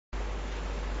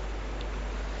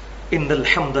إن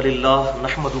الحمد لله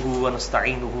نحمده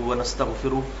ونستعينه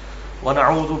ونستغفره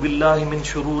ونعوذ بالله من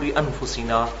شرور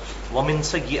أنفسنا ومن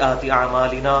سيئات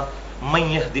أعمالنا من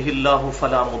يهده الله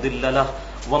فلا مضل له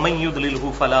ومن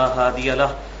يضلله فلا هادي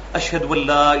له أشهد أن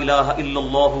لا إله إلا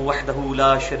الله وحده لا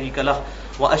شريك له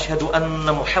وأشهد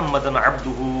أن محمدا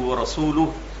عبده ورسوله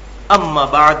أما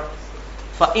بعد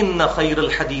فإن خير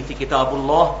الحديث كتاب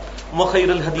الله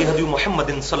وخير الهدي هدي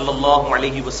محمد صلى الله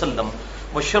عليه وسلم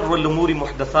وشر الأمور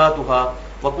محدثاتها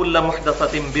وكل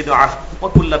محدثة بدعة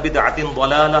وكل بدعة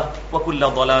ضلالة وكل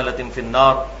ضلالة في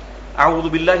النار. أعوذ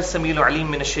بالله السميع العليم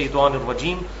من الشيطان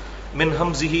الرجيم من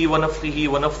همزه ونفخه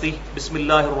ونفثه. بسم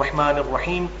الله الرحمن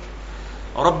الرحيم.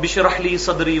 رب اشرح لي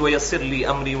صدري ويسر لي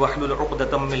أمري واحلل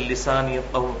عقدة من لساني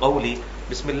يفقهوا قولي.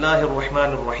 بسم الله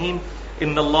الرحمن الرحيم.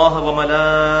 إن الله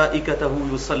وملائكته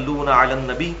يصلون على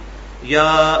النبي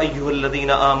يا أيها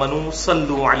الذين آمنوا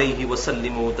صلوا عليه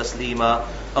وسلموا تسليما.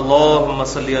 اللهم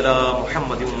صل على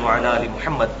محمد وعلى آل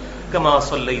محمد كما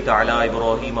صليت على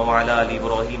إبراهيم وعلى آل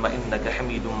إبراهيم إنك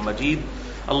حميد مجيد.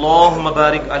 اللهم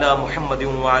بارك على محمد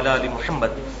وعلى آل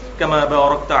محمد كما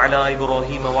باركت على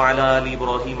إبراهيم وعلى آل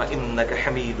إبراهيم إنك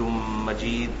حميد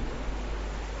مجيد.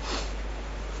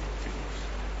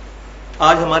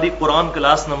 آج ہماری قرآن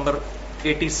کلاس نمبر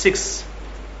 86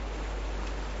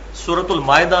 سورۃ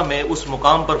المائدہ میں اس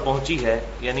مقام پر پہنچی ہے،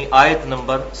 یعنی آیت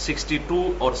نمبر 62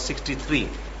 اور 63،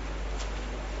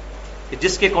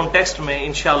 جس کے کانٹیکسٹ میں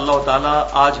انشاءاللہ تعالی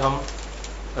آج ہم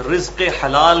رزق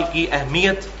حلال کی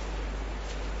اہمیت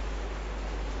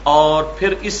اور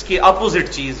پھر اس کی اپوزٹ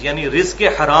چیز یعنی رزق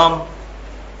حرام،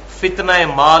 فتنہ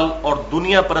مال اور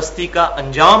دنیا پرستی کا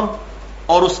انجام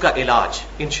اور اس کا علاج،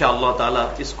 انشاءاللہ تعالی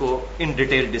اس کو ان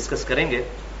ڈیٹیل ڈسکس کریں گے.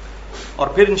 اور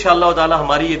پھر انشاءاللہ تعالی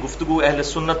ہماری یہ گفتگو اہل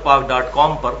سنت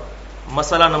پاک.com پر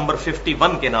مسئلہ نمبر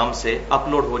 51 کے نام سے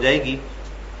اپلوڈ ہو جائے گی،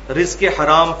 رزق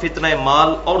حرام، فتنہ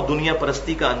مال اور دنیا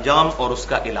پرستی کا انجام اور اس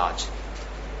کا علاج،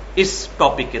 اس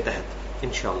ٹاپک کے تحت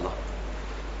انشاءاللہ.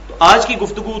 تو آج کی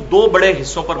گفتگو دو بڑے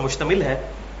حصوں پر مشتمل ہے.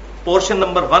 پورشن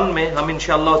نمبر 1 میں ہم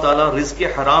انشاءاللہ تعالی رزق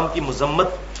حرام کی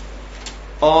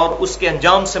مذمت اور اس کے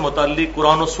انجام سے متعلق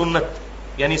قرآن و سنت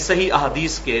یعنی صحیح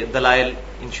احادیث کے دلائل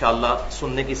انشاءاللہ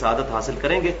سننے کی سعادت حاصل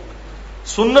کریں گے.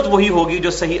 سنت وہی ہوگی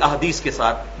جو صحیح احادیث کے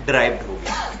ساتھ ڈرائیوڈ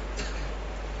ہوگی.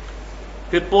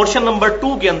 پھر پورشن نمبر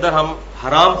 2 کے اندر ہم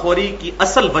حرام خوری کی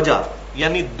اصل وجہ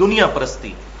یعنی دنیا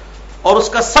پرستی اور اس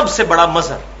کا سب سے بڑا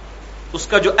مظہر، اس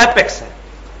کا جو ایپیکس ہے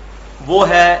وہ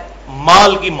ہے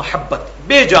مال کی محبت،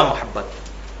 بے جا محبت.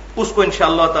 اس کو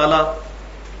انشاءاللہ تعالی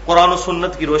قرآن و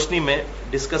سنت کی روشنی میں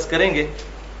ڈسکس کریں گے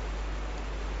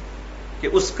کہ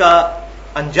اس کا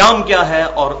انجام کیا ہے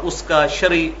اور اس کا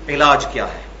شرعی علاج کیا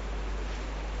ہے.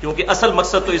 کیونکہ اصل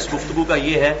مقصد تو اس گفتگو کا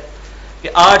یہ ہے کہ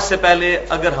آج سے پہلے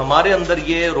اگر ہمارے اندر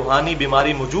یہ روحانی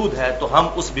بیماری موجود ہے تو ہم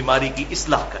اس بیماری کی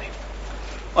اصلاح کریں.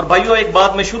 اور بھائیو ایک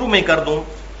بات میں شروع میں ہی کر دوں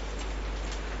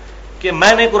کہ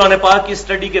میں نے قرآن پاک کی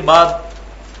اسٹڈی کے بعد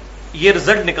یہ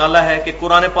رزلٹ نکالا ہے کہ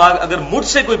قرآن پاک اگر مجھ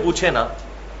سے کوئی پوچھے نا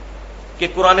کہ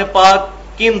قرآن پاک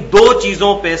کن دو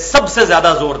چیزوں پہ سب سے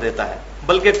زیادہ زور دیتا ہے،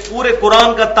 بلکہ پورے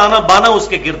قرآن کا تانا بانا اس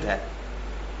کے گرد ہے،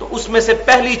 تو اس میں سے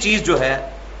پہلی چیز جو ہے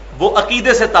وہ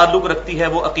عقیدے سے تعلق رکھتی ہے،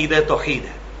 وہ عقیدہ توحید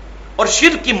ہے اور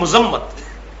شرک کی مذمت،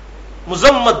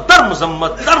 مذمت در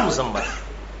مذمت در مذمت.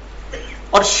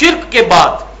 اور شرک کے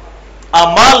بعد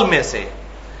اعمال میں سے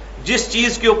جس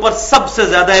چیز کے اوپر سب سے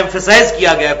زیادہ ایمفسائز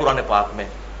کیا گیا ہے قرآن پاک میں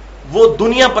وہ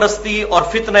دنیا پرستی اور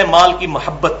فتنہ مال کی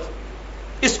محبت،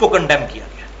 اس کو کنڈیم کیا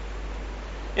گیا.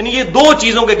 یعنی یہ دو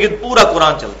چیزوں کے گرد پورا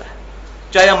قرآن چلتا ہے.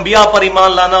 چاہے انبیاء پر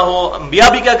ایمان لانا ہو، انبیاء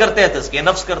بھی کیا کرتے ہیں؟ تزکیہ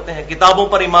نفس کرتے ہیں. کتابوں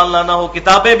پر ایمان لانا ہو،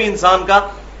 کتابیں بھی انسان کا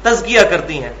تزکیہ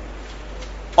کرتی ہیں.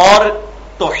 اور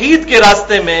توحید کے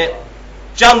راستے میں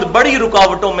چند بڑی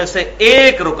رکاوٹوں میں سے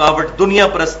ایک رکاوٹ دنیا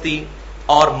پرستی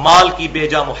اور مال کی بے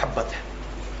جا محبت ہے.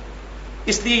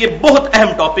 اس لیے یہ بہت اہم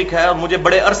ٹاپک ہے اور مجھے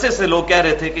بڑے عرصے سے لوگ کہہ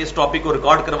رہے تھے کہ اس ٹاپک کو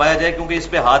ریکارڈ کروایا جائے کیونکہ اس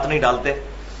پہ ہاتھ نہیں ڈالتے.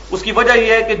 اس کی وجہ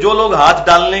یہ ہے کہ جو لوگ ہاتھ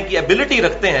ڈالنے کی ایبلٹی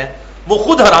رکھتے ہیں وہ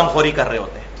خود حرام خوری کر رہے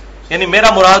ہوتے ہیں. یعنی میرا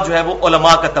مراد جو ہے وہ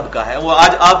علماء کا طبقہ ہے. وہ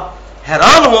آج آپ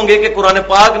حیران ہوں گے کہ قرآن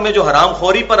پاک میں جو حرام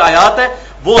خوری پر آیات ہے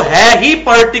وہ ہے ہی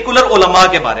پرٹیکولر علماء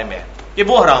کے بارے میں ہے کہ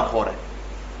وہ حرام خور ہے.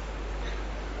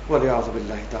 والعیاذ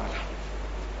باللہ تعالی.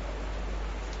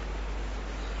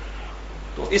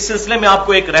 تو اس سلسلے میں آپ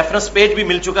کو ایک ریفرنس پیج بھی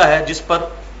مل چکا ہے جس پر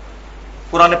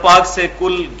قرآن پاک سے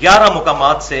کل 11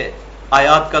 مقامات سے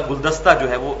آیات کا گلدستہ جو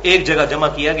ہے وہ ایک جگہ جمع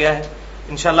کیا گیا ہے.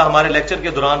 انشاءاللہ ہمارے لیکچر کے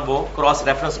دوران وہ کراس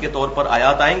ریفرنس کے طور پر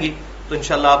آیات آئیں گی تو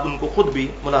انشاءاللہ آپ ان کو خود بھی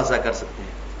ملاحظہ کر سکتے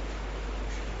ہیں.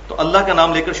 تو اللہ کا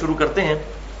نام لے کر شروع کرتے ہیں.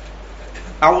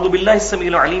 اعوذ باللہ السمیع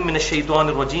العلیم من الشیطان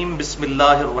الرجیم. بسم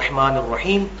اللہ الرحمن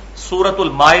الرحیم. سورۃ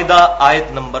المائدہ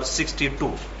آیت نمبر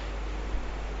 62.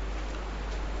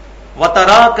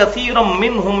 وَتَرَى كَثِيرًا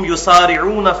مِّنْهُمْ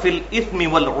يُسَارِعُونَ فِي الْإِثْمِ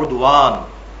وَالْعُدْوَانِ،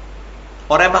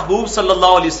 اور اے محبوب صلی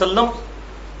اللہ علیہ وسلم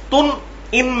تم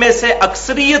ان میں سے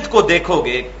اکثریت کو دیکھو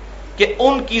گے کہ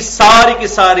ان کی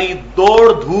ساری دوڑ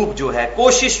دھوپ جو ہے،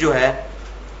 کوشش جو ہے،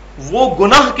 وہ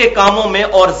گناہ کے کاموں میں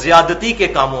اور زیادتی کے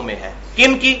کاموں میں ہے.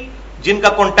 کن کی؟ جن کا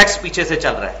کانٹیکسٹ پیچھے سے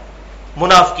چل رہا ہے،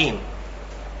 منافقین،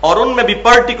 اور ان میں بھی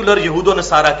پرٹیکولر یہود و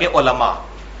نصارہ کے علماء،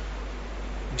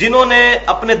 جنہوں نے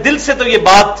اپنے دل سے تو یہ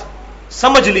بات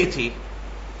سمجھ لی تھی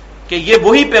کہ یہ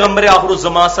وہی پیغمبر آخر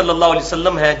الزمان صلی اللہ علیہ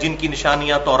وسلم ہیں جن کی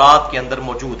نشانیاں تورات کے اندر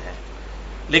موجود ہیں،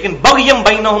 لیکن بغیم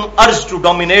بینہم ارج ٹو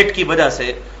ڈومینیٹ کی وجہ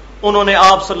سے انہوں نے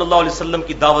آپ صلی اللہ علیہ وسلم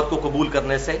کی دعوت کو قبول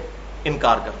کرنے سے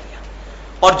انکار کر دیا.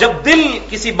 اور جب دل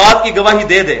کسی بات کی گواہی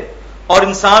دے دے اور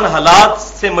انسان حالات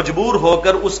سے مجبور ہو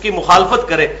کر اس کی مخالفت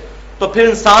کرے تو پھر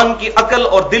انسان کی عقل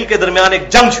اور دل کے درمیان ایک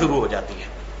جنگ شروع ہو جاتی ہے.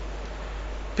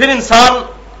 پھر انسان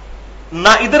نہ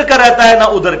ادھر کا رہتا ہے نہ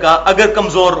ادھر کا. اگر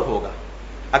کمزور ہوگا،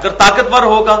 اگر طاقتور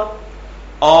ہوگا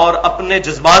اور اپنے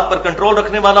جذبات پر کنٹرول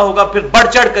رکھنے والا ہوگا، پھر بڑھ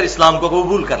چڑھ کر اسلام کو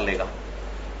قبول کر لے گا.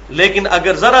 لیکن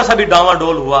اگر ذرا سا بھی ڈاواں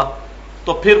ڈول ہوا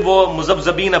تو پھر وہ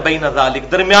مذبذبین بین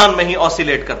ذالک، درمیان میں ہی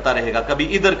آسیلیٹ کرتا رہے گا، کبھی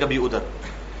ادھر کبھی ادھر.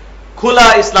 کھلا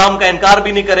اسلام کا انکار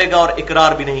بھی نہیں کرے گا اور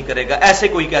اقرار بھی نہیں کرے گا. ایسے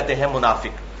کوئی کہتے ہیں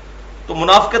منافق. تو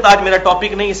منافقت آج میرا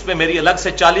ٹاپک نہیں، اس پہ میری الگ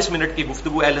سے 40 منٹ کی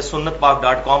گفتگو اہل سنت پاک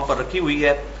 .com پر رکھی ہوئی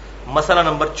ہے، مسئلہ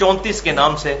نمبر 34 کے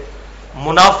نام سے.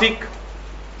 منافق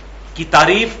کی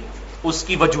تعریف، اس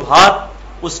کی وجوہات،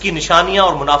 اس کی نشانیاں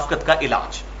اور منافقت کا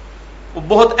علاج. وہ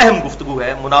بہت اہم گفتگو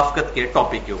ہے منافقت کے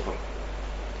ٹاپک کے اوپر.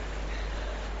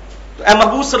 تو اے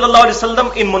محبوب صلی اللہ علیہ وسلم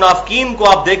ان منافقین کو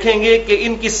آپ دیکھیں گے کہ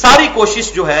ان کی ساری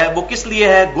کوشش جو ہے وہ کس لیے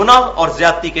ہے؟ گناہ اور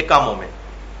زیادتی کے کاموں میں.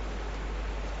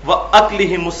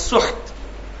 وَأَكْلِهِمُ السُّحْتَ،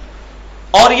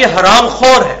 اور یہ حرام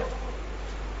خور ہے.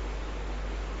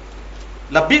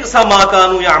 لَبِئْسَ مَا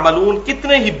كَانُوا يَعْمَلُونَ،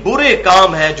 کتنے ہی برے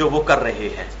کام ہیں جو وہ کر رہے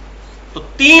ہیں. تو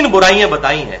 3 برائیاں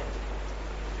بتائی ہیں.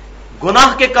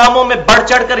 گناہ کے کاموں میں بڑھ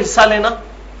چڑھ کر حصہ لینا،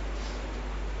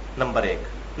 نمبر 1.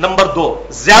 نمبر 2،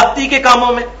 زیادتی کے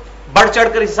کاموں میں بڑھ چڑھ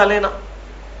کر حصہ لینا.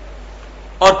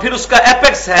 اور پھر اس کا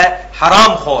ایپیکس ہے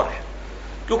حرام خور ہے.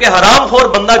 کیونکہ حرام خور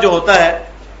بندہ جو ہوتا ہے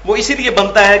وہ اسی لیے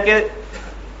بنتا ہے کہ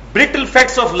برٹل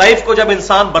فیکٹس آف لائف کو جب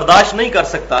انسان برداشت نہیں کر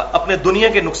سکتا اپنے دنیا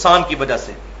کے نقصان کی وجہ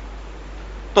سے،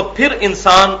 تو پھر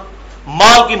انسان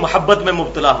مال کی محبت میں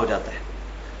مبتلا ہو جاتا ہے،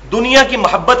 دنیا کی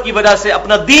محبت کی وجہ سے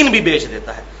اپنا دین بھی بیچ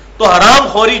دیتا ہے. تو حرام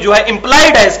خوری جو ہے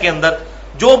امپلائڈ ہے اس کے اندر.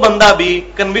 جو بندہ بھی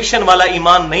کنوکشن والا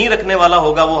ایمان نہیں رکھنے والا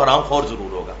ہوگا وہ حرام خور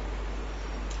ضرور ہوگا.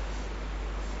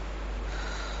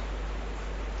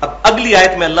 اب اگلی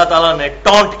آیت میں اللہ تعالیٰ نے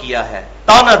ٹانٹ کیا ہے،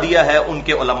 تانا دیا ہے ان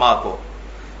کے علماء کو.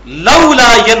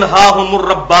 لولا ينهاهم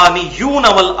الربانيون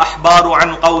والاحبار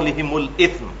عن قولهم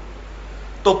الاثم،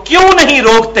 تو کیوں نہیں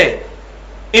روکتے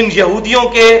ان یہودیوں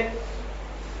کے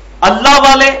اللہ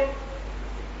والے،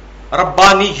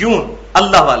 ربانیون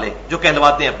اللہ والے جو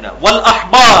کہلواتے ہیں اپنا،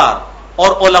 والاحبار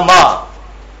اور علماء،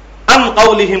 عن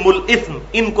قولهم الاثم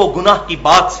ان کو گناہ کی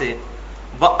بات سے،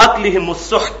 واکلهم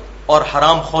السحت اور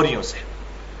حرام خوریوں سے.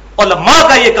 علماء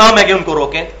کا یہ کام ہے کہ ان کو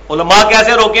روکیں. علماء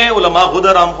کیسے روکیں؟ علماء خود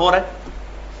حرام خور ہیں.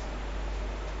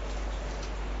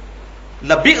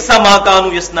 لبئس ما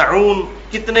كانوا يصنعون،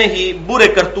 کتنے ہی برے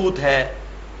کرتوت ہیں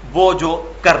وہ جو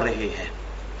کر رہے ہیں.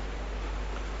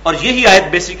 اور یہی آیت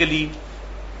بیسیکلی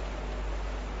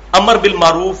امر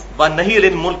بالمعروف و نہی عن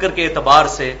المنکر کے اعتبار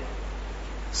سے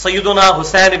سیدنا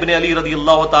حسین ابن علی رضی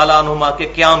اللہ تعالی عنہما کے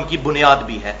قیام کی بنیاد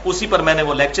بھی ہے. اسی پر میں نے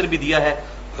وہ لیکچر بھی دیا ہے،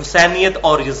 حسینیت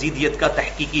اور یزیدیت کا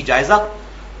تحقیقی جائزہ.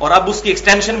 اور اب اس کی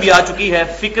ایکسٹینشن بھی آ چکی ہے،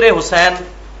 فکر حسین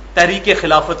تحریک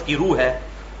خلافت کی روح ہے،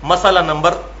 مسئلہ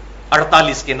نمبر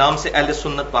 48 کے نام سے اہل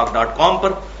سنت پاک .com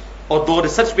پر. اور 2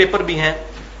 ریسرچ پیپر بھی ہیں،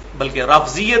 بلکہ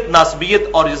رافضیت، ناسبیت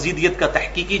اور یزیدیت کا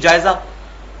تحقیقی جائزہ.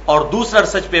 اور دوسرا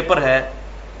ریسرچ پیپر ہے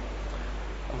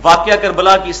واقعہ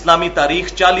کربلا کی اسلامی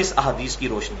تاریخ 40 احادیث کی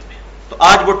روشنی میں. تو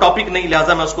آج وہ ٹاپک نہیں،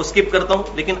 لہذا میں اس کو سکپ کرتا ہوں.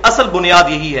 لیکن اصل بنیاد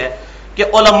یہی ہے کہ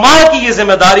علماء کی یہ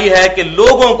ذمہ داری ہے کہ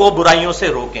لوگوں کو برائیوں سے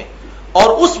روکیں. اور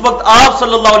اس وقت آپ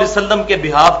صلی اللہ علیہ وسلم کے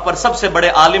بہاف پر سب سے بڑے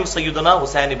عالم سیدنا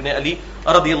حسین ابن علی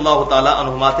رضی اللہ تعالی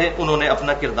عنہما تھے، انہوں نے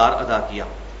اپنا کردار ادا کیا.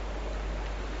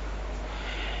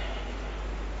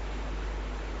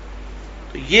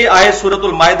 تو یہ آیت سورۃ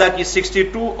المائدہ کی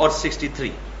 62 اور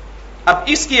 63. اب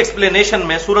اس کی ایکسپلینیشن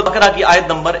میں سورۃ بقرہ کی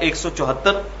آیت نمبر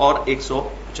 174 اور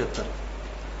 175،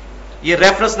 یہ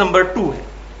ریفرنس نمبر 2 ہے.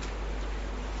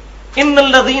 ان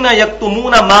الذین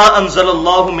یکتمون ما انزل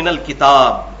اللہ من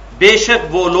الکتاب، بے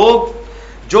شک وہ لوگ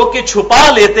جو کہ چھپا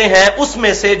لیتے ہیں اس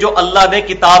میں سے جو اللہ نے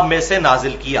کتاب میں سے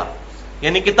نازل کیا.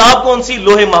 یعنی کتاب کون سی؟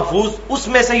 لوح محفوظ. اس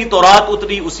میں سے ہی تورات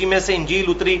اتری، اسی میں سے انجیل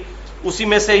اتری، اسی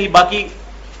میں سے ہی باقی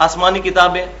آسمانی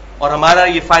کتابیں اور ہمارا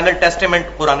یہ فائنل ٹیسٹیمنٹ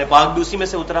قرآن پاک بھی اسی میں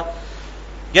سے اترا.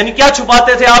 یعنی کیا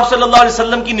چھپاتے تھے آپ صلی اللہ علیہ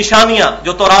وسلم کی نشانیاں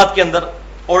جو تورات کے اندر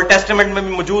اولڈ ٹیسٹیمنٹ میں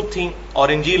بھی موجود تھیں اور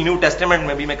انجیل نیو ٹیسٹیمنٹ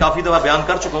میں بھی. میں کافی دفعہ بیان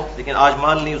کر چکا ہوں لیکن آج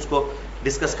مال نہیں اس کو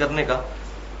ڈسکس کرنے کا.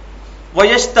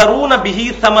 وَيَشْتَرُونَ بِهِ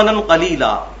ثَمَنًا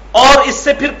قَلِيلًا, اور اس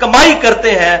سے پھر کمائی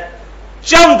کرتے ہیں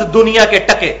چند دنیا کے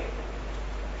ٹکے,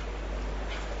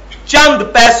 چند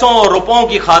پیسوں اور روپوں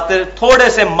کی خاطر تھوڑے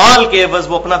سے مال کے عوض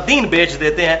وہ اپنا دین بیچ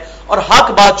دیتے ہیں اور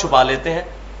حق بات چھپا لیتے ہیں.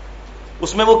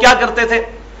 اس میں وہ کیا کرتے تھے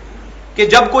کہ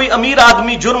جب کوئی امیر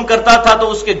آدمی جرم کرتا تھا تو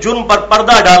اس کے جرم پر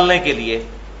پردہ ڈالنے کے لیے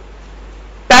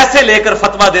پیسے لے کر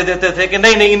فتویٰ دے دیتے تھے کہ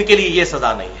نہیں نہیں ان کے لیے یہ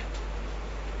سزا نہیں ہے.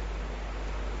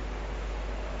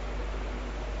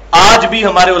 آج بھی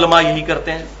ہمارے علماء یہی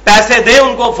کرتے ہیں, پیسے دیں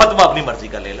ان کو, فتویٰ اپنی مرضی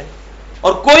کا لے لیں,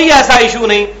 اور کوئی ایسا ایشو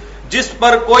نہیں جس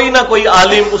پر کوئی نہ کوئی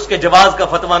عالم اس کے جواز کا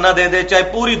فتویٰ نہ دے دے, چاہے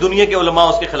پوری دنیا کے علماء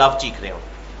اس کے خلاف چیخ رہے ہوں.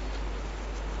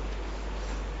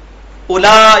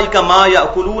 اولئک ما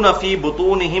یاکلون فی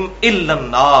بطونہم الا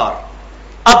النار.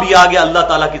 اب یہ آ گیا اللہ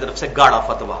تعالیٰ کی طرف سے گاڑا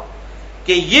فتویٰ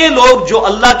کہ یہ لوگ جو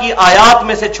اللہ کی آیات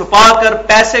میں سے چھپا کر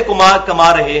پیسے کما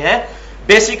رہے ہیں,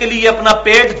 بیسیکلی یہ اپنا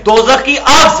پیٹ دوزخ کی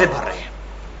آگ سے بھر رہے ہیں,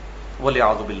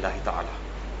 وَلِعَوْذُ بِاللَّهِ تَعَالَى.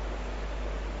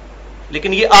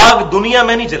 لیکن یہ آگ دنیا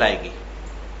میں نہیں جلائے گی.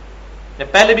 میں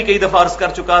پہلے بھی کئی دفعہ عرض کر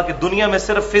چکا کہ دنیا میں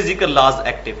صرف فزیکل لاز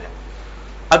ایکٹیو ہے.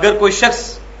 اگر کوئی شخص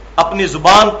اپنی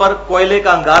زبان پر کوئلے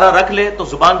کا انگارہ رکھ لے تو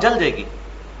زبان جل جائے گی,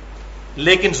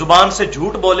 لیکن زبان سے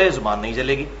جھوٹ بولے زبان نہیں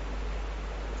جلے گی.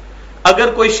 اگر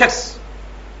کوئی شخص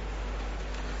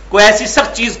کوئی ایسی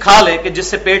سخت چیز کھا لے کہ جس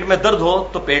سے پیٹ میں درد ہو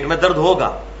تو پیٹ میں درد ہوگا,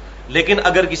 لیکن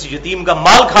اگر کسی یتیم کا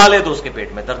مال کھا لے تو اس کے پیٹ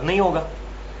میں درد نہیں ہوگا,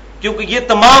 کیونکہ یہ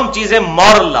تمام چیزیں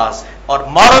مورل لاز ہیں, اور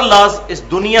مورل لاز اس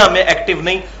دنیا میں ایکٹیو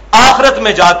نہیں, آخرت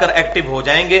میں جا کر ایکٹیو ہو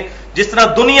جائیں گے. جس طرح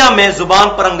دنیا میں زبان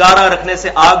پر انگارہ رکھنے سے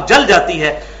آگ جل جاتی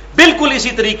ہے, بالکل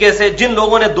اسی طریقے سے جن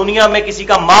لوگوں نے دنیا میں کسی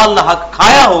کا مال نہ حق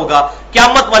کھایا ہوگا,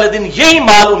 قیامت والے دن یہی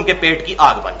مال ان کے پیٹ کی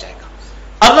آگ بن جائے گا.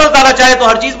 اللہ تعالیٰ چاہے تو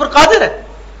ہر چیز پر قادر ہے,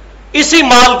 اسی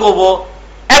مال کو وہ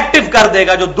ایکٹیو کر دے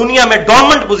گا جو دنیا میں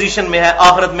ڈورمنٹ پوزیشن میں ہے,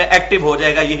 آخرت میں ایکٹیو ہو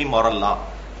جائے گا. یہی مورل لا.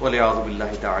 وَلِعَوْذُ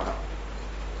بِاللَّهِ تَعَالَى.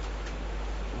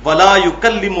 وَلَا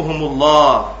يُكَلِّمُهُمُ اللَّهُ,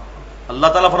 اللہ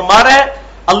تعالیٰ فرما رہے ہیں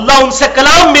اللہ ان سے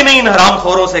کلام بھی نہیں ان حرام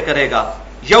خوروں سے کرے گا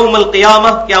یوم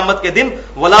القیامہ, قیامت کے دن.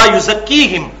 وَلَا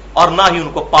يُزَكِّيهِمْ, اور نہ ہی ان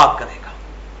کو پاک کرے گا.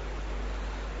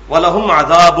 وَلَهُمْ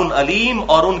عَذَابٌ أَلِيمٌ,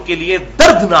 اور ان کے لیے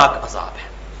دردناک عذاب ہے,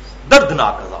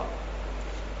 دردناک عذاب.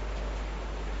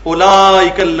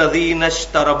 اولئک الذین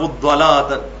اشتروا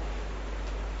الضلالۃ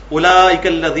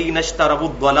بالہدی.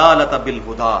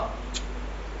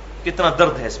 کتنا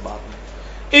درد ہے اس بات میں.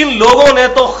 ان لوگوں نے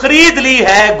تو خرید لی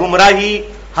ہے گمراہی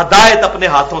ہدایت اپنے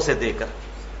ہاتھوں سے دے کر.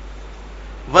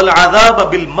 والعذاب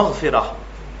بالمغفرہ,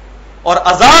 اور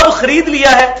عذاب خرید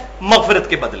لیا ہے مغفرت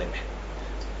کے بدلے میں.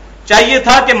 چاہیے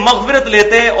تھا کہ مغفرت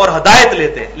لیتے اور ہدایت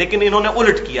لیتے, لیکن انہوں نے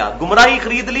الٹ کیا, گمراہی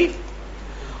خرید لی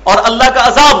اور اللہ کا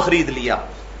عذاب خرید لیا.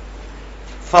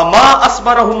 فما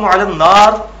اصبرهم علی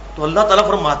النار, تو اللہ تعالیٰ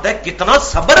فرماتا ہے کتنا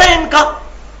صبر ہے ان کا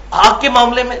آگ کے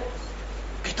معاملے میں,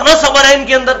 کتنا صبر ہے ان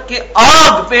کے اندر کہ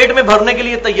آگ پیٹ میں بھرنے کے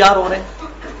لیے تیار ہو رہے ہیں.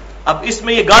 اب اس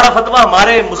میں یہ گاڑا فتویٰ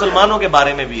ہمارے مسلمانوں کے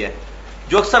بارے میں بھی ہے,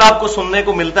 جو اکثر آپ کو سننے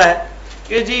کو ملتا ہے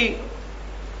کہ جی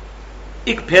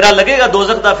ایک پھیرا لگے گا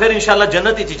دوزخ دا, پھر انشاءاللہ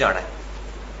جنت ہی جانا ہے.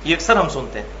 یہ اکثر ہم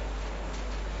سنتے ہیں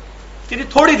کہ جی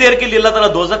تھوڑی دیر کے لیے اللہ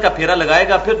تعالیٰ دوزخ کا پھیرا لگائے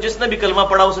گا, پھر جس نے بھی کلمہ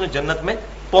پڑھا اس نے جنت میں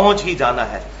پہنچ ہی جانا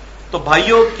ہے. تو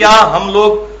بھائیوں, کیا ہم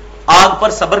لوگ آگ پر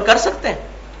صبر کر سکتے ہیں؟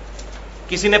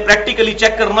 کسی نے پریکٹیکلی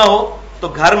چیک کرنا ہو تو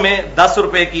گھر میں 10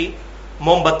 روپے کی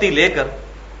موم بتی لے کر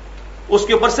اس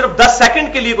کے اوپر صرف 10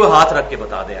 سیکنڈ کے لیے کوئی ہاتھ رکھ کے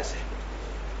بتا دے, ایسے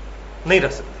نہیں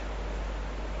رکھ سکتے.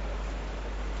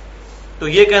 تو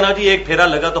یہ کہنا جی ایک پھیرا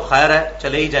لگا تو خیر ہے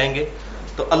چلے ہی جائیں گے,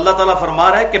 تو اللہ تعالیٰ فرما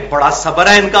رہا ہے کہ بڑا صبر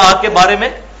ہے ان کا آگ کے بارے میں.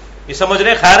 یہ سمجھ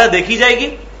رہے خیر ہے دیکھی جائے گی.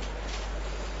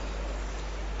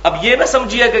 اب یہ نہ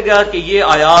سمجھیے گا کہ یہ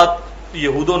آیات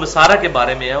یہود و نصارہ کے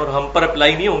بارے میں ہے اور ہم پر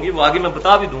اپلائی نہیں ہوں گی, وہ آگے میں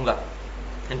بتا بھی دوں گا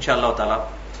انشاءاللہ تعالی.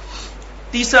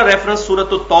 تیسرا ریفرنس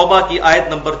سورۃ التوبہ کی آیت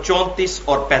نمبر 34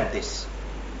 اور 35.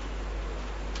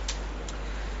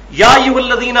 یا ایھا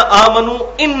الذین آمنوا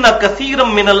ان کثیرا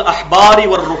من الاحبار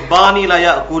والرہبان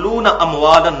لیأکلون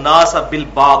اموال الناس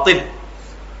بالباطل.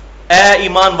 اے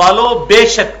ایمان والو, بے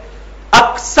شک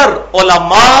اکثر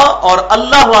علماء اور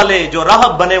اللہ والے جو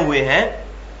راہب بنے ہوئے ہیں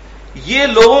یہ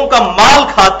لوگوں کا مال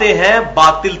کھاتے ہیں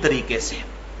باطل طریقے سے.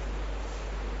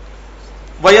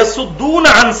 وَيَصُدُّونَ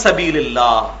عَن سَبِيلِ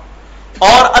اللَّهِ,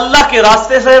 اور اللہ کے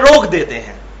راستے سے روک دیتے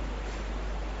ہیں.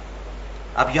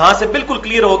 اب یہاں سے بالکل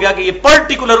کلیئر ہو گیا کہ یہ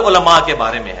پرٹیکولر علماء کے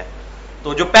بارے میں ہے.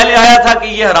 تو جو پہلے آیا تھا کہ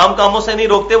یہ حرام کاموں سے نہیں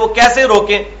روکتے, وہ کیسے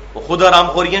روکیں؟ وہ خود حرام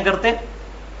خوریاں کرتے ہیں.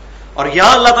 اور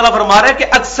یہاں اللہ تعالیٰ فرما رہا ہے کہ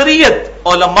اکثریت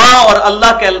علماء اور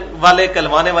اللہ کے والے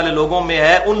کلوانے والے لوگوں میں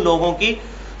ہے ان لوگوں کی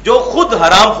جو خود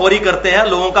حرام خوری کرتے ہیں،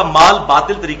 لوگوں کا مال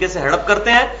باطل طریقے سے ہڑپ کرتے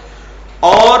ہیں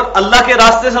اور اللہ کے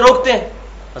راستے سے روکتے ہیں.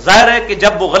 ظاہر ہے کہ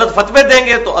جب وہ غلط فتوے دیں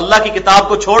گے تو اللہ کی کتاب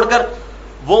کو چھوڑ کر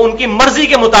وہ ان کی مرضی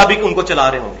کے مطابق ان کو چلا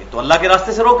رہے ہوں گے، تو اللہ کے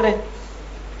راستے سے روک رہے ہیں.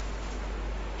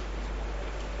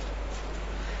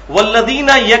 والذین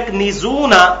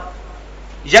یکنزون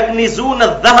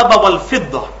الذهب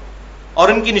والفضة، اور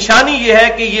ان کی نشانی یہ ہے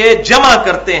کہ یہ جمع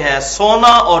کرتے ہیں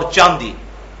سونا اور چاندی.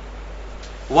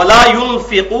 ولا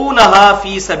ينفقونها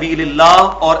في سبيل اللہ،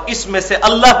 اور اس میں سے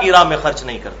اللہ کی راہ میں خرچ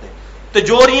نہیں کرتے.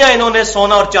 تجوریاں انہوں نے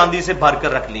سونا اور چاندی سے بھر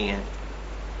کر رکھ لی ہیں.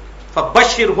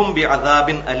 فبشرهم بعذاب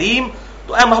علیم،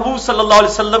 تو اے محبوب صلی اللہ علیہ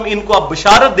وسلم ان کو اب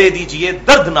بشارت دے دیجئے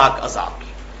دردناک عذاب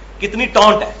کی. کتنی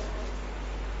ٹونٹ ہے،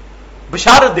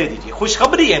 بشارت دے دیجئے،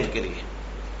 خوشخبری ہے ان کے لیے.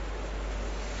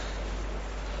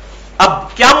 اب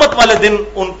قیامت والے دن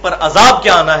ان پر عذاب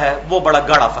کیا آنا ہے وہ بڑا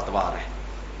گاڑا فتوار ہے.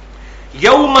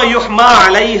 یوم یحما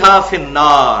علیہا فی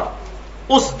النار،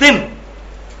 اس دن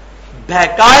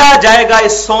بہکایا جائے گا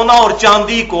اس سونا اور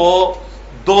چاندی کو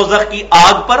دوزخ کی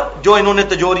آگ پر. جو انہوں نے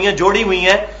تجوریاں جوڑی ہوئی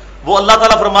ہیں وہ اللہ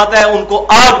تعالیٰ فرماتا ہے ان کو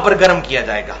آگ پر گرم کیا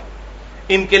جائے گا،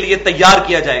 ان کے لیے تیار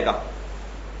کیا جائے گا.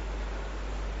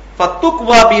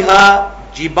 فَتُقْوَى بِهَا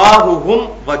جِبَاهُهُمْ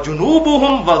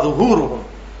وَجُنُوبُهُمْ وَظُهُورُهُمْ،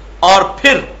 اور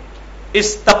پھر اس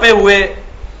تپے ہوئے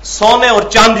سونے اور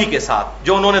چاندی کے ساتھ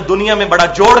جو انہوں نے دنیا میں بڑا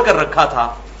جوڑ کر رکھا تھا،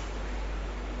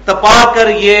 تپا کر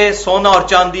یہ سونا اور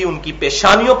چاندی ان کی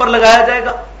پیشانیوں پر لگایا جائے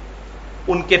گا،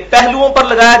 ان کے پہلوؤں پر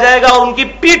لگایا جائے گا اور ان کی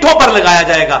پیٹھوں پر لگایا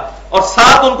جائے گا. اور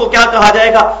ساتھ ان کو کیا کہا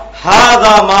جائے گا؟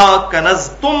 ہذا ما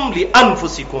کنزتم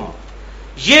لانفسکم،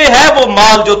 یہ ہے وہ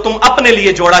مال جو تم اپنے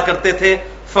لیے جوڑا کرتے تھے.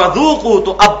 فذوقوا،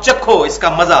 تو اب چکھو اس کا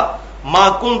مزہ. ما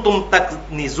کنتم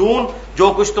تکنزون،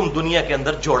 جو کچھ تم دنیا کے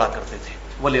اندر جوڑا کرتے تھے.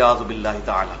 والعیاذ باللہ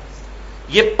تعالی.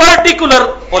 یہ پرٹیکولر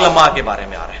علماء کے بارے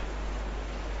میں آ رہا ہے.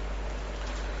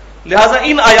 لہذا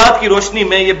ان آیات کی روشنی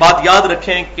میں یہ بات یاد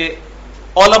رکھیں کہ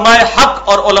علماء حق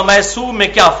اور علماء سو میں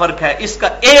کیا فرق ہے. اس کا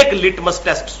ایک لٹمس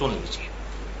ٹیسٹ سن لیجیے.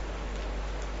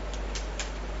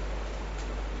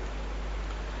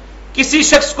 کسی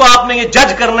شخص کو آپ نے یہ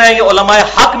جج کرنا ہے یہ علماء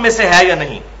حق میں سے ہے یا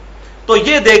نہیں، تو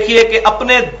یہ دیکھیے کہ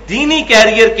اپنے دینی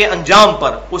کیریئر کے انجام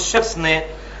پر اس شخص نے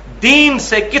دین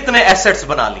سے کتنے ایسٹس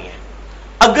بنا لیے ہیں.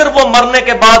 اگر وہ مرنے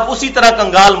کے بعد اسی طرح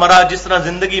کنگال مرا جس طرح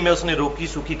زندگی میں اس نے روکی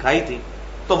سوکھی کھائی تھی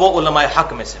تو وہ علماء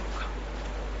حق میں سے ہوگا.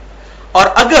 اور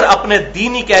اگر اپنے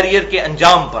دینی کیریئر کے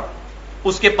انجام پر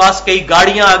اس کے پاس کئی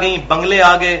گاڑیاں آ گئیں، بنگلے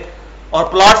آ گئے اور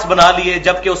پلاٹس بنا لیے،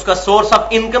 جبکہ اس کا سورس آف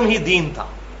انکم ہی دین تھا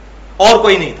اور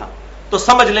کوئی نہیں تھا، تو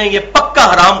سمجھ لیں یہ پکا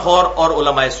حرام خور اور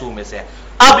علماء سو میں سے ہے.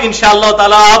 اب انشاءاللہ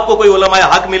تعالی آپ کو کوئی علماء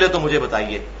حق ملے تو مجھے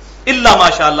بتائیے، الا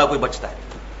ماشاءاللہ کوئی بچتا ہے.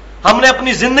 ہم نے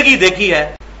اپنی زندگی دیکھی ہے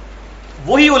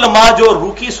وہی علماء جو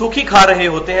روکھی سوکھی کھا رہے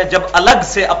ہوتے ہیں جب الگ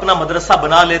سے اپنا مدرسہ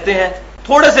بنا لیتے ہیں،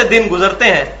 تھوڑے سے دن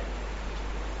گزرتے ہیں،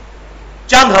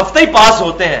 چند ہفتے ہی پاس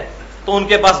ہوتے ہیں تو ان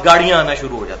کے پاس گاڑیاں آنا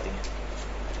شروع ہو جاتی ہیں.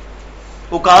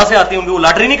 وہ کہاں سے آتی ہوں گی؟ وہ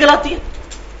لاٹری نکل آتی ہے.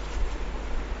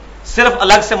 صرف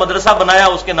الگ سے مدرسہ بنایا،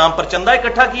 اس کے نام پر چندہ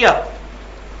اکٹھا کیا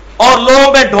اور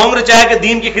لوگوں میں ڈھونگ رچایا کہ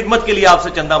دین کی خدمت کے لیے آپ سے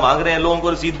چندہ مانگ رہے ہیں. لوگوں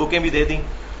کو رسید بکیں بھی دے دیں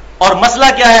اور مسئلہ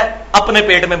کیا ہے؟ اپنے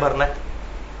پیٹ میں بھرنا ہے.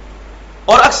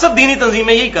 اور اکثر دینی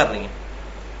تنظیمیں یہی کر رہی ہیں.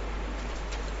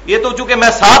 یہ تو چونکہ میں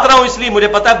ساتھ رہا ہوں اس لیے مجھے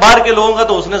پتا ہے، باہر کے لوگوں کا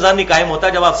تو حسن ظن قائم ہوتا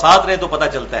ہے. جب آپ ساتھ رہے تو پتا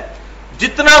چلتا ہے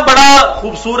جتنا بڑا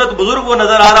خوبصورت بزرگ وہ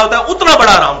نظر آ رہا ہوتا ہے اتنا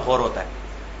بڑا حرام خور ہوتا ہے.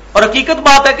 اور حقیقت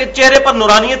بات ہے کہ چہرے پر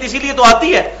نورانیت اسی لیے تو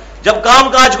آتی ہے جب کام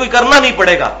کاج کوئی کرنا نہیں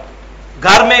پڑے گا.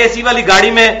 گھر میں اے سی والی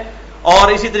گاڑی میں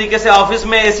اور اسی طریقے سے آفس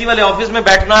میں اے سی والے آفس میں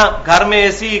بیٹھنا، گھر میں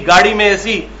اے سی، گاڑی میں اے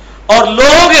سی، اور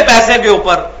لوگوں کے پیسے کے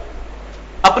اوپر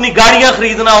اپنی گاڑیاں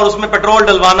خریدنا اور اس میں پیٹرول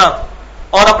ڈلوانا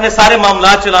اور اپنے سارے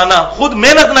معاملات چلانا، خود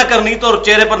محنت نہ کرنی تو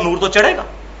چہرے پر نور تو چڑھے گا.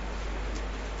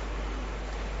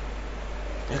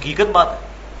 حقیقت بات ہے.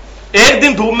 ایک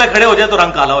دن دھوپ میں کھڑے ہو جائے تو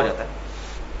رنگ کالا ہو جاتا ہے.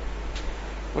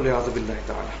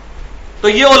 تو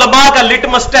یہ علماء کا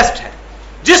لٹمس ٹیسٹ ہے.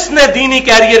 جس نے دینی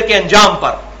کیریئر کے انجام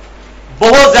پر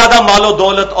بہت زیادہ مال و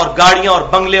دولت اور گاڑیاں اور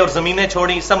بنگلے اور زمینیں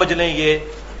چھوڑی، سمجھ لیں یہ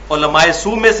علماء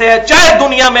سو میں سے ہے، چاہے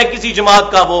دنیا میں کسی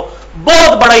جماعت کا وہ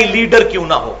بہت بڑا ہی لیڈر کیوں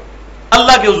نہ ہو،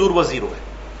 اللہ کے حضور وہ زیرو ہے.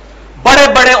 بڑے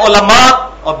بڑے علماء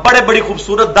اور بڑے بڑی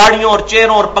خوبصورت داڑھیوں اور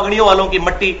چہروں اور پگڑیوں والوں کی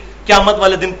مٹی قیامت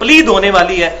والے دن پلید ہونے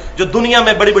والی ہے جو دنیا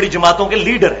میں بڑی بڑی جماعتوں کے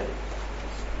لیڈر ہیں.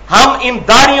 ہم ان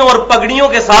داڑھیوں اور پگڑیوں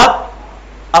کے ساتھ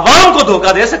عوام کو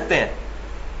دھوکہ دے سکتے ہیں،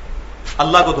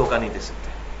 اللہ کو دھوکہ نہیں دے سکتے.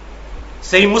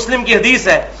 صحیح مسلم کی حدیث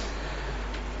ہے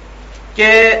کہ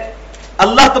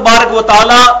اللہ تبارک و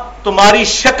تعالی تمہاری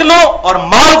شکلوں اور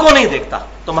مال کو نہیں دیکھتا،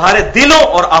 تمہارے دلوں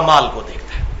اور اعمال کو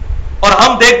دیکھتا ہے. اور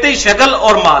ہم دیکھتے ہی شکل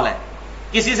اور مال ہے.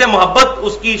 کسی سے محبت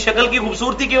اس کی شکل کی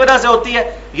خوبصورتی کی وجہ سے ہوتی ہے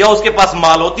یا اس کے پاس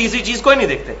مال ہوتی ہے، اسی چیز کو ہی نہیں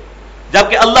دیکھتے.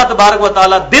 جبکہ اللہ تبارک و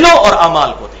تعالیٰ دلوں اور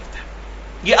اعمال کو دیکھتا ہے.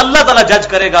 یہ اللہ تعالیٰ جج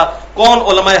کرے گا کون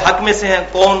علماء حق میں سے ہیں،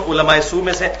 کون علماء سو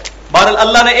میں سے. بہرحال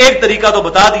اللہ نے ایک طریقہ تو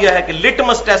بتا دیا ہے کہ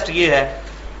لٹمس ٹیسٹ یہ ہے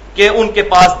کہ ان کے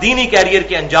پاس دینی کیریئر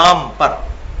کے انجام پر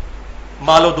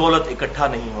مال و دولت اکٹھا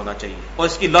نہیں ہونا چاہیے. اور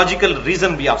اس کی لاجیکل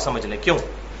ریزن بھی آپ سمجھ لیں کیوں.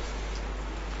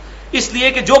 اس لیے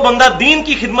کہ جو بندہ دین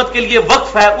کی خدمت کے لیے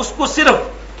وقف ہے اس کو صرف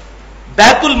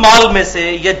بیت المال میں سے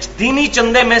یا دینی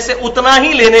چندے میں سے اتنا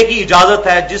ہی لینے کی اجازت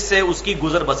ہے جس سے اس کی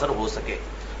گزر بسر ہو سکے.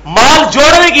 مال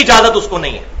جوڑنے کی اجازت اس کو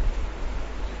نہیں ہے.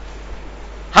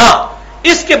 ہاں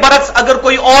اس کے برعکس اگر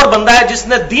کوئی اور بندہ ہے جس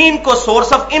نے دین کو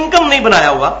سورس آف انکم نہیں بنایا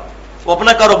ہوا، وہ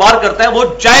اپنا کاروبار کرتا ہے، وہ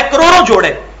چاہے کروڑوں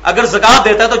جوڑے، اگر زکات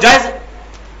دیتا ہے تو جائز ہے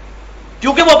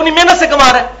کیونکہ وہ اپنی محنت سے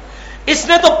کما رہا ہے. اس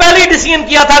نے تو پہلے ہی ڈیسیژن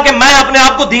کیا تھا کہ میں اپنے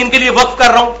آپ کو دین کے لیے وقف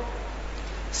کر رہا ہوں.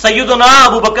 سیدنا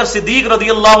ابو بکر صدیق رضی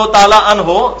اللہ تعالی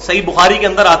عنہ، صحیح بخاری کے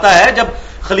اندر آتا ہے، جب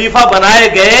خلیفہ بنائے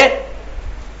گئے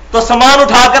تو سامان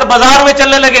اٹھا کر بازار میں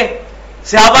چلنے لگے.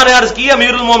 صحابہ نے عرض کی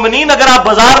امیر المومنین اگر آپ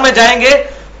بازار میں جائیں گے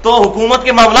تو حکومت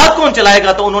کے معاملات کون چلائے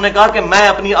گا؟ تو انہوں نے کہا کہ میں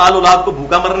اپنی آل اولاد کو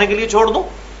بھوکا مرنے کے لیے چھوڑ دوں.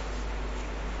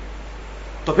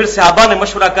 تو پھر صحابہ نے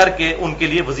مشورہ کر کے ان کے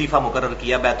لیے وظیفہ مقرر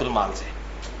کیا بیت المال سے.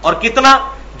 اور کتنا؟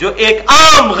 جو ایک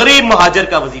عام غریب مہاجر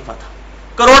کا وظیفہ تھا.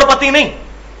 کروڑ پتی نہیں،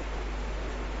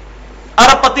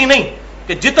 ارب پتی نہیں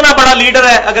کہ جتنا بڑا لیڈر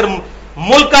ہے اگر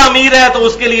ملک کا امیر ہے تو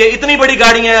اس کے لیے اتنی بڑی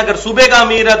گاڑی ہے، اگر صوبے کا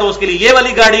امیر ہے تو اس کے لیے یہ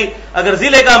والی گاڑی، اگر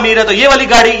ضلع کا امیر ہے تو یہ والی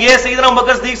گاڑی. یہ سیدنا ابو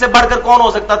بکر صدیق سے بڑھ کر کون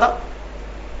ہو سکتا تھا؟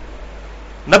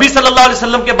 نبی صلی اللہ علیہ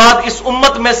وسلم کے بعد اس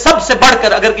امت میں سب سے بڑھ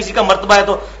کر اگر کسی کا مرتبہ ہے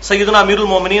تو سیدنا امیر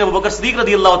المومنین ابو بکر صدیق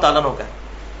رضی اللہ تعالیٰ عنہ کا ہے.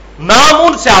 نام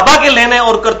ان صحابہ کے لینے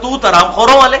اور کرتوت حرام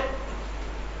خوروں والے،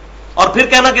 اور پھر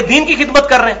کہنا کہ دین کی خدمت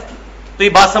کر رہے ہیں. تو یہ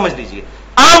بات سمجھ لیجئے،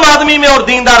 عام آدمی میں اور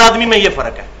دیندار آدمی میں یہ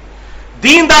فرق ہے.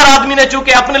 دیندار آدمی نے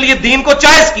چونکہ اپنے لیے دین کو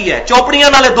چوائس کی ہے، چوپڑیاں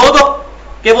نالے دو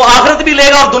کہ وہ آخرت بھی لے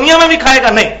گا اور دنیا میں بھی کھائے گا،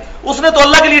 نہیں. اس نے تو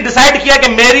اللہ کے لیے ڈیسائیڈ کیا کہ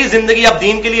میری زندگی اب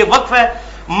دین کے لیے وقف ہے،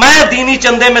 میں دینی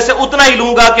چندے میں سے اتنا ہی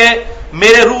لوں گا کہ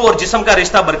میرے روح اور جسم کا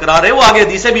رشتہ برقرار ہے. وہ آگے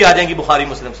حدیثیں بھی آ جائیں گی بخاری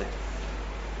مسلم سے.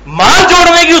 مال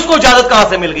جوڑنے کی اس کو اجازت کہاں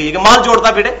سے مل گئی ہے کہ مال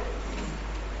جوڑتا پھرے؟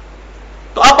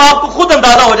 تو اب آپ کو خود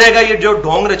اندازہ ہو جائے گا یہ جو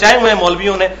ڈھونگ رچائے ہوئے ہیں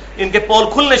مولویوں نے، ان کے پول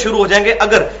کھلنے شروع ہو جائیں گے.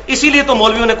 اگر اسی لیے تو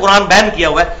مولویوں نے قرآن بین کیا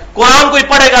ہوا ہے، قرآن کوئی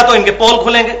پڑھے گا تو ان کے پول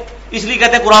کھلیں گے، اس لیے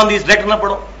کہتے ہیں قرآن حدیث ڈائریکٹ نہ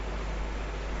پڑھو.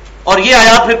 اور یہ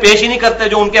آیات پھر پیش ہی نہیں کرتے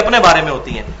جو ان کے اپنے بارے میں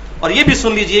ہوتی ہیں. اور یہ بھی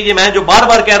سن لیجئے، یہ میں جو بار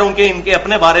بار کہہ رہا ہوں کہ ان کے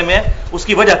اپنے بارے میں، اس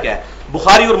کی وجہ کیا ہے؟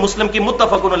 بخاری اور مسلم کی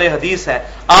متفق علیہ حدیث ہے.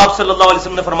 آپ صلی اللہ علیہ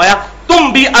وسلم نے فرمایا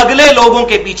تم بھی اگلے لوگوں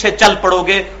کے پیچھے چل پڑو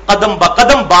گے قدم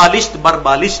بقدم بالشت بر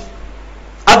بالشت.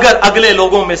 اگر اگلے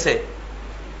لوگوں میں سے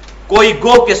کوئی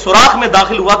گوہ کے سوراخ میں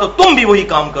داخل ہوا تو تم بھی وہی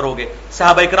کام کرو گے.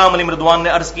 صحابہ کرام علیہم رضوان نے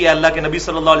عرض کیا اللہ کے نبی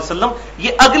صلی اللہ علیہ وسلم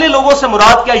یہ اگلے لوگوں سے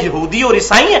مراد کیا یہودی اور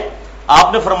عیسائی ہیں؟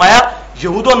 آپ نے فرمایا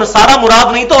یہود و نصارہ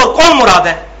مراد نہیں تو اور کون مراد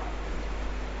ہے؟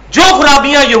 جو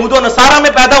خرابیاں یہود و نصارہ میں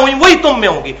پیدا ہوئیں وہی تم میں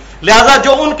ہوں گی. لہذا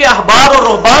جو ان کے احبار اور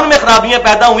رہبان میں خرابیاں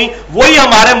پیدا ہوئیں وہی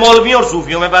ہمارے مولویوں اور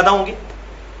صوفیوں میں پیدا ہوں گی.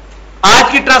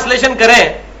 آج کی ٹرانسلیشن کریں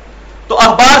تو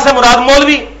احبار سے مراد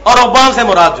مولوی اور رہبان سے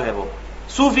مراد جو ہے وہ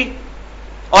صوفی.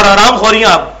 اور حرام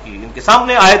خوریاں آپ کی ان کے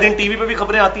سامنے آئے دن ٹی وی پہ بھی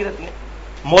خبریں آتی رہتی ہیں.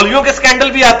 مولویوں کے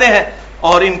سکینڈل بھی آتے ہیں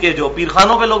اور ان کے جو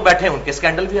پیرخانوں پہ لوگ بیٹھے ہیں ان کے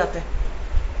سکینڈل بھی آتے ہیں.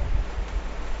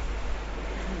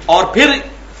 اور پھر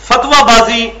فتویٰ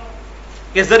بازی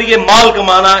کے ذریعے مال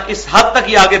کمانا اس حد تک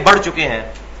یہ آگے بڑھ چکے ہیں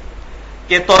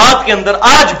کہ تورات کے اندر،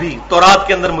 آج بھی تورات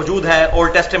کے اندر موجود ہے،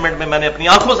 اولڈ ٹیسٹیمنٹ میں، میں نے اپنی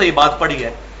آنکھوں سے یہ بات پڑھی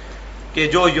ہے کہ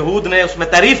جو یہود نے اس میں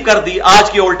تعریف کر دی.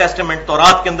 آج کی اولڈ ٹیسٹیمنٹ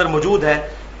تورات کے اندر موجود ہے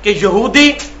کہ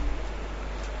یہودی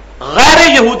غیر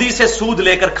یہودی سے سود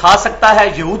لے کر کھا سکتا ہے،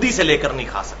 یہودی سے لے کر نہیں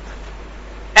کھا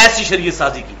سکتا. ایسی شریعت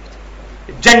سازی کی.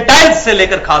 جنٹائل سے لے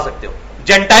کر کھا سکتے ہو.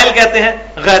 جنٹائل کہتے ہیں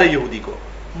غیر یہودی کو،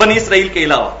 بنی اسرائیل کے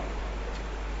علاوہ.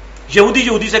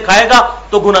 یہودی سے کھائے گا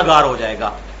تو گناہگار ہو جائے گا،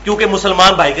 کیونکہ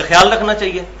مسلمان بھائی کا خیال رکھنا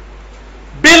چاہیے.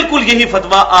 بالکل یہی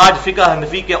فتویٰ آج فقہ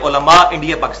حنفی کے علماء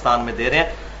انڈیا پاکستان میں دے رہے ہیں.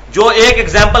 جو ایک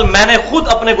ایگزامپل میں نے خود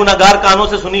اپنے گناہگار کانوں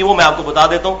سے سنی وہ میں آپ کو بتا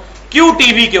دیتا ہوں. کیو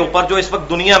ٹی وی کے اوپر، جو اس وقت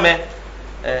دنیا میں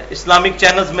اسلامک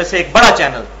چینلز میں سے ایک بڑا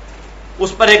چینل،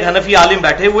 اس پر ایک حنفی عالم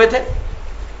بیٹھے ہوئے تھے.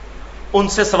 ان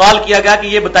سے سوال کیا گیا کہ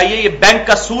یہ بتائیے یہ بینک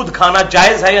کا سود کھانا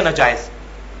جائز ہے یا ناجائز؟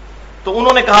 تو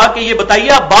انہوں نے کہا کہ یہ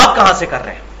بتائیے آپ بات کہاں سے کر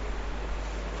رہے ہیں.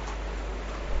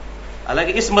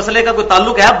 حالانکہ اس مسئلے کا کوئی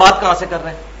تعلق ہے، آپ بات کہاں سے کر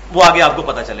رہے ہیں وہ آگے آپ کو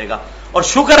پتا چلے گا. اور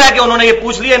شکر ہے کہ انہوں نے یہ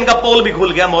پوچھ لیا، ان کا پول بھی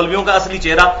کھل گیا مولویوں کا اصلی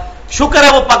چہرہ. شکر ہے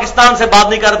وہ پاکستان سے بات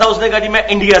نہیں کر رہا تھا، اس نے کہا جی میں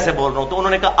انڈیا سے بول رہا ہوں. تو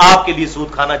انہوں نے کہا آپ کے لیے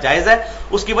سود کھانا جائز ہے.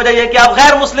 اس کی وجہ یہ ہے کہ آپ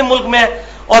غیر مسلم ملک میں ہیں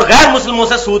اور غیر مسلموں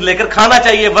سے سود لے کر کھانا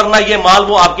چاہیے، ورنہ یہ مال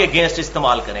وہ آپ کے اگینسٹ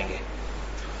استعمال کریں گے.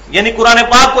 یعنی قرآن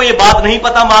پاک کو یہ بات نہیں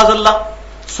پتا، معاذ اللہ،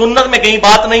 سنت میں کہیں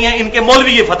بات نہیں ہے، ان کے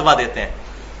مولوی یہ فتوا دیتے ہیں.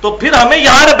 تو پھر ہمیں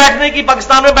یہاں بیٹھنے کی،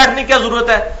 پاکستان میں بیٹھنے کی کیا ضرورت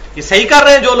ہے؟ یہ صحیح کر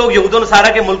رہے ہیں جو لوگ یہود و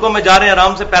نصارہ کے ملکوں میں جا رہے ہیں،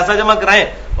 آرام سے پیسہ جمع کرائیں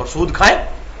اور سود کھائیں.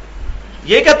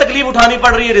 یہ کیا تکلیف اٹھانی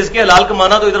پڑ رہی ہے؟ رزق حلال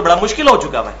کمانا تو ادھر بڑا مشکل ہو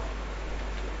چکا ہے.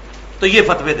 تو یہ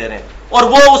فتوے دے رہے ہیں، اور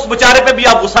وہ اس بیچارے پہ بھی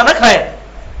آپ غصہ نہ کھائیں.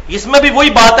 اس میں بھی وہی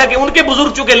بات ہے کہ ان کے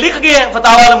بزرگ چونکہ لکھ گئے ہیں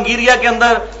فتاوی عالمگیریہ کے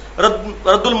اندر،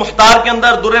 رد المختار کے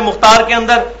اندر، در مختار کے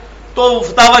اندر، تو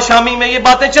فتاوی شامی میں یہ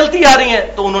باتیں چلتی آ رہی ہیں،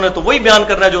 تو انہوں نے تو وہی بیان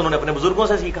کرنا ہے جو انہوں نے اپنے بزرگوں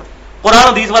سے سیکھا. قرآن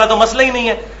حدیث والا تو مسئلہ ہی نہیں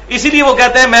ہے. اسی لیے وہ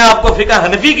کہتے ہیں میں آپ کو فقہ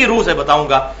حنفی کی روح سے بتاؤں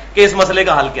گا کہ اس مسئلے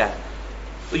کا حل کیا ہے.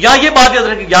 تو یہاں یہ بات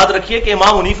یاد رکھیے کہ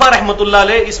امام حنیفہ رحمۃ اللہ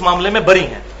علیہ اس معاملے میں بری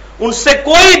ہیں. ان سے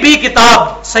کوئی بھی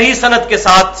کتاب صحیح سند کے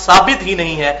ساتھ ثابت ہی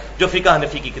نہیں ہے جو فقہ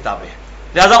حنفی کی کتابیں ہیں.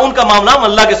 لہذا ان کا معاملہ ہم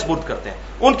اللہ کے سپرد کرتے ہیں،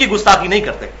 ان کی گستاخی نہیں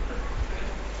کرتے.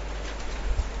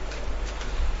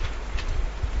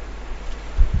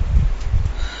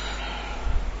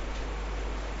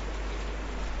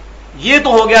 یہ تو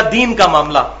ہو گیا دین کا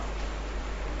معاملہ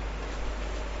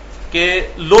کہ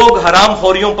لوگ حرام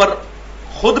خوریوں پر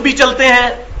خود بھی چلتے ہیں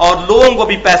اور لوگوں کو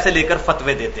بھی پیسے لے کر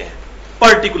فتوے دیتے ہیں،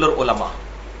 پرٹیکولر علماء.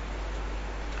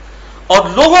 اور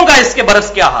لوگوں کا اس کے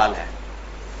برس کیا حال ہے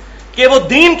کہ وہ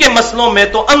دین کے مسئلوں میں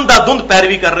تو اندھا دھند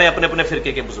پیروی کر رہے ہیں اپنے اپنے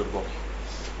فرقے کے بزرگوں کی.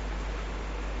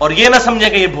 اور یہ نہ سمجھیں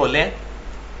کہ یہ بھولے،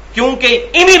 کیونکہ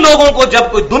انہی لوگوں کو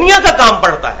جب کوئی دنیا کا کام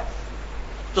پڑتا ہے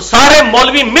تو سارے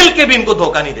مولوی مل کے بھی ان کو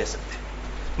دھوکہ نہیں دے سکتے.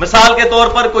 مثال کے طور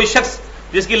پر کوئی شخص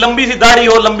جس کی لمبی سی داڑھی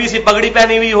ہو، لمبی سی پگڑی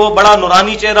پہنی ہوئی ہو، بڑا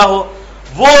نورانی چہرہ ہو،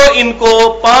 وہ ان کو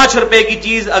 5 روپے کی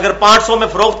چیز اگر 500 میں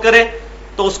فروخت کرے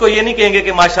تو اس کو یہ نہیں کہیں گے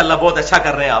کہ ماشاءاللہ بہت اچھا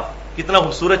کر رہے ہیں آپ، کتنا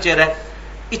خوبصورت چہرہ ہے.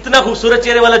 اتنا خوبصورت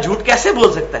چہرے والا جھوٹ کیسے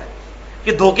بول سکتا ہے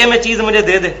کہ دھوکے میں چیز مجھے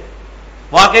دے دے؟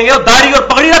 وہاں کہیں گے وہ داڑھی اور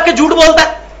پگڑی رکھ کے جھوٹ بولتا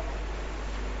ہے،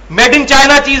 میڈ ان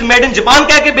چائنا چیز میڈ ان جاپان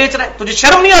کہہ کے بیچ رہا ہے، تجھے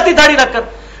شرم نہیں آتی داڑھی رکھ کر؟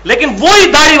 لیکن وہی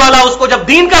داڑھی والا اس کو جب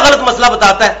دین کا غلط مسئلہ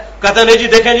بتاتا ہے کہتا ہے نہیں جی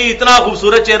دیکھیں جی اتنا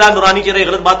خوبصورت چہرہ، نورانی چہرہ، یہ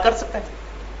غلط بات کر سکتا ہے؟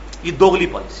 یہ دوغلی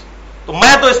پالیسی. تو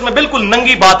میں تو اس میں بالکل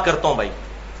ننگی بات کرتا ہوں بھائی،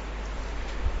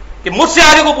 کہ مجھ سے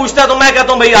آگے کو پوچھتا ہے تو میں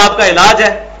کہتا ہوں بھائی آپ کا علاج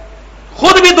ہے،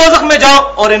 خود بھی دوزخ میں جاؤ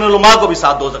اور ان علماء کو بھی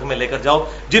ساتھ دوزخ میں لے کر جاؤ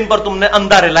جن پر تم نے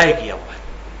اندھا رلائے کیا ہوا ہے.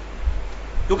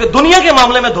 کیونکہ دنیا کے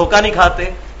معاملے میں دھوکہ نہیں کھاتے.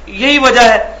 یہی وجہ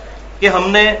ہے کہ ہم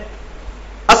نے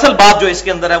اصل بات جو اس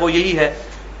کے اندر ہے وہ یہی ہے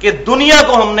کہ دنیا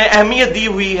کو ہم نے اہمیت دی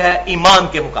ہوئی ہے ایمان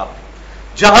کے مقابلے.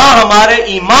 جہاں ہمارے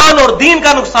ایمان اور دین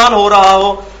کا نقصان ہو رہا ہو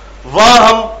وہاں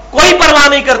ہم کوئی پرواہ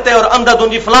نہیں کرتے اور اندھا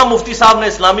دھند. فلاں مفتی صاحب نے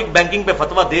اسلامک بینکنگ پہ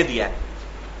فتوا دے دیا ہے.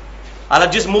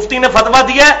 حالانکہ جس مفتی نے فتوا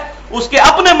دیا ہے اس کے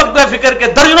اپنے مکتب فکر کے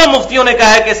درجنوں مفتیوں نے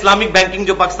کہا ہے کہ اسلامک بینکنگ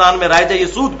جو پاکستان میں رائج ہے یہ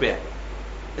سود پہ ہے،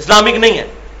 اسلامک نہیں ہے.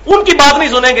 ان کی بات نہیں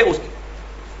سنیں گے اس کی.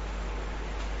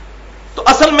 تو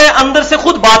اصل میں اندر سے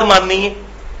خود بات ماننی ہے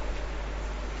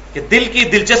کہ دل کی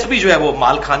دلچسپی جو ہے وہ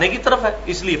مال کھانے کی طرف ہے،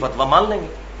 اس لیے فتوا مان لیں گے.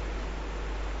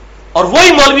 اور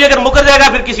وہی مولوی اگر مکر جائے گا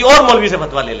پھر کسی اور مولوی سے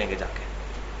فتوا لے لیں گے جا کے.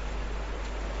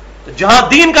 تو جہاں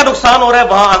دین کا نقصان ہو رہا ہے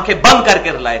وہاں آنکھیں بند کر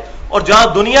کے رلائے، اور جہاں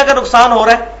دنیا کا نقصان ہو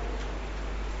رہا ہے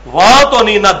وہاں تو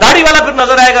نہیں، نہ داڑھی والا پھر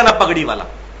نظر آئے گا نہ پگڑی والا.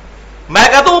 میں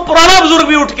کہتا ہوں وہ پرانا بزرگ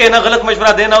بھی اٹھ کے نہ غلط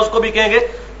مشورہ دینا، اس کو بھی کہیں گے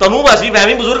تنو ایسی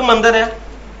وہمی بزرگ مندر ہے،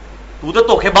 تو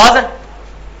دھوکھے باز ہے.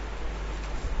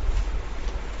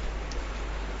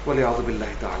 وَلِعَوْذُ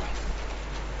بِاللَّهِ تَعَالَى.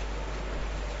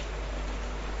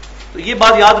 تو یہ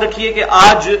بات یاد رکھیے کہ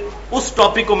آج اس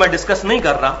ٹاپک کو میں ڈسکس نہیں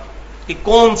کر رہا کہ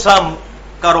کون سا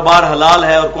کاروبار حلال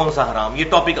ہے اور کون سا حرام. یہ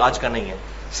ٹاپک آج کا نہیں ہے.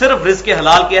 صرف رزق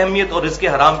حلال کی اہمیت اور رزق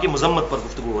حرام کی مذمت پر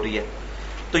گفتگو ہو رہی ہے.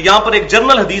 تو یہاں پر ایک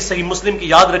جنرل حدیث صحیح مسلم کی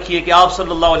یاد رکھیے کہ آپ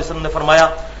صلی اللہ علیہ وسلم نے فرمایا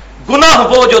گناہ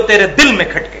وہ جو تیرے دل میں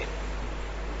کھٹکے.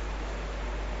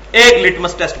 ایک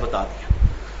لٹمس ٹیسٹ بتا دیا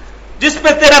جس پہ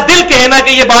تیرا دل کہے نا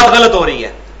کہ یہ بات غلط ہو رہی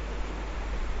ہے.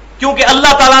 کیونکہ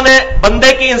اللہ تعالیٰ نے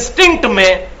بندے کی انسٹنکٹ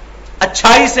میں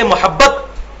اچھائی سے محبت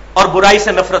اور برائی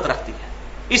سے نفرت رکھتی ہے.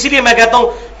 اسی لیے میں کہتا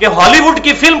ہوں کہ ہالی ووڈ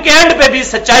کی فلم کے اینڈ پہ بھی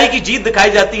سچائی کی جیت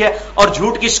دکھائی جاتی ہے اور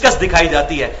جھوٹ کی شکست دکھائی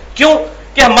جاتی ہے. کیوں؟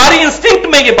 کہ ہماری انسٹنکٹ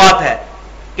میں یہ بات ہے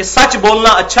کہ سچ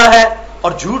بولنا اچھا ہے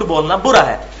اور جھوٹ بولنا برا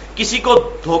ہے. کسی کو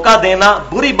دھوکہ دینا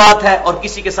بری بات ہے اور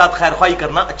کسی کے ساتھ خیر خواہی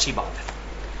کرنا اچھی بات ہے.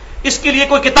 اس کے لیے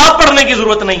کوئی کتاب پڑھنے کی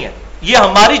ضرورت نہیں ہے، یہ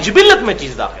ہماری جبلت میں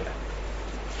چیز داخل ہے.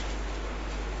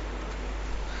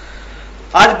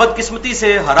 آج بدقسمتی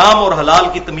سے حرام اور حلال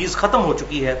کی تمیز ختم ہو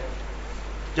چکی ہے،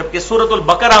 جبکہ سورۃ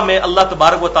البقرہ میں اللہ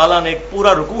تبارک و تعالیٰ نے ایک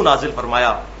پورا رکوع نازل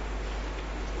فرمایا.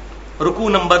 رکوع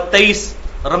نمبر 23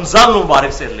 رمضان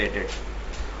المبارک سے ریلیٹڈ،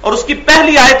 اور اس کی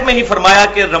پہلی آیت میں ہی فرمایا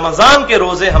کہ رمضان کے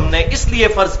روزے ہم نے اس لیے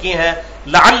فرض کیے ہیں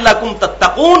لعلکم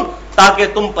تتقون، تاکہ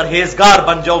تم پرہیزگار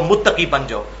بن جاؤ، متقی بن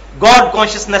جاؤ. گاڈ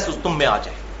کانشیسنیس تم میں آ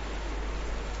جائے.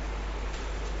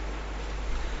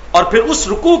 اور پھر اس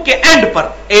رکوع کے اینڈ پر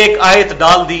ایک آیت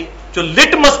ڈال دی جو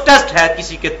لٹمس ٹیسٹ ہے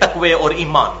کسی کے تقوی اور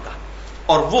ایمان کا,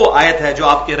 اور وہ آیت ہے جو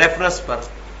آپ کے ریفرنس پر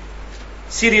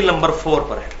سیریل نمبر 4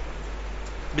 پر ہے.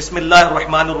 بسم اللہ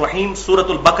الرحمن الرحیم, سورۃ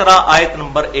البقرہ آیت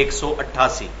نمبر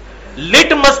 188.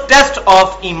 لٹمس ٹیسٹ آف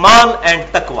ایمان اینڈ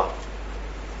تقوی.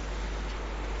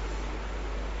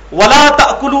 وَلَا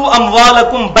تَأْكُلُوا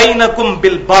أَمْوَالَكُمْ بَيْنَكُمْ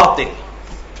بِالْبَاطِلِ,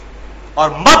 اور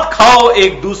مت کھاؤ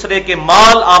ایک دوسرے کے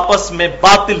مال آپس میں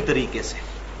باطل طریقے سے.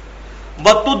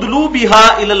 وَتُدْلُوا بِهَا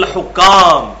إِلَى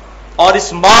الْحُكَّامِ, اور اس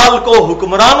مال کو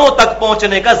حکمرانوں تک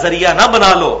پہنچنے کا ذریعہ نہ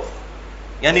بنا لو,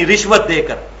 یعنی رشوت دے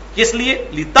کر. کس لیے؟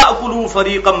 لِتَأْكُلُوا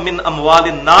فَرِيقًا مِّنْ أَمْوَالِ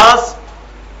النَّاسِ,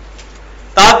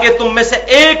 تاکہ تم میں سے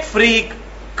ایک فریق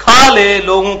کھا لے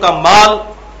لوگوں کا مال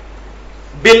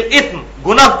بالإثم,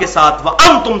 گناہ کے ساتھ,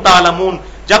 وَأَنْتُمْ تَعْلَمُونَ,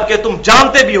 جبکہ تم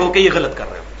جانتے بھی ہو کہ یہ غلط کر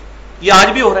رہے ہو. یہ آج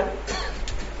بھی ہو رہا ہے,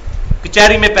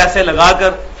 کچہری میں پیسے لگا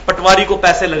کر, پٹواری کو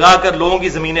پیسے لگا کر لوگوں کی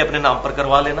زمینیں اپنے نام پر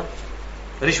کروا لینا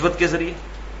رشوت کے ذریعے.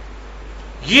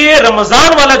 یہ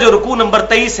رمضان والا جو رکوع نمبر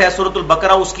 23 ہے سورۃ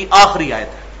البقرہ, اس کی آخری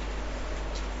آیت ہے.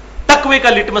 تقوی کا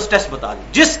لٹمس ٹیسٹ بتا دی.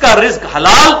 جس کا رزق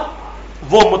حلال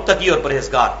وہ متقی اور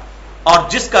پرہیزگار, اور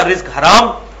جس کا رزق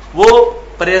حرام وہ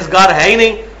پرہیزگار ہے ہی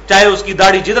نہیں, چاہے اس کی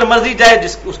داڑھی جدھر مرضی جائے,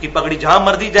 اس کی پگڑی جہاں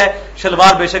مرضی جائے,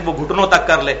 شلوار بے شک وہ گھٹنوں تک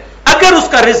کر لے, اگر اس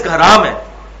کا رزق حرام ہے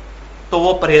تو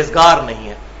وہ پرہیزگار نہیں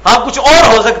ہے. ہاں کچھ اور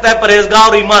ہو سکتا ہے, پرہیزگار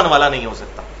اور ایمان والا نہیں ہو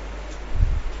سکتا.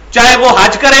 چاہے وہ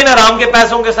حج کرے نا حرام کے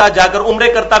پیسوں کے ساتھ جا کر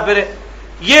عمرے کرتا پھرے,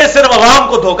 یہ صرف عوام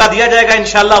کو دھوکہ دیا جائے گا.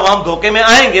 انشاءاللہ عوام دھوکے میں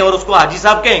آئیں گے اور اس کو حاجی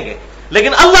صاحب کہیں گے,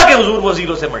 لیکن اللہ کے حضور وہ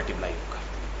زیرو سے ملٹی پلائی ہوگا.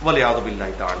 والعیاذ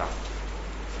باللہ تعالی.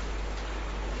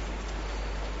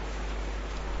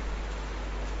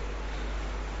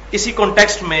 اسی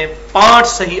کانٹیکسٹ میں 5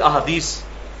 صحیح احادیث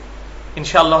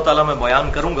انشاءاللہ تعالی میں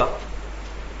بیان کروں گا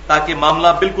تاکہ معاملہ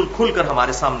بالکل کھل کر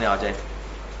ہمارے سامنے آ جائے.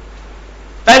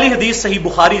 پہلی حدیث صحیح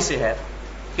بخاری سے ہے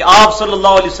کہ آپ صلی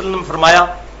اللہ علیہ وسلم نے فرمایا,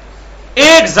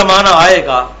 ایک زمانہ آئے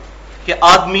گا کہ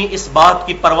آدمی اس بات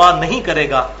کی پرواہ نہیں کرے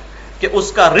گا کہ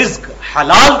اس کا رزق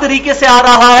حلال طریقے سے آ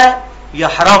رہا ہے یا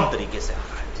حرام طریقے سے آ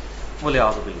رہا ہے.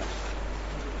 والعیاذ باللہ.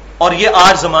 اور یہ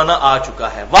آج زمانہ آ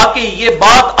چکا ہے. واقعی یہ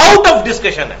بات آؤٹ آف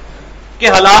ڈسکشن ہے کہ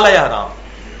حلال ہے یا حرام.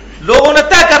 لوگوں نے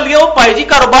طے کر لیا, وہ بھائی جی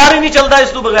کاروبار ہی نہیں چلتا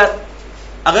اس تو بغیر,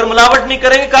 اگر ملاوٹ نہیں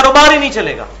کریں گے کاروبار ہی نہیں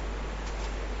چلے گا.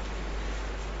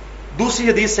 دوسری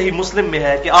حدیث صحیح مسلم میں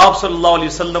ہے کہ آپ صلی اللہ علیہ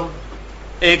وسلم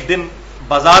ایک دن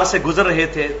بازار سے گزر رہے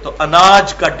تھے تو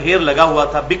اناج کا ڈھیر لگا ہوا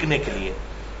تھا بکنے کے لیے.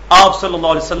 آپ صلی اللہ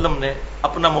علیہ وسلم نے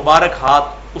اپنا مبارک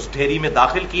ہاتھ اس ڈھیری میں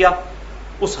داخل کیا,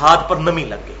 اس ہاتھ پر نمی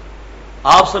لگ گئی.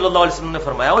 آپ صلی اللہ علیہ وسلم نے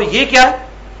فرمایا, وہ یہ کیا ہے؟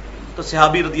 تو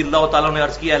صحابی رضی اللہ تعالیٰ نے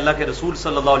عرض کیا, اللہ کے رسول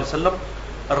صلی اللہ علیہ وسلم,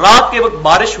 رات کے وقت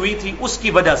بارش ہوئی تھی, اس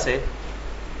کی وجہ سے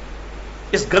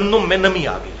اس گندم میں نمی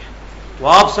آ گئی ہے. تو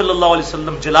آپ صلی اللہ علیہ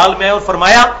وسلم جلال میں آئے اور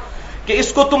فرمایا کہ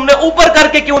اس کو تم نے اوپر کر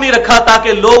کے کیوں نہیں رکھا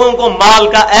تاکہ لوگوں کو مال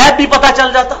کا عیب بھی پتہ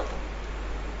چل جاتا.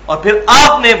 اور پھر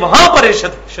آپ نے وہاں پر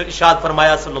ارشاد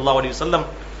فرمایا صلی اللہ علیہ وسلم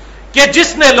کہ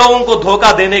جس نے لوگوں کو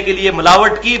دھوکہ دینے کے لیے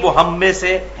ملاوٹ کی وہ ہم میں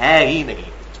سے ہے ہی نہیں.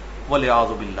 والعیاذ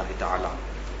باللہ تعالی.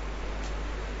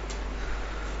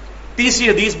 تیسری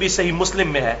حدیث بھی صحیح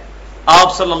مسلم میں ہے,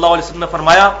 آپ صلی اللہ علیہ وسلم نے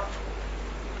فرمایا,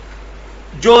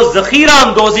 جو ذخیرہ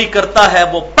اندوزی کرتا ہے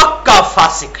وہ پکا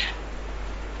فاسق ہے,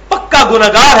 پکا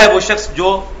گنہگار ہے وہ شخص جو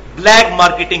بلیک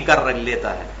مارکیٹنگ کر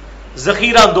لیتا ہے,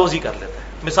 ذخیرہ اندوزی کر لیتا ہے.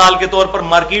 مثال کے طور پر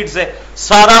مارکیٹ سے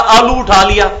سارا آلو اٹھا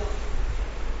لیا,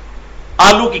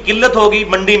 آلو کی قلت ہوگی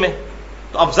منڈی میں,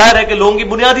 تو اب ظاہر ہے کہ لوگوں کی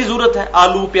بنیادی ضرورت ہے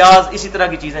آلو, پیاز, اسی طرح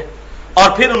کی چیزیں, اور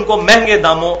پھر ان کو مہنگے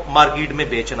داموں مارکیٹ میں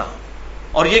بیچنا,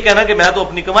 اور یہ کہنا کہ میں تو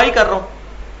اپنی کمائی کر رہا ہوں,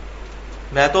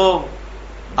 میں تو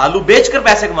آلو بیچ کر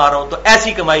پیسے کما رہا ہوں, تو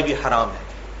ایسی کمائی بھی حرام ہے.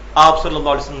 آپ صلی اللہ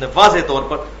علیہ وسلم نے واضح طور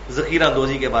پر ذخیرہ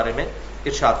اندوزی کے بارے میں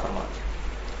ارشاد فرما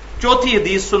دیا. چوتھی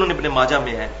حدیث سنن ابن ماجہ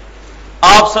میں ہے,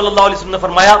 آپ صلی اللہ علیہ وسلم نے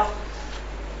فرمایا,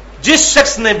 جس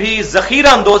شخص نے بھی ذخیرہ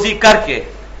اندوزی کر کے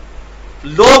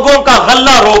لوگوں کا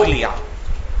غلہ روک لیا,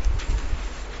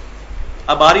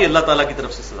 اب آ رہی اللہ تعالیٰ کی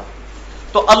طرف سے سزا,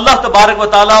 تو اللہ تبارک و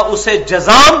تعالیٰ اسے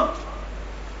جزام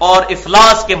اور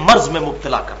افلاس کے مرض میں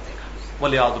مبتلا کر دے گا.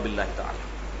 والعیاذ باللہ تعالی.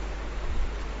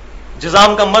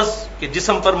 جزام کا مرض کہ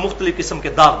جسم پر مختلف قسم کے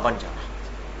داغ بن جانا,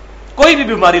 کوئی بھی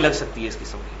بیماری لگ سکتی ہے اس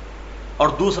قسم کی, اور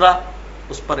دوسرا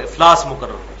اس پر افلاس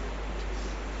مقرر ہو جائے,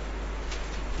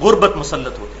 غربت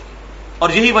مسلط ہو جائے گی. اور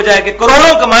یہی وجہ ہے کہ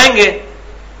کروڑوں کمائیں گے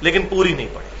لیکن پوری نہیں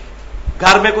پڑے گی.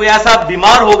 گھر میں کوئی ایسا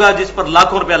بیمار ہوگا جس پر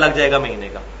لاکھوں روپیہ لگ جائے گا مہینے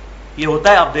کا. یہ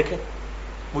ہوتا ہے, آپ دیکھیں,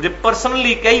 مجھے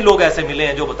پرسنلی کئی لوگ ایسے ملے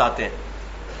ہیں جو بتاتے ہیں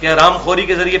کہ حرام خوری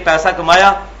کے ذریعے پیسہ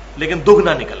کمایا لیکن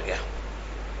دگنا نکل گیا.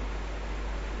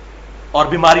 اور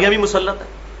بیماریاں بھی مسلط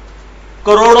ہیں.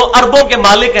 کروڑوں اربوں کے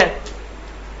مالک ہیں,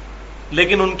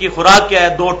 لیکن ان کی خوراک کیا ہے؟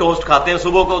 2 ٹوسٹ کھاتے ہیں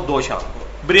صبح کو 2 شام کو.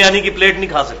 بریانی کی پلیٹ نہیں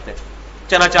کھا سکتے,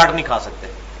 چنا چاٹ نہیں کھا سکتے.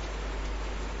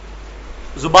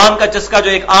 زبان کا چسکا جو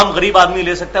ایک عام غریب آدمی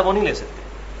لے سکتا ہے وہ نہیں لے سکتے.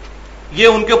 یہ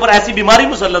ان کے اوپر ایسی بیماری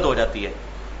مسلط ہو جاتی ہے,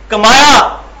 کمایا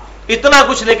اتنا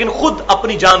کچھ لیکن خود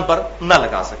اپنی جان پر نہ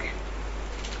لگا سکے.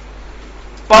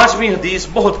 5ویں حدیث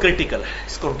بہت کریٹیکل ہے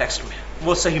اس کانٹیکسٹ میں,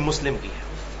 وہ صحیح مسلم کی ہے.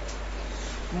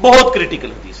 بہت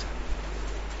کریٹیکل حدیث ہے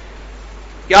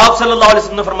کہ آپ صلی اللہ علیہ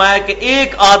وسلم نے فرمایا کہ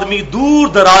ایک آدمی دور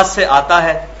دراز سے آتا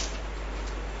ہے,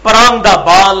 پرانگدہ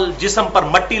بال, جسم پر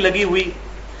مٹی لگی ہوئی,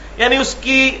 یعنی اس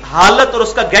کی حالت اور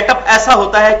اس کا گیٹ اپ ایسا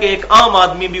ہوتا ہے کہ ایک عام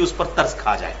آدمی بھی اس پر ترس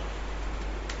کھا جائے,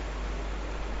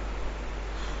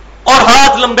 اور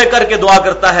ہاتھ لمبے کر کے دعا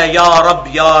کرتا ہے یا رب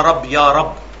یا رب یا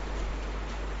رب.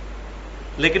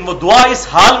 لیکن وہ دعا اس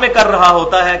حال میں کر رہا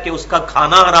ہوتا ہے کہ اس کا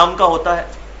کھانا حرام کا ہوتا ہے,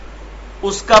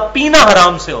 اس کا پینا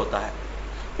حرام سے ہوتا ہے,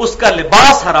 اس کا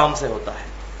لباس حرام سے ہوتا ہے,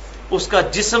 اس کا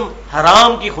جسم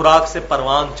حرام کی خوراک سے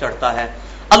پروان چڑھتا ہے.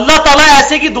 اللہ تعالیٰ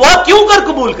ایسے کی دعا کیوں کر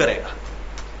قبول کرے گا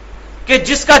کہ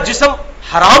جس کا جسم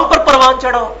حرام پر پروان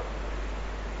چڑھا ہو؟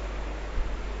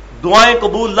 دعائیں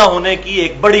قبول نہ ہونے کی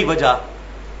ایک بڑی وجہ,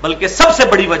 بلکہ سب سے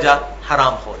بڑی وجہ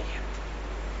حرام ہو رہی ہے.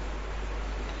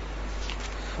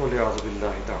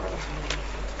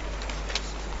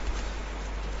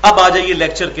 اب آ جائیے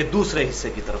لیکچر کے دوسرے حصے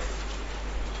کی طرف.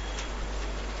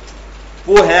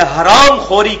 وہ ہے حرام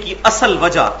خوری کی اصل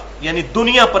وجہ, یعنی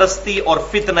دنیا پرستی اور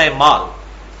فتنہ مال,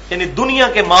 یعنی دنیا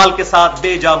کے مال کے ساتھ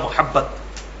بے جا محبت,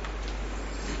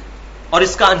 اور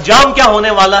اس کا انجام کیا ہونے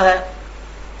والا ہے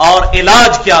اور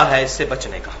علاج کیا ہے اس سے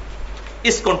بچنے کا.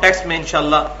 اس کانٹیکسٹ میں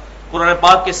انشاءاللہ قرآن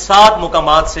پاک کے 7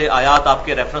 مقامات سے آیات آپ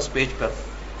کے ریفرنس پیج پر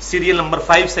سیریل نمبر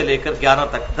 5 سے لے کر 11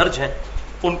 تک درج ہیں,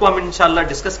 ان کو ہم انشاءاللہ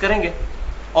ڈسکس کریں گے.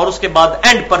 اور اس کے بعد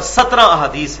اینڈ پر 17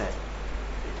 احادیث ہیں,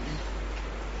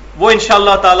 وہ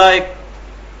انشاءاللہ تعالی ایک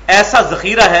ایسا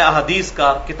ذخیرہ ہے احادیث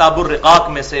کا کتاب الرقاق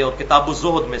میں سے اور کتاب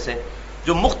الزہد میں سے,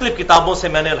 جو مختلف کتابوں سے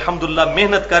میں نے الحمدللہ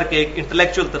محنت کر کے ایک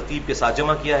انٹلیکچوئل ترتیب کے ساتھ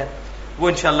جمع کیا ہے. وہ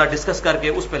انشاءاللہ ڈسکس کر کے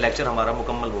اس پہ لیکچر ہمارا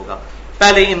مکمل ہوگا.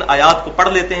 پہلے ان آیات کو پڑھ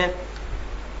لیتے ہیں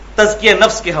تزکیہ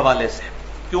نفس کے حوالے سے,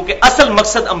 کیونکہ اصل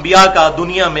مقصد انبیاء کا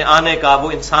دنیا میں آنے کا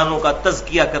وہ انسانوں کا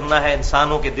تزکیہ کرنا ہے,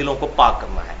 انسانوں کے دلوں کو پاک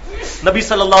کرنا ہے. نبی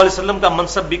صلی اللہ علیہ وسلم کا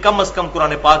منصب بھی کم از کم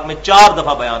قرآن پاک میں 4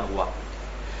 دفعہ بیان ہوا.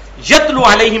 یتلو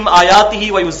علیہم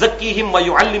آیاتہ ویزکیہم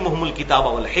ویعلمہم الکتاب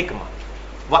والحکمہ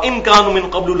وان کانوا من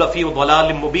قبل لفی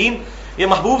ضلال مبین. یہ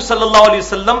محبوب صلی اللہ علیہ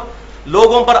وسلم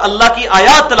لوگوں پر اللہ کی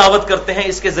آیات تلاوت کرتے ہیں,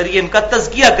 اس کے ذریعے ان کا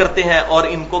تزکیہ کرتے ہیں اور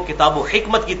ان کو کتاب و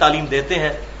حکمت کی تعلیم دیتے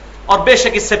ہیں. اور بے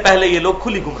شک اس سے پہلے یہ لوگ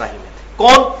کھلی گمراہی میں تھے.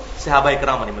 کون؟ صحابہ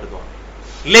کرام علیہ رضوان.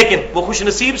 لیکن وہ خوش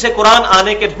نصیب سے قرآن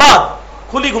آنے کے بعد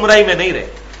کھلی گمراہی میں نہیں رہے,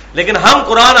 لیکن ہم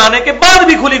قرآن آنے کے بعد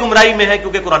بھی کھلی گمراہی میں ہیں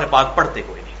کیونکہ قرآن پاک پڑھتے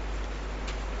کوئی نہیں.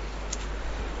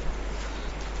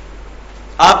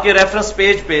 آپ کے ریفرنس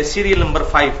پیج پہ سیریل نمبر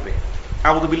 5 پہ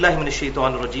اعوذ باللہ من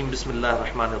الشیطان الرجیم بسم اللہ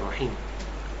الرحمن الرحیم,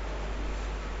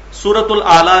 سورۃ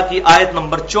الاعلی کی آیت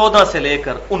نمبر 14 سے لے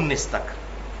کر 19 تک.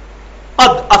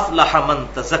 قد افلح من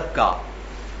تزکا,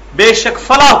 بے شک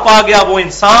فلاح پا گیا وہ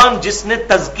انسان جس نے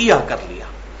تزکیہ کر لیا,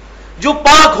 جو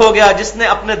پاک ہو گیا, جس نے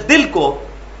اپنے دل کو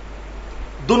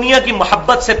دنیا کی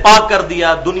محبت سے پاک کر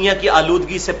دیا, دنیا کی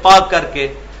آلودگی سے پاک کر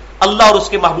کے اللہ اور اس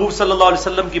کے محبوب صلی اللہ علیہ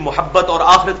وسلم کی محبت اور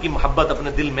آخرت کی محبت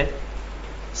اپنے دل میں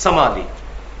سما لی.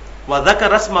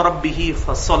 وذکر اسم ربہ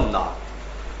فصلی,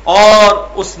 اور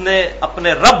اس نے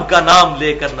اپنے رب کا نام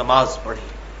لے کر نماز پڑھی.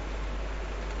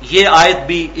 یہ آیت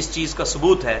بھی اس چیز کا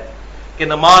ثبوت ہے کہ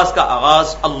نماز کا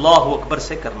آغاز اللہ اکبر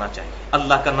سے کرنا چاہیے,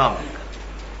 اللہ کا نام لے کر.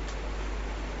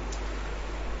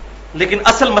 لیکن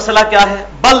اصل مسئلہ کیا ہے؟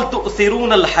 بل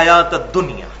تؤثرون الحیات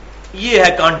الدنیا, یہ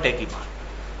ہے کانٹے کی بات.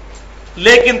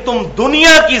 لیکن تم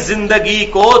دنیا کی زندگی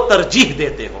کو ترجیح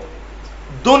دیتے ہو,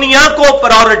 دنیا کو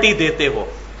پرائورٹی دیتے ہو.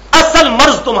 اصل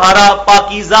مرض تمہارا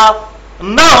پاکیزہ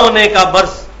نہ ہونے کا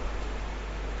مرض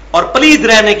اور پلید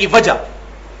رہنے کی وجہ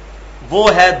وہ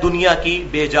ہے دنیا کی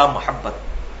بے جا محبت.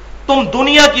 تم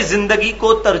دنیا کی زندگی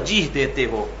کو ترجیح دیتے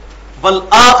ہو.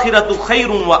 والآخرۃ خیر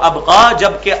وابقا,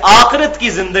 جبکہ آخرت کی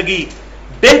زندگی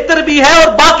بہتر بھی ہے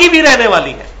اور باقی بھی رہنے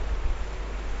والی ہے.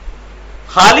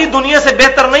 خالی دنیا سے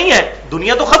بہتر نہیں ہے,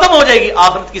 دنیا تو ختم ہو جائے گی,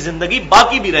 آخرت کی زندگی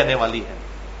باقی بھی رہنے والی ہے.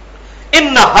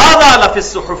 ان ھذا لفی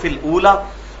الصحف الاولی,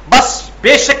 بس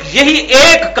بے شک یہی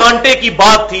ایک کانٹے کی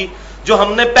بات تھی جو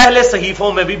ہم نے پہلے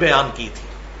صحیفوں میں بھی بیان کی تھی.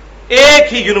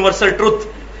 ایک ہی یونیورسل ٹروتھ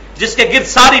جس کے گرد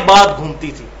ساری بات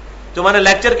گھومتی تھی, جو میں نے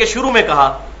لیکچر کے شروع میں کہا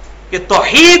کہ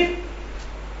توحید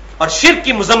اور شرک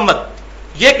کی مذمت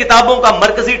یہ کتابوں کا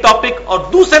مرکزی ٹاپک, اور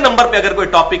دوسرے نمبر پہ اگر کوئی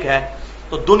ٹاپک ہے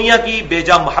تو دنیا کی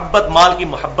بیجا محبت، مال کی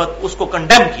محبت، اس کو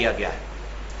کنڈیم کیا گیا ہے.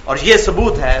 اور یہ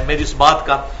ثبوت ہے میری اس بات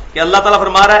کا کہ اللہ تعالیٰ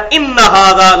فرما رہا ہے ان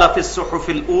ھذا لفی الصحف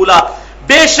الاولی،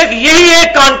 بے شک یہی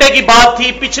ایک کانٹے کی بات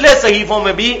تھی پچھلے صحیفوں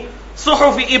میں بھی،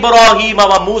 صحف ابراہیم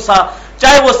و موسیٰ،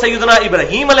 چاہے وہ سیدنا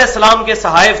ابراہیم علیہ السلام کے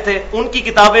صحائف تھے، ان کی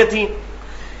کتابیں تھیں،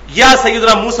 یا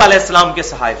سیدنا موسیٰ علیہ السلام کے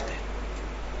صحائف تھے.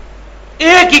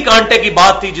 ایک ہی کانٹے کی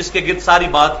بات تھی جس کے گرد ساری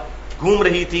بات گھوم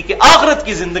رہی تھی کہ آخرت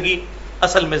کی زندگی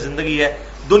اصل میں زندگی ہے،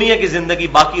 دنیا کی زندگی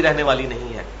باقی رہنے والی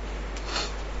نہیں ہے.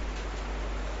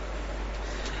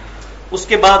 اس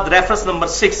کے بعد ریفرنس نمبر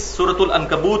 6 سورۃ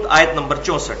العنکبوت آیت نمبر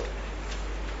 64،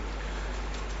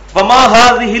 وما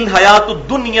هذه الحیات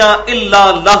الدنیا الا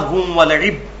لہو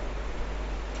ولعب،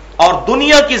 اور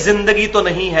دنیا کی زندگی تو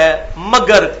نہیں ہے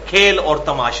مگر کھیل اور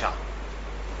تماشا.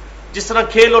 جس طرح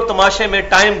کھیل اور تماشے میں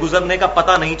ٹائم گزرنے کا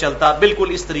پتہ نہیں چلتا، بالکل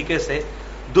اس طریقے سے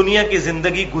دنیا کی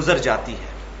زندگی گزر جاتی ہے.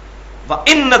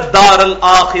 وَإِنَّ الدَّارَ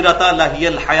الْآخِرَةَ لَهِيَ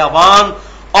الْحَيَوَانُ،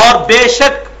 اور بے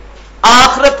شک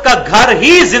آخرت کا گھر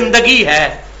ہی زندگی ہے،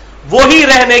 وہی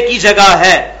رہنے کی جگہ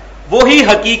ہے، وہی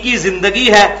حقیقی زندگی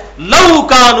ہے. لَوْ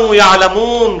كَانُوا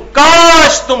يَعْلَمُونَ،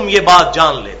 کاش تم یہ بات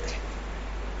جان لیتے،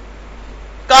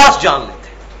 کاش جان لیتے.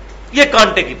 یہ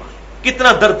کانٹے کی بات،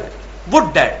 کتنا درد ہے،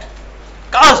 وڈ ڈیٹ،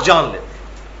 کاش جان لیتے.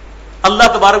 اللہ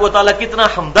تبارک و تعالیٰ کتنا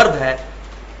ہمدرد ہے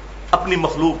اپنی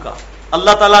مخلوق کا.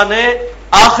 اللہ تعالیٰ نے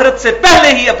آخرت سے پہلے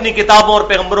ہی اپنی کتابوں اور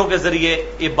پیغمبروں کے ذریعے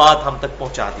یہ بات ہم تک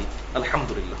پہنچا دی،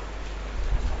 الحمدللہ.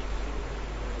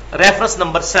 ریفرنس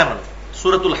نمبر 7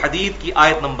 سورۃ الحدید کی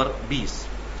آیت نمبر 20،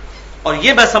 اور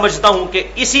یہ میں سمجھتا ہوں کہ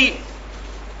اسی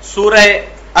سورہ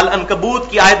العنکبوت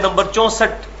کی آیت نمبر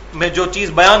 64 میں جو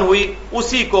چیز بیان ہوئی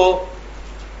اسی کو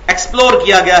ایکسپلور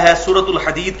کیا گیا ہے سورۃ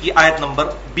الحدید کی آیت نمبر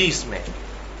 20 میں.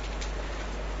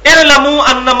 اعلموا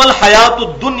انما الحیات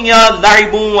الدنیا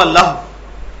لعب و لہو،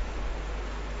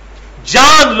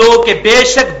 جان لو کہ بے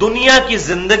شک دنیا کی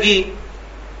زندگی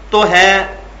تو ہے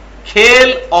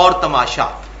کھیل اور تماشا.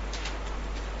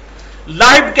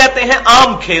 لعب کہتے ہیں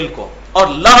عام کھیل کو، اور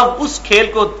لہو اس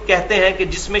کھیل کو کہتے ہیں کہ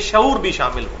جس میں شعور بھی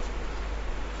شامل ہو،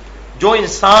 جو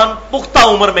انسان پختہ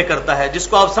عمر میں کرتا ہے، جس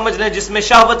کو آپ سمجھ لیں جس میں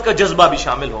شہوت کا جذبہ بھی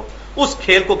شامل ہو، اس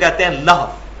کھیل کو کہتے ہیں لہو.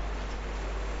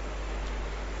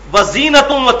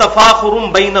 وزینۃ وتفاخر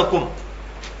بینکم،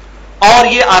 اور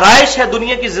یہ آرائش ہے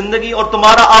دنیا کی زندگی اور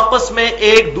تمہارا آپس میں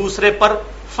ایک دوسرے پر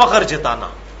فخر جتانا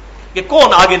کہ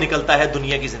کون آگے نکلتا ہے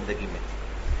دنیا کی زندگی میں.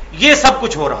 یہ سب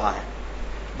کچھ ہو رہا ہے.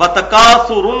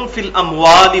 وتکاثر فی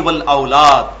الاموال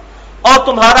والاولاد، اور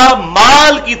تمہارا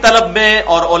مال کی طلب میں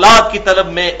اور اولاد کی طلب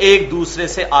میں ایک دوسرے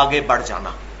سے آگے بڑھ جانا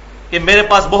کہ میرے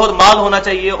پاس بہت مال ہونا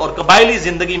چاہیے. اور قبائلی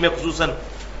زندگی میں خصوصاً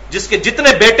جس کے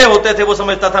جتنے بیٹے ہوتے تھے وہ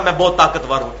سمجھتا تھا میں بہت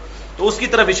طاقتور ہوں، تو اس کی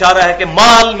طرف اشارہ ہے کہ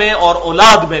مال میں اور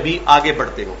اولاد میں بھی آگے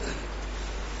بڑھتے ہو.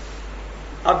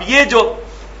 اب یہ جو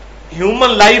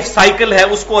ہیومن لائف سائیکل ہے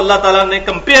اس کو اللہ تعالیٰ نے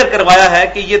کمپیئر کروایا ہے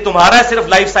کہ یہ تمہارا صرف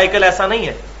لائف سائیکل ایسا نہیں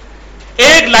ہے.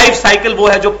 ایک لائف سائیکل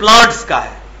وہ ہے جو پلانٹس کا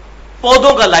ہے،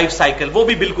 پودوں کا لائف سائیکل، وہ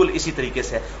بھی بالکل اسی طریقے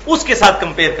سے ہے، اس کے ساتھ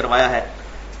کمپیئر کروایا ہے.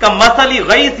 کمثل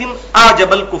غیث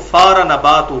اعجب الکفار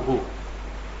نباتہ،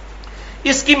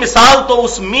 اس کی مثال تو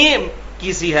اس میم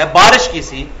کی سی ہے، بارش کی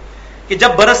سی، کہ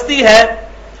جب برستی ہے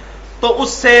تو اس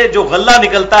سے جو غلہ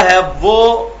نکلتا ہے وہ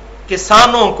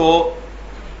کسانوں کو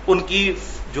ان کی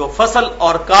جو فصل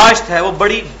اور کاشت ہے وہ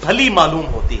بڑی بھلی معلوم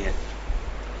ہوتی ہے.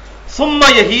 ثم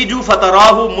یہیج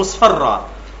فتراہ مصفرا،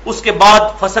 اس کے بعد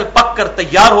فصل پک کر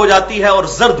تیار ہو جاتی ہے اور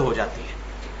زرد ہو جاتی ہے.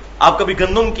 آپ کبھی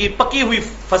گندم کی پکی ہوئی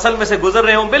فصل میں سے گزر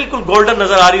رہے ہوں، بالکل گولڈن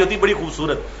نظر آ رہی ہوتی، بڑی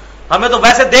خوبصورت، ہمیں تو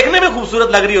ویسے دیکھنے میں خوبصورت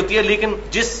لگ رہی ہوتی ہے، لیکن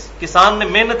جس کسان نے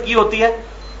محنت کی ہوتی ہے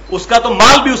اس کا تو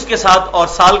مال بھی اس کے ساتھ اور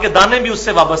سال کے دانے بھی اس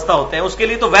سے وابستہ ہوتے ہیں، اس کے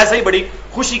لیے تو ویسے ہی بڑی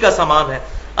خوشی کا سامان ہے.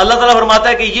 اللہ تعالیٰ فرماتا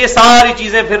ہے کہ یہ ساری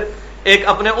چیزیں پھر ایک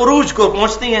اپنے عروج کو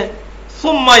پہنچتی ہیں.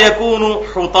 ثم یکون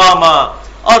حطاما،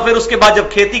 اور پھر اس کے بعد جب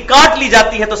کھیتی کاٹ لی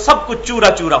جاتی ہے تو سب کچھ چورا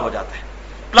چورا ہو جاتا ہے،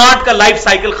 پلانٹ کا لائف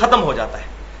سائیکل ختم ہو جاتا ہے.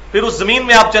 پھر اس زمین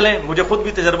میں آپ چلیں، مجھے خود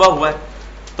بھی تجربہ ہوا ہے،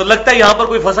 تو لگتا ہے یہاں پر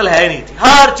کوئی فصل ہے نہیں تھی،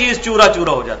 ہر چیز چورا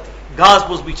چورا ہو جاتی ہے، گھاس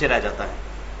پھوس پیچھے رہ جاتا ہے.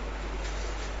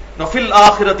 وفی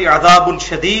الآخرۃ عذاب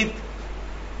شدید،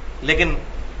 لیکن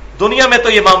دنیا میں تو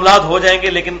یہ معاملات ہو جائیں گے،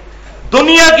 لیکن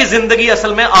دنیا کی زندگی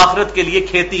اصل میں آخرت کے لیے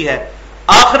کھیتی ہے.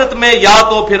 آخرت میں یا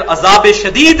تو پھر عذاب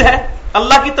شدید ہے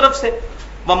اللہ کی طرف سے،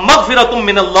 ومغفرۃ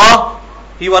من اللہ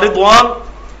ورضوان،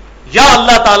 یا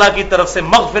اللہ تعالی کی طرف سے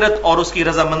مغفرت اور اس کی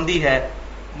رضامندی ہے.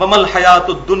 وما الحیات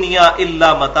الدنیا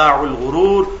الا متاع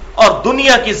الغرور، اور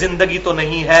دنیا کی زندگی تو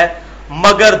نہیں ہے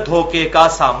مگر دھوکے کا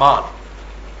سامان.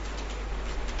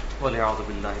 والعیاذ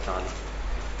باللہ تعالی.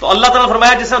 تو اللہ تعالیٰ نے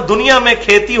فرمایا جس طرح دنیا میں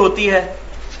کھیتی ہوتی ہے،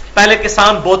 پہلے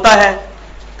کسان بوتا ہے،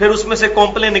 پھر اس میں سے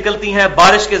کونپلیں نکلتی ہیں،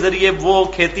 بارش کے ذریعے وہ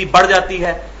کھیتی بڑھ جاتی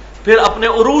ہے، پھر اپنے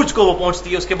عروج کو وہ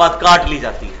پہنچتی ہے، اس کے بعد کاٹ لی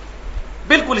جاتی ہے.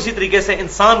 بالکل اسی طریقے سے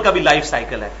انسان کا بھی لائف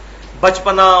سائیکل ہے،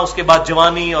 بچپنا، اس کے بعد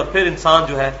جوانی، اور پھر انسان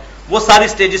جو ہے وہ ساری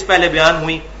سٹیجز پہلے بیان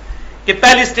ہوئی. کہ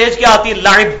پہلی سٹیج کیا آتی ہے؟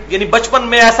 لعب، یعنی بچپن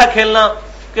میں ایسا کھیلنا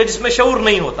کہ جس میں شعور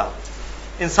نہیں ہوتا،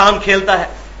 انسان کھیلتا ہے.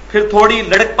 پھر تھوڑی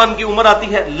لڑکپن کی عمر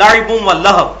آتی ہے، لعب و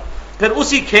لہو، پھر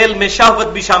اسی کھیل میں شہوت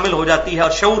بھی شامل ہو جاتی ہے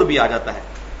اور شعور بھی آ جاتا ہے.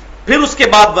 پھر اس کے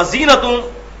بعد وزینت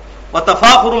و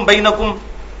تفاخر بینکم،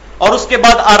 اور اس کے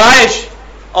بعد آرائش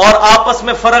اور آپس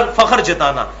میں فخر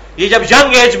جتانا. یہ جب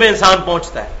ینگ ایج میں انسان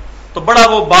پہنچتا ہے تو بڑا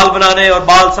وہ بال بنانے اور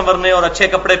بال سنورنے اور اچھے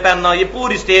کپڑے پہننا، یہ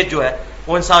پوری سٹیج جو ہے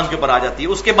وہ انسان کے اوپر آ جاتی ہے.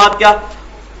 اس کے بعد کیا؟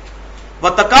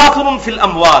 وتکاثر فی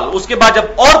الاموال، اس کے بعد جب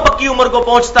اور پکی عمر کو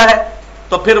پہنچتا ہے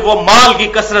تو پھر وہ مال کی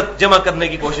کثرت جمع کرنے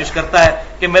کی کوشش کرتا ہے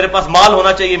کہ میرے پاس مال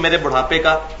ہونا چاہیے، میرے بڑھاپے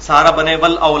کا سہارا بنے.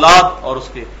 والاولاد، اور اس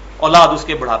کے اولاد اس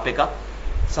کے بڑھاپے کا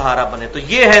سہارا بنے. تو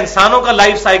یہ ہے انسانوں کا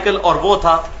لائف سائیکل، اور وہ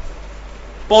تھا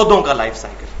پودوں کا لائف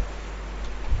سائیکل.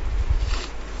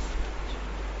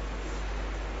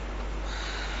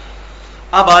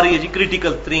 اب آ رہی ہے جی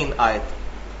کریٹیکل ترین آیت،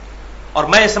 اور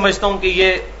میں سمجھتا ہوں کہ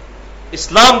یہ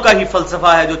اسلام کا ہی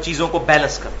فلسفہ ہے جو چیزوں کو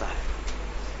بیلنس کرتا ہے.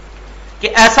 کہ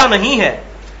ایسا نہیں ہے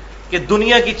کہ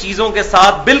دنیا کی چیزوں کے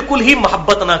ساتھ بالکل ہی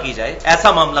محبت نہ کی جائے،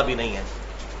 ایسا معاملہ بھی نہیں ہے.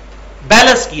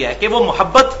 بیلنس کیا ہے کہ وہ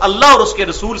محبت اللہ اور اس کے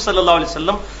رسول صلی اللہ علیہ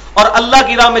وسلم اور اللہ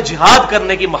کی راہ میں جہاد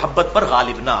کرنے کی محبت پر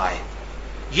غالب نہ آئے.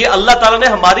 یہ اللہ تعالیٰ نے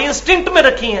ہماری انسٹنکٹ میں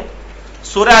رکھی ہیں.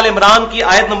 سورہ آل عمران کی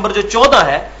آیت نمبر جو 14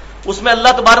 ہے، اس میں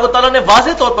اللہ تبارک و تعالیٰ نے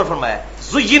واضح طور پر فرمایا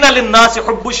زُيِّنَ لِلنَّاسِ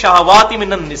حُبُّ الشَّهَوَاتِ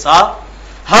مِنَ النِّسَاءِ،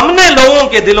 ہم نے لوگوں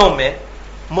کے دلوں میں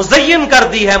مزین کر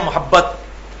دی ہے محبت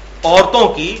عورتوں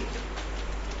کی،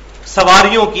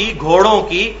 سواریوں کی، گھوڑوں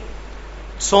کی،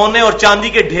 سونے اور چاندی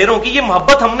کے ڈھیروں کی. یہ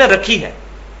محبت ہم نے رکھی ہے،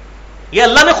 یہ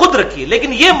اللہ نے خود رکھی ہے،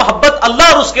 لیکن یہ محبت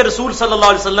اللہ اور اس کے رسول صلی اللہ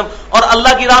علیہ وسلم اور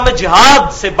اللہ کی راہ میں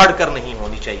جہاد سے بڑھ کر نہیں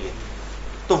ہونی چاہیے.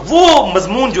 تو وہ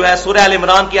مضمون جو ہے سورہ آل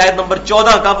عمران کی آیت نمبر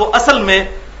 14 کا، وہ اصل میں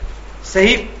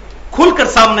صحیح کھل کر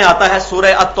سامنے آتا ہے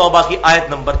سورہ التوبہ کی آیت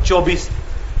نمبر 24،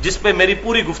 جس پہ میری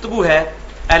پوری گفتگو ہے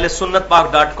اہل سنت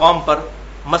پاک.com پر،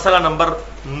 مسئلہ نمبر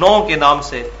 9 کے نام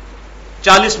سے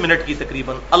 40 منٹ کی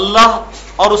تقریباً. اللہ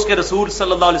اور اس کے رسول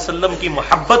صلی اللہ علیہ وسلم کی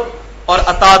محبت اور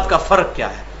اطاعت کا فرق کیا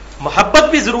ہے. محبت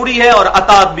بھی ضروری ہے اور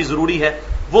اطاعت بھی ضروری ہے،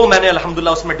 وہ میں نے الحمدللہ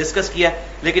اس میں ڈسکس کیا ہے.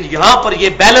 لیکن یہاں پر یہ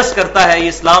بیلنس کرتا ہے یہ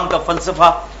اسلام کا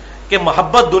فلسفہ کہ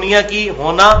محبت دنیا کی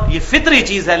ہونا یہ فطری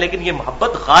چیز ہے، لیکن یہ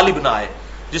محبت غالب نہ آئے.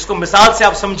 جس کو مثال سے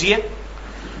آپ سمجھیے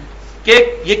کہ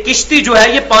یہ کشتی جو ہے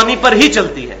یہ پانی پر ہی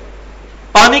چلتی ہے،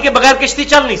 پانی کے بغیر کشتی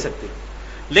چل نہیں سکتی.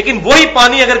 لیکن وہی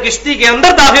پانی اگر کشتی کے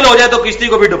اندر داخل ہو جائے تو کشتی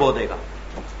کو بھی ڈبو دے گا.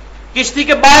 کشتی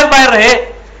کے باہر رہے،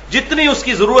 جتنی اس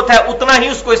کی ضرورت ہے اتنا ہی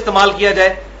اس کو استعمال کیا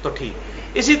جائے تو ٹھیک.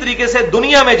 اسی طریقے سے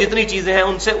دنیا میں جتنی چیزیں ہیں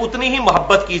ان سے اتنی ہی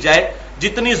محبت کی جائے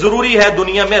جتنی ضروری ہے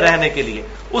دنیا میں رہنے کے لیے.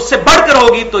 اس سے بڑھ کر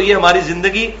ہوگی تو یہ ہماری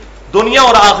زندگی دنیا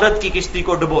اور آخرت کی کشتی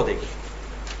کو ڈبو دے گی.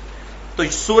 تو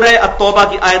سورہ التوبہ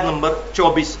کی آیت نمبر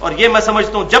 24، اور یہ میں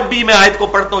سمجھتا ہوں جب بھی میں آیت کو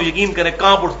پڑھتا ہوں یقین کریں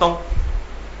کانپ اٹھتا ہوں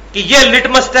کہ یہ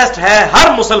لٹمس ٹیسٹ ہے ہر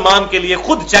مسلمان کے لیے.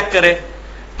 خود چیک کرے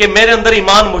کہ میرے اندر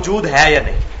ایمان موجود ہے یا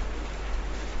نہیں.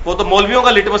 وہ تو مولویوں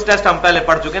کا لٹمس ٹیسٹ ہم پہلے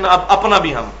پڑھ چکے نا، اب اپنا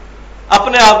بھی ہم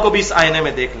اپنے آپ کو بھی اس آئینے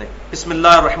میں دیکھ لیں. بسم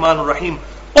اللہ الرحمن الرحیم.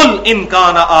 قل ان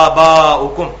کان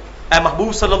آباؤکم، اے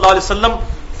محبوب صلی اللہ علیہ وسلم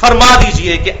فرما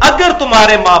دیجئے کہ اگر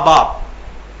تمہارے ماں باپ،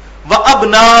 و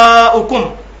ابناؤکم،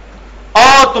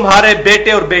 اور تمہارے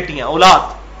بیٹے اور بیٹیاں اولاد،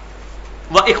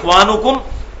 و اخوانکم،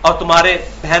 اور تمہارے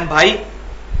بہن بھائی،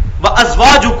 و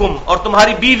ازواجکم، اور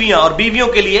تمہاری بیویاں، اور بیویوں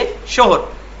کے لیے شوہر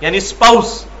یعنی اسپاؤس.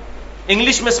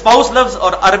 انگلش میں اسپاؤس لفظ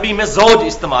اور عربی میں زوج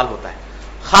استعمال ہوتا ہے.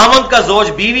 خاوند کا زوج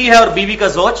بیوی ہے اور بیوی کا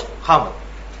زوج خاوند.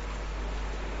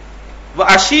 و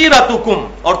عشیرتکم،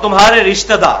 اور تمہارے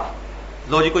رشتہ دار.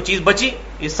 لو جی کوئی چیز بچی،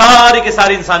 یہ سارے کے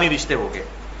سارے انسانی رشتے ہو گئے.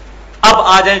 اب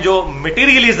آ جائیں جو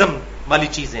مٹیریلزم والی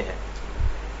چیزیں ہیں.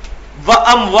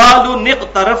 وَأَمْوَالُ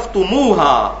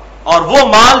نِقْتَرَفْتُمُوهَا، اور وہ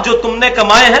مال جو تم نے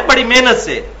کمائے ہیں بڑی محنت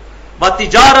سے.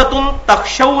 وَتِجَارَةٌ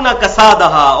تَخْشَوْنَ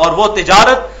كَسَادَهَا، اور وہ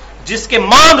تجارت جس کے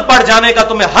ماند پڑ جانے کا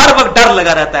تمہیں ہر وقت ڈر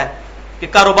لگا رہتا ہے کہ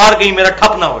کاروبار کہیں میرا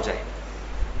ٹھپ نہ ہو جائے.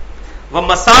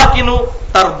 وَمَسَاكِنُ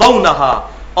تَرْضَوْنَهَا،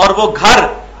 اور وہ گھر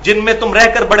جن میں تم رہ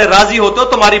کر بڑے راضی ہوتے ہو،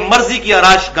 تمہاری مرضی کی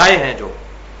آرائش گاہیں ہیں جو.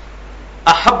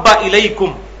 احب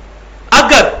الیکم،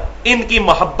 اگر ان کی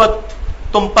محبت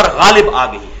تم پر غالب آ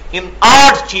گئی ہے. ان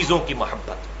 8 چیزوں کی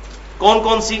محبت کون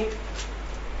کون سی؟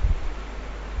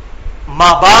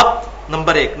 ماں باپ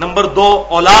نمبر 1، نمبر 2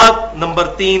 اولاد، نمبر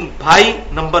 3 بھائی،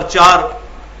 نمبر 4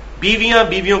 بیویاں،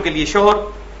 بیویوں کے لیے شوہر،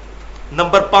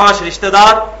 نمبر 5 رشتہ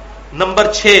دار،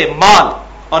 نمبر 6 مال،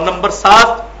 اور نمبر 7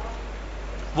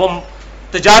 وہ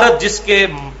تجارت جس کے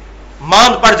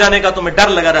ماند پڑ جانے کا تمہیں ڈر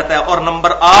لگا رہتا ہے، اور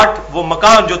نمبر 8 وہ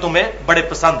مکان جو تمہیں بڑے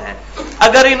پسند ہیں.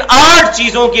 اگر ان 8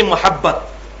 چیزوں کی محبت،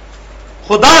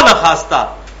 خدا نہ خواستہ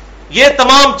یہ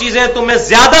تمام چیزیں تمہیں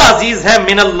زیادہ عزیز ہیں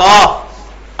من اللہ،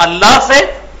 اللہ سے،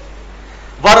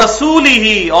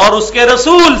 ورسولہ اور اس کے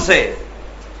رسول سے،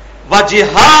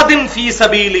 وجہاد فی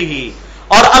سبیلہ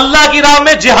اور اللہ کی راہ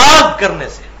میں جہاد کرنے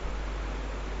سے.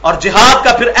 اور جہاد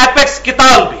کا پھر ایپیکس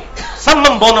قتال بھی،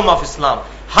 سمم بونم of Islam,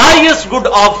 highest good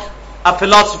of a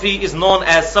philosophy is known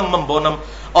as سمم بونم،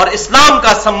 اور اسلام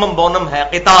کا سمم بونم ہے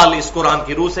قتال اس قرآن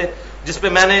کی روح سے، جس پہ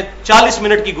میں نے 40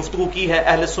 منٹ کی گفتگو کی ہے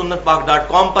اہل سنت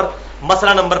پاک.com پر،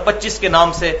 مسئلہ نمبر 25 کے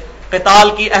نام سے، قتال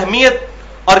کی اہمیت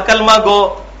اور کلمہ گو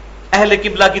اہل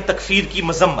قبلہ کی تکفیر کی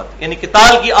مذمت، یعنی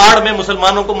قتال کی آڑ میں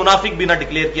مسلمانوں کو منافق بھی نہ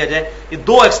ڈکلیئر کیا جائے. یہ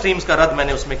 2 ایکسٹریمز کا رد میں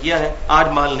نے اس میں کیا ہے، آج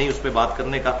محل نہیں اس پہ بات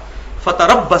کرنے کا.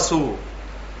 فتربصوا،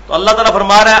 تو اللہ تعالیٰ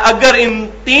فرما رہا ہے اگر ان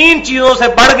 3 چیزوں سے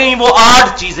بڑھ گئیں وہ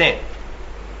 8 چیزیں،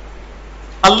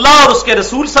 اللہ اور اس کے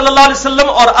رسول صلی اللہ علیہ وسلم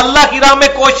اور اللہ کی راہ میں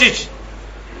کوشش،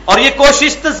 اور یہ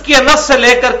کوشش تزکیہ نفس سے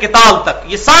لے کر قتال تک،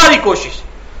 یہ ساری کوشش،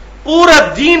 پورا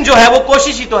دین جو ہے وہ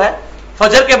کوشش ہی تو ہے.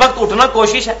 فجر کے وقت اٹھنا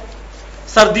کوشش ہے،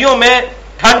 سردیوں میں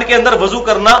ٹھنڈ کے اندر وضو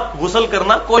کرنا، غسل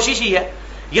کرنا کوشش ہی ہے.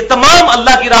 یہ تمام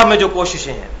اللہ کی راہ میں جو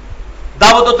کوششیں ہیں،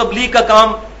 دعوت و تبلیغ کا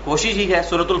کام کوشش ہی ہے.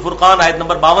 سورۃ الفرقان آیت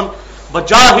نمبر 52،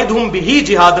 وجاہدہم بہ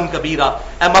جہادا کبیرا،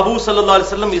 اے محبوب صلی اللہ علیہ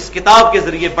وسلم اس کتاب کے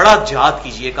ذریعے بڑا جہاد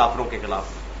کیجئے کافروں کے خلاف.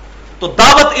 تو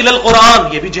دعوت الی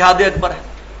القرآن یہ بھی جہاد اکبر ہے.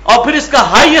 اور پھر اس کا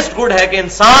ہائیسٹ گڈ ہے کہ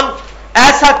انسان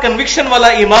ایسا کنوکشن والا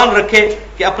ایمان رکھے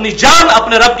کہ اپنی جان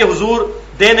اپنے رب کے حضور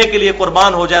دینے کے لیے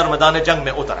قربان ہو جائے اور میدان جنگ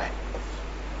میں اتر آئے.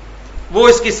 وہ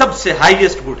اس کی سب سے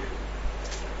ہائیسٹ گڈ ہے.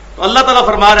 تو اللہ تعالیٰ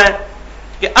فرما رہا ہے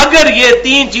کہ اگر یہ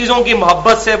 3 چیزوں کی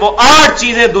محبت سے وہ 8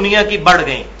 چیزیں دنیا کی بڑھ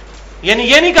گئیں، یعنی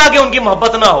یہ نہیں کہا کہ ان کی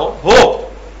محبت نہ ہو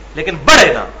لیکن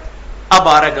بڑھے نہ. اب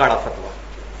آ رہا ہے گاڑا فتوا،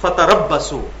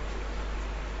 فتربصوا،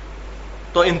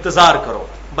 تو انتظار کرو،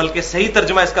 بلکہ صحیح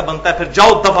ترجمہ اس کا بنتا ہے پھر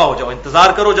جاؤ دفع ہو جاؤ، انتظار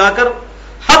کرو جا کر،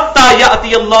 حتی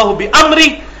یأتی اللہ بامری،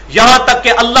 یہاں تک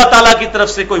کہ اللہ تعالیٰ کی طرف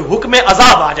سے کوئی حکم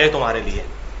عذاب آ جائے تمہارے لیے،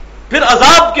 پھر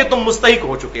عذاب کے تم مستحق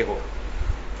ہو چکے ہو.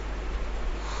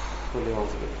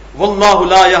 واللہ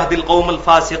لا یہدی القوم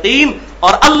الفاسقین،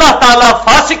 اور اللہ تعالیٰ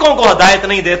فاسقوں کو ہدایت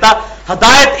نہیں دیتا.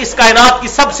 ہدایت اس کائنات کی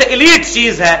سب سے ایلیٹ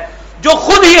چیز ہے. جو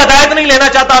خود ہی ہدایت نہیں لینا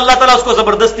چاہتا اللہ تعالیٰ اس کو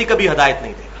زبردستی کبھی ہدایت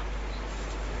نہیں دے گا.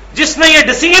 جس نے یہ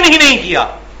ڈیسیژن ہی نہیں کیا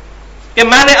کہ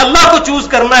میں نے اللہ کو چوز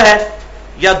کرنا ہے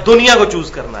یا دنیا کو چوز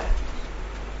کرنا ہے،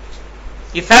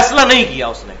 یہ فیصلہ نہیں کیا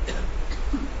اس نے،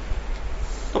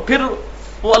 تو پھر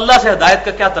وہ اللہ سے ہدایت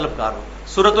کا کیا طلبگار ہو.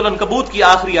 سورۃ العنکبوت کی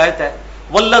آخری آیت ہے،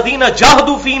 والذین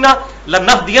جاہدوا فینا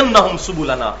لنہدینہم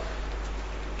سبلنا،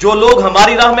 جو لوگ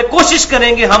ہماری راہ میں کوشش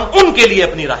کریں گے ہم ان کے لیے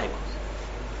اپنی راہیں کو،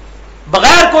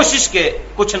 بغیر کوشش کے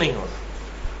کچھ نہیں ہونا.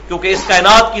 کیونکہ اس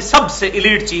کائنات کی سب سے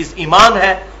ایلیٹ چیز ایمان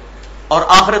ہے، اور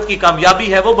آخرت کی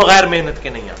کامیابی ہے وہ بغیر محنت کے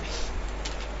نہیں آتی.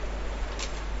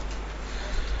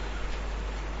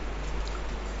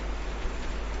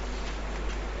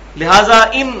 لہذا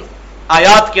ان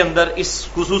آیات کے اندر، اس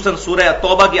خصوصاً سورہ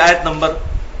توبہ کی آیت نمبر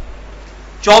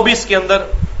 24 کے اندر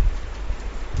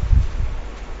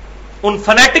ان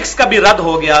فنیٹکس کا بھی رد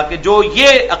ہو گیا کہ جو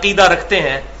یہ عقیدہ رکھتے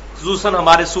ہیں، خصوصاً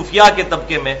ہمارے صوفیاء کے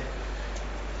طبقے میں،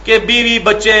 کہ بیوی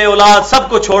بچے اولاد سب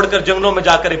کو چھوڑ کر جنگلوں میں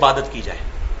جا کر عبادت کی جائے.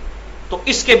 تو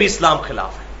اس کے بھی اسلام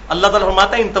خلاف ہے. اللہ تعالیٰ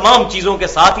فرماتا ہے ان تمام چیزوں کے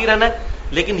ساتھ ہی رہنا ہے،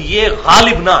 لیکن یہ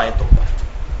غالب نہ آئے تم پر.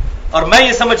 اور میں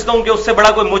یہ سمجھتا ہوں کہ اس سے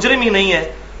بڑا کوئی مجرم ہی نہیں ہے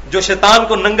جو شیطان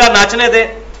کو ننگا ناچنے دے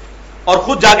اور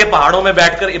خود جا کے پہاڑوں میں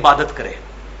بیٹھ کر عبادت کرے.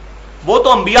 وہ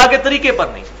تو انبیاء کے طریقے پر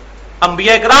نہیں.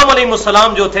 انبیاء اکرام علیہ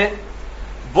السلام جو تھے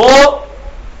وہ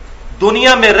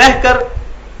دنیا میں رہ کر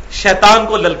شیطان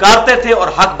کو للکارتے تھے اور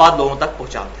حق بات لوگوں تک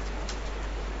پہنچاتے تھے.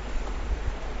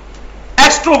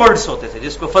 ایکسٹروورٹس ہوتے تھے،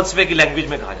 جس کو فلسفے کی لینگویج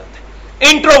میں کہا جاتا ہے.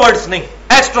 انٹروورٹس نہیں،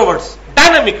 ایکسٹروورٹس،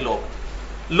 ڈائنامک لوگ،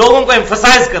 لوگوں کو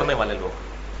ایمفسائز کرنے والے لوگ.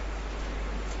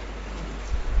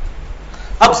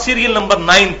 اب سیریل نمبر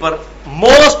 9 پر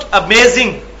موسٹ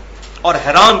امیزنگ اور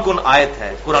حیران کن آیت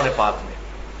ہے قرآن پاک میں،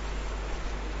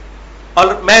 اور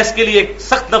میں اس کے لیے ایک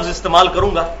سخت لفظ استعمال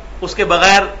کروں گا. اس کے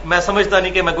بغیر میں سمجھتا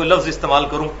نہیں کہ میں کوئی لفظ استعمال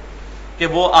کروں کہ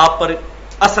وہ آپ پر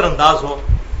اثر انداز ہو،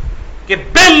 کہ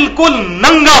بالکل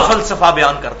ننگا فلسفہ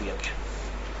بیان کر دیا گیا.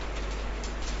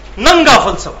 ننگا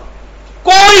فلسفہ،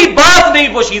 کوئی بات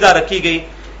نہیں پوشیدہ رکھی گئی.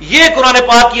 یہ قرآن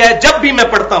پاک کی آیت جب بھی میں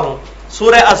پڑھتا ہوں،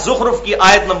 سورہ الزخرف کی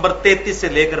آیت نمبر 33 سے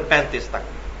لے کر 35 تک،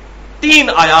 3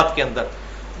 آیات کے اندر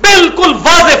بالکل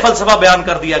واضح فلسفہ بیان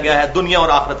کر دیا گیا ہے دنیا اور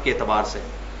آخرت کے اعتبار سے.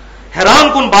 حیران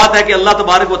کن بات ہے کہ اللہ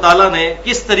تبارک و تعالیٰ نے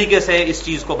کس طریقے سے اس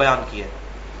چیز کو بیان کیا ہے.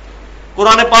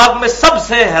 قرآن پاک میں سب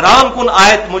سے حیران کن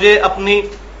آیت مجھے اپنی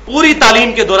پوری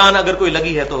تعلیم کے دوران اگر کوئی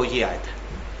لگی ہے تو یہ آیت ہے.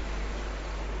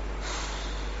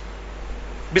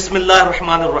 بسم اللہ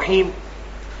الرحمن الرحیم.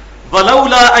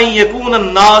 ولولا ان یکون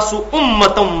الناس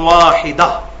امۃ واحدہ،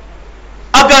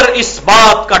 اگر اس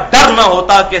بات کا ڈر نہ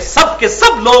ہوتا کہ سب کے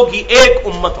سب لوگ ہی ایک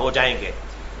امت ہو جائیں گے،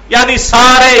 یعنی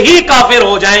سارے ہی کافر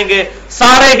ہو جائیں گے،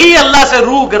 سارے ہی اللہ سے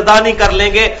روح گردانی کر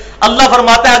لیں گے. اللہ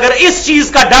فرماتا ہے اگر اس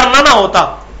چیز کا ڈر نہ ہوتا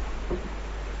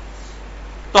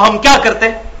تو ہم کیا کرتے؟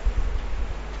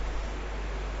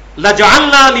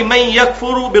 لَجَعَلْنَا لِمَن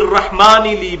يَكْفُرُ بِالرَّحْمَنِ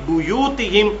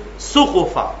لِبُيُوتِهِمْ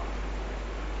سُقُفًا،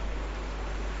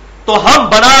 تو ہم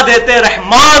بنا دیتے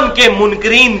رحمان کے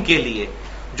منکرین کے لیے،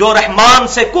 جو رحمان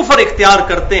سے کفر اختیار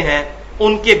کرتے ہیں،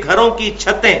 ان کے گھروں کی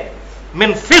چھتیں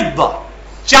من فضہ،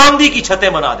 چاندی کی چھتیں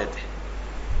بنا دیتے.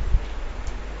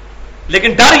 لیکن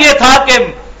ڈر یہ تھا کہ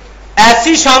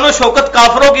ایسی شان و شوکت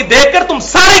کافروں کی دیکھ کر تم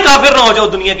سارے کافر نہ ہو جاؤ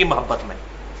دنیا کی محبت میں،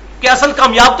 کہ اصل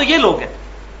کامیاب تو یہ لوگ ہیں.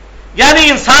 یعنی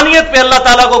انسانیت پہ اللہ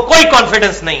تعالیٰ کو کوئی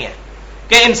کانفیڈنس نہیں ہے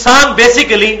کہ انسان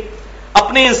بیسیکلی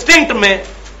اپنے انسٹنکٹ میں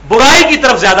برائی کی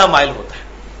طرف زیادہ مائل ہوتا ہے.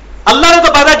 اللہ نے تو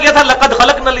پیدا کیا تھا لقد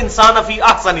خلقنا الانسان فی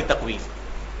احسن تقویم،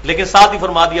 لیکن ساتھ ہی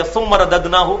فرما دیا ثم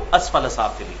رددناہ اسفل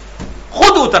سافلین،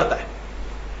 خود اترتا ہے.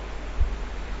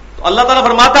 تو اللہ تعالیٰ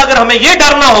فرماتا اگر ہمیں یہ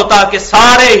ڈر نہ ہوتا کہ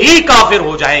سارے ہی کافر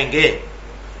ہو جائیں گے،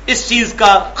 اس چیز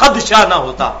کا خدشہ نہ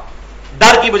ہوتا،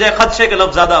 ڈر کی بجائے خدشے کا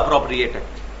لفظ زیادہ اپروپریٹ ہے،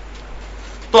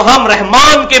 تو ہم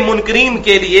رحمان کے منکرین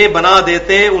کے لیے بنا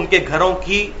دیتے ان کے گھروں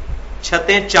کی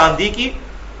چھتیں چاندی کی،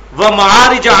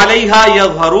 وَمَعَارِجَ عَلَيْهَا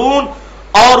يَظْهَرُونَ،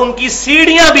 اور ان کی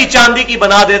سیڑھیاں بھی چاندی کی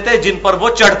بنا دیتے جن پر وہ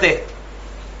چڑھتے.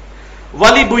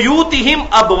 وَلِبُيُوتِهِمْ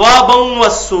أَبْوَابًا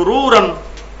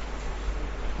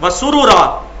وَسُرُرًا،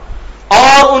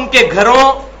 اور ان کے گھروں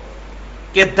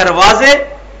کے دروازے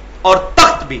اور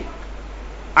تخت بھی،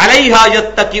 عَلَيْهَا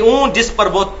يَتَّكِئُونَ، جس پر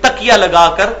وہ تکیہ لگا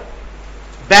کر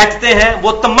بیٹھتے ہیں،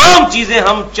 وہ تمام چیزیں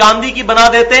ہم چاندی کی بنا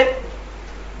دیتے.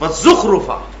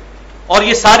 وَزُخْرُفًا، اور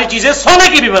یہ ساری چیزیں سونے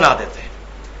کی بھی بنا دیتے.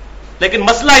 لیکن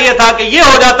مسئلہ یہ تھا کہ یہ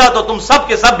ہو جاتا تو تم سب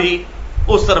کے سب ہی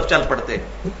اس طرف چل پڑتے.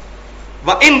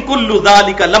 وَإِن كُلُّ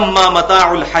ذَلِكَ لَمَّا مَتَاعُ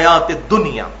الْحَيَاةِ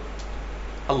الدُّنْيَا،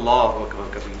 اللہ اکبر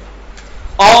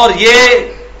کبیرہ، اور یہ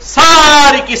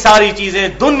ساری کی ساری چیزیں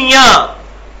دنیا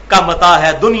کا متاع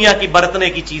ہے، دنیا کی برتنے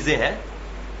کی چیزیں ہیں.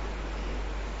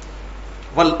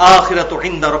 وَالْآخِرَةُ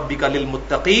عِندَ رَبِّكَ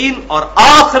لِلْمُتَّقِينَ، اور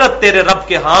آخرت تیرے رب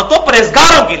کے ہاں تو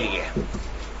پرہیزگاروں کے لیے ہے.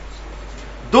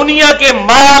 دنیا کے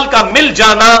مال کا مل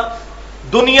جانا،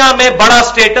 دنیا میں بڑا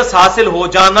سٹیٹس حاصل ہو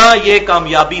جانا، یہ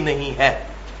کامیابی نہیں ہے.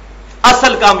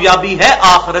 اصل کامیابی ہے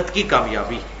آخرت کی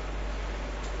کامیابی.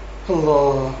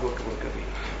 اللہ اکبر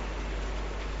کبیر.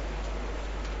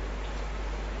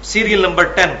 سیریل نمبر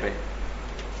 10 پہ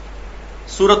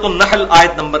سورۃ النحل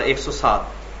آیت نمبر 107.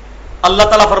 اللہ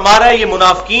تعالیٰ فرما رہا ہے یہ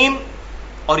منافقین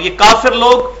اور یہ کافر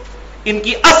لوگ، ان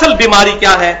کی اصل بیماری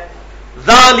کیا ہے؟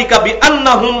 ذالک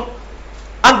بانہم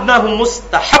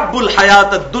مستحب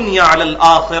الحیات الدنیا علی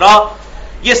الآخرہ،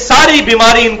 یہ ساری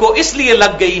بیماری ان کو اس لیے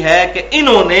لگ گئی ہے کہ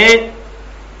انہوں نے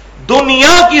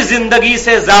دنیا کی زندگی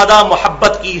سے زیادہ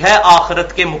محبت کی ہے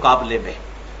آخرت کے مقابلے میں،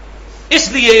 اس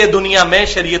لیے یہ دنیا میں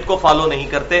شریعت کو فالو نہیں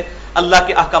کرتے، اللہ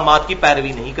کے احکامات کی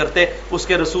پیروی نہیں کرتے، اس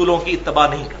کے رسولوں کی اتباع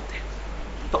نہیں کرتے.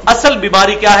 تو اصل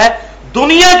بیماری کیا ہے؟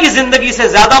 دنیا کی زندگی سے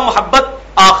زیادہ محبت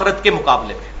آخرت کے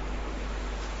مقابلے میں.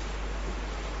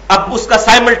 اب اس کا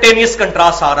سائملٹینیس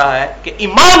کنٹراسٹ آ رہا ہے کہ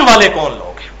ایمان والے کون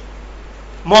لوگ ہیں،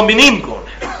 مومنین کون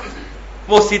ہیں.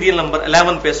 وہ سیریل نمبر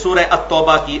 11 پہ سورہ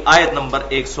التوبہ کی آیت نمبر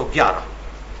 111.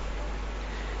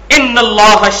 ان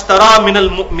اللہ اشترى من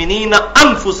المؤمنین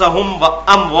انفسهم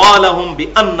واموالهم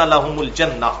بان لهم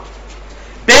الجنہ،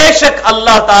 بے شک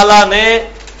اللہ تعالی نے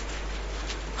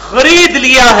خرید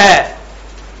لیا ہے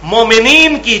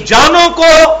مومنین کی جانوں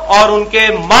کو اور ان کے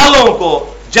مالوں کو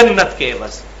جنت کے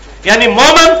عوض. یعنی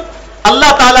مومن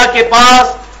اللہ تعالیٰ کے پاس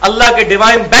اللہ کے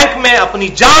ڈیوائن بینک میں اپنی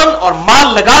جان اور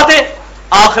مال لگا دے،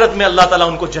 آخرت میں اللہ تعالیٰ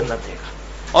ان کو جنت دے گا.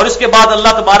 اور اس کے بعد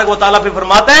اللہ تبارک و تعالیٰ پھر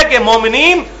فرماتا ہے کہ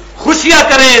مومنین خوشیاں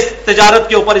کریں اس تجارت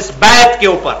کے اوپر، اس بیعت کے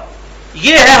اوپر.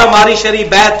 یہ ہے ہماری شرعی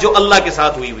بیعت جو اللہ کے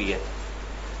ساتھ ہوئی ہوئی ہے.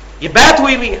 یہ بیعت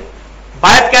ہوئی ہوئی ہے.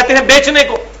 بیعت کہتے ہیں بیچنے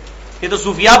کو. یہ تو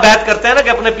صوفیاء بیعت کرتے ہیں نا کہ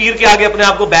اپنے پیر کے آگے اپنے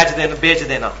آپ کو بیچ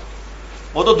دینا.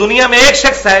 وہ تو دنیا میں ایک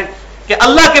شخص ہے کہ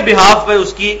اللہ کے بہاف پہ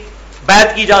اس کی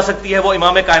بیعت کی جا سکتی ہے، وہ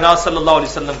امام کائنات صلی اللہ علیہ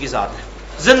وسلم کی ذات ہے.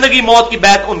 زندگی موت کی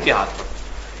بیعت ان کے ہاتھ پر،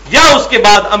 یا اس کے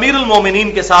بعد امیر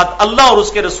المومنین کے ساتھ اللہ اور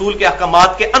اس کے رسول کے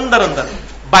احکامات کے اندر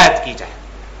بیعت کی جائے،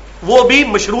 وہ بھی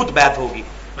مشروط بیعت ہوگی.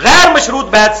 غیر مشروط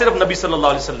بیعت صرف نبی صلی اللہ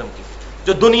علیہ وسلم کی،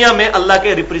 جو دنیا میں اللہ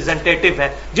کے ریپریزنٹیٹو ہیں،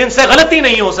 جن سے غلطی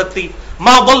نہیں ہو سکتی.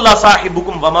 ما ضل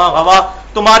صاحبکم وما غوا،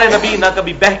 تمہارے نبی نہ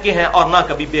کبھی بہکے ہیں اور نہ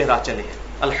کبھی بہرا چلے ہیں.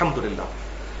 الحمدللہ.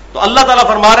 تو اللہ تعالیٰ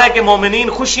فرما رہا ہے کہ مومنین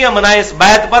خوشیاں منائیں اس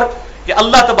بیعت پر کہ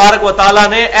اللہ تبارک و تعالیٰ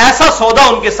نے ایسا سودا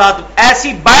ان کے ساتھ،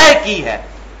 ایسی بیع کی ہے،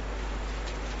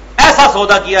 ایسا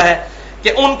سودا کیا ہے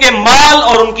کہ ان کے مال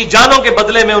اور ان کی جانوں کے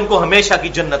بدلے میں ان کو ہمیشہ کی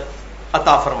جنت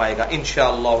عطا فرمائے گا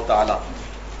انشاءاللہ تعالی۔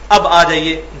 اب آ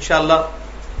جائیے انشاءاللہ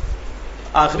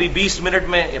آخری 20 منٹ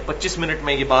میں یا 25 منٹ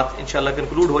میں یہ بات انشاءاللہ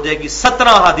کنکلوڈ ہو جائے گی۔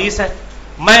 17 احادیث ہیں،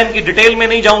 میں ان کی ڈیٹیل میں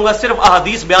نہیں جاؤں گا، صرف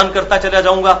احادیث بیان کرتا چلا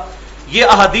جاؤں گا۔ یہ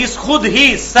احادیث خود ہی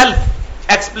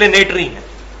سیلف ایکسپلینیٹری ہیں،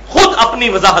 خود اپنی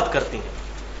وضاحت کرتی ہیں۔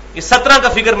 یہ 17 کا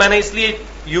فگر میں نے اس لیے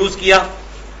یوز کیا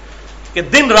کہ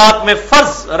دن رات میں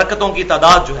فرض رکعتوں کی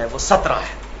تعداد جو ہے وہ 17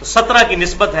 ہے، تو 17 کی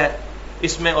نسبت ہے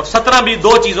اس میں، اور 17 بھی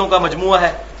دو چیزوں کا مجموعہ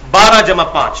ہے، 12 جمع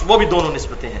 5 وہ بھی دونوں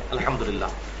نسبتیں ہیں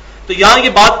الحمدللہ۔ تو یہاں یہ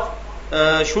بات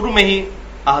شروع میں ہی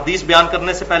احادیث بیان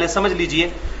کرنے سے پہلے سمجھ لیجئے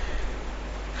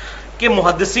کہ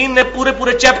محدثین نے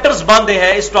پورے چیپٹرز باندھے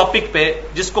ہیں اس ٹاپک پہ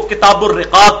جس کو کتاب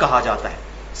الرقاق کہا جاتا ہے۔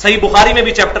 صحیح بخاری میں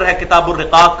بھی چیپٹر ہے کتاب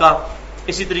الرقاق کا،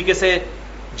 اسی طریقے سے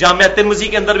جامعہ ترمذی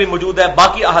کے اندر بھی موجود ہے،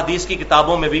 باقی احادیث کی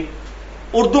کتابوں میں بھی۔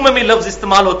 اردو میں بھی لفظ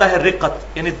استعمال ہوتا ہے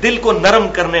رقت، یعنی دل کو نرم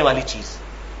کرنے والی چیز۔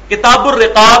 کتاب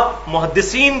الرقاق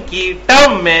محدثین کی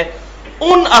ٹرم میں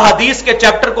ان احادیث کے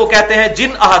چیپٹر کو کہتے ہیں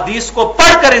جن احادیث کو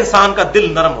پڑھ کر انسان کا دل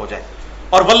نرم ہو جائے،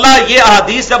 اور واللہ یہ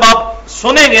احادیث جب آپ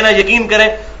سنیں گے نا، یقین کریں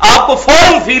آپ کو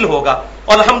فوراً فیل ہوگا،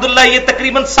 اور الحمدللہ یہ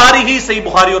تقریباً ساری ہی صحیح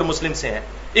بخاری اور مسلم سے ہیں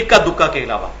اکا دکا کے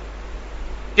علاوہ،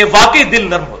 کہ واقعی دل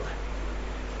نرم ہوتا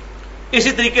ہے۔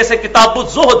 اسی طریقے سے کتاب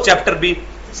الزہد چیپٹر بھی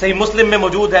صحیح مسلم میں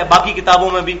موجود ہے، باقی کتابوں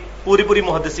میں بھی پوری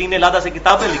محدثین نے علیحدہ سے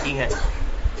کتابیں لکھی ہیں،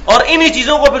 اور انہی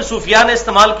چیزوں کو پھر صوفیاء نے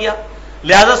استعمال کیا۔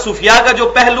 لہذا صوفیاء کا جو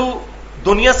پہلو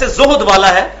دنیا سے زہد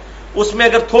والا ہے، اس میں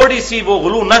اگر تھوڑی سی وہ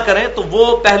غلو نہ کریں تو وہ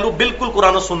پہلو بالکل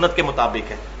قرآن و سنت کے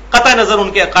مطابق ہے، قطع نظر ان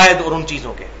کے عقائد اور ان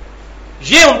چیزوں کے۔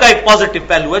 یہ ان کا ایک پازیٹو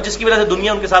پہلو ہے جس کی وجہ سے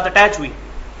دنیا ان کے ساتھ اٹیچ ہوئی۔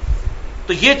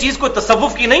 تو یہ چیز کوئی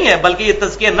تصوف کی نہیں ہے، بلکہ یہ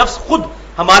تزکیہ نفس خود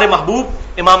ہمارے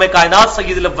محبوب امام کائنات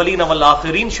سید الاولین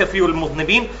والآخرین شفیع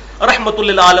المذنبین رحمت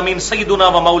للعالمین سیدنا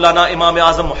و مولانا امام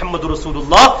اعظم محمد رسول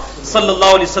اللہ صلی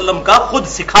اللہ علیہ وسلم کا خود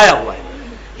سکھایا ہوا ہے۔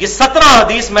 یہ 17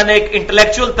 حدیث میں نے ایک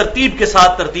انٹلیکچوئل ترتیب کے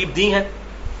ساتھ ترتیب دی ہیں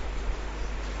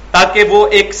تاکہ وہ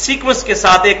ایک سیکوینس کے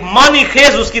ساتھ ایک معنی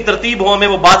خیز اس کی ترتیب ہو، ہمیں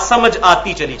وہ بات سمجھ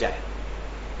آتی چلی جائے۔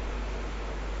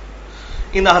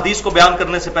 ان حدیث کو بیان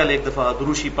کرنے سے پہلے ایک دفعہ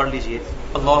دروشی پڑھ لیجئے۔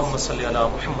 اللہم صلی علی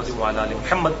محمد وعلی آل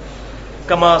محمد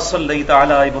کما صلیت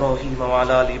علی ابراہیم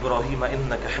وعلی آل ابراہیم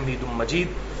انک حمید مجید،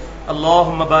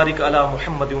 اللہم بارک علی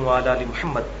محمد وعلی آل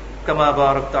محمد کما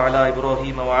بارکت علی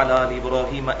ابراہیم وعلی آل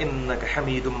ابراہیم انک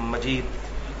حمید مجید۔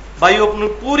 بھائیو اپنی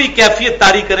پوری کیفیت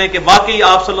طاری کریں کہ واقعی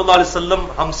آپ صلی اللہ علیہ وسلم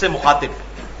ہم سے مخاطب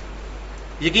ہیں۔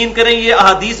 یقین کریں یہ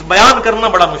احادیث بیان کرنا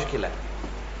بڑا مشکل ہے۔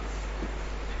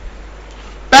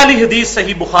 پہلی حدیث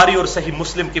صحیح بخاری اور صحیح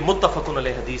مسلم کی متفق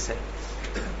علیہ حدیث ہے۔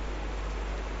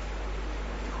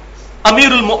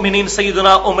 امیر المؤمنین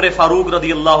سیدنا عمر فاروق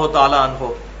رضی اللہ تعالی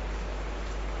عنہ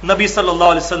نبی صلی اللہ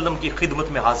علیہ وسلم کی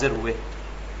خدمت میں حاضر ہوئے۔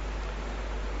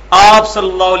 آپ صلی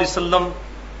اللہ علیہ وسلم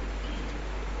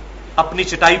اپنی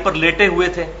چٹائی پر لیٹے ہوئے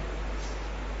تھے،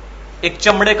 ایک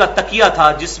چمڑے کا تکیہ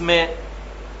تھا جس میں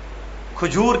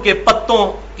کھجور کے پتوں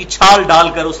کی چھال ڈال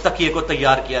کر اس تکیے کو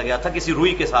تیار کیا گیا تھا، کسی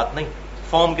روئی کے ساتھ نہیں،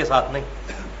 فوم کے ساتھ نہیں۔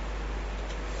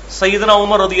 سیدنا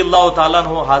عمر رضی اللہ تعالیٰ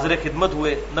عنہ حاضر خدمت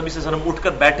ہوئے، نبی صلی اللہ علیہ وسلم اٹھ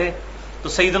کر بیٹھے تو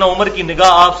سیدنا عمر کی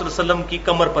نگاہ آپ صلی اللہ علیہ وسلم کی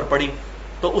کمر پر پڑی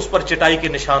تو اس پر چٹائی کے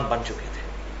نشان بن چکے تھے۔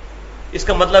 اس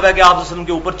کا مطلب ہے کہ آپ صلی اللہ علیہ وسلم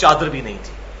کے اوپر چادر بھی نہیں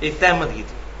تھی، ایک تہمت ہی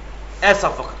تھی۔ ایسا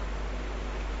فخر۔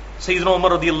 سیدنا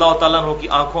عمر رضی اللہ تعالیٰ عنہ کی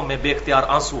آنکھوں میں بے اختیار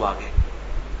آنسو آ گئے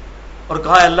اور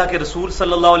کہا اللہ کے رسول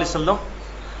صلی اللہ علیہ وسلم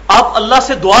آپ اللہ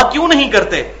سے دعا کیوں نہیں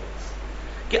کرتے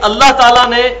کہ اللہ تعالیٰ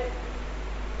نے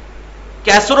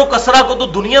کیسر و کسرا کو تو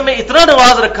دنیا میں اتنا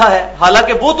نواز رکھا ہے،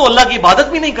 حالانکہ وہ تو اللہ کی عبادت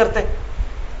بھی نہیں کرتے،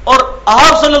 اور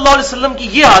آپ صلی اللہ علیہ وسلم کی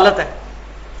یہ حالت ہے۔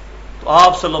 تو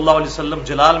آپ صلی اللہ علیہ وسلم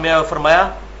جلال میں آئے فرمایا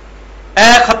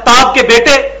اے خطاب کے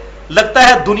بیٹے، لگتا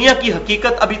ہے دنیا کی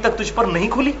حقیقت ابھی تک تجھ پر نہیں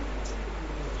کھلی۔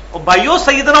 اور بھائیو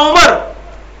سیدنا عمر،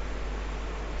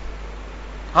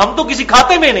 ہم تو کسی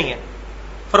کھاتے میں نہیں ہیں،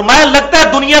 فرمایا لگتا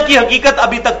ہے دنیا کی حقیقت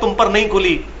ابھی تک تم پر نہیں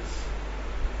کھلی۔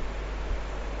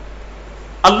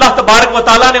 اللہ تبارک و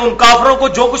تعالیٰ نے ان کافروں کو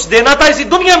جو کچھ دینا تھا اسی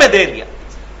دنیا میں دے دیا۔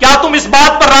 کیا تم اس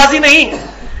بات پر راضی نہیں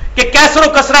کہ کیسر و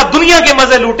کسرا دنیا کے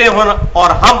مزے لوٹے ہونا اور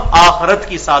ہم آخرت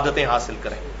کی سعادتیں حاصل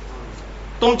کریں؟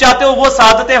 تم چاہتے ہو وہ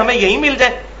سعادتیں ہمیں یہی مل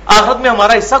جائیں، آخرت میں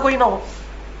ہمارا حصہ کوئی نہ ہو؟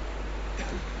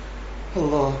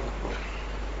 اللہ۔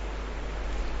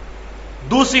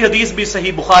 دوسری حدیث بھی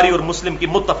صحیح بخاری اور مسلم کی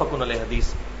متفق علیہ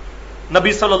حدیث،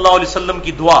 نبی صلی اللہ علیہ وسلم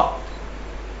کی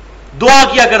دعا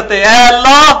کیا کرتے، اے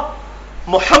اللہ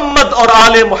محمد اور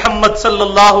آل محمد صلی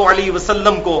اللہ علیہ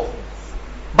وسلم کو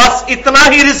بس اتنا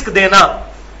ہی رزق دینا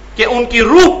کہ ان کی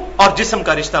روح اور جسم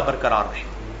کا رشتہ برقرار رہے،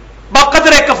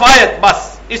 بقدر کفایت، بس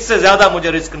اس سے زیادہ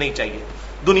مجھے رزق نہیں چاہیے،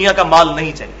 دنیا کا مال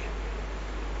نہیں چاہیے۔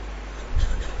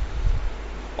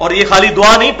 اور یہ خالی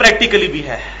دعا نہیں، پریکٹیکلی بھی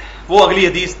ہے۔ وہ اگلی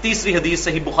حدیث، تیسری حدیث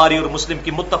صحیح بخاری اور مسلم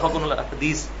کی متفق علیہ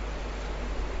حدیث،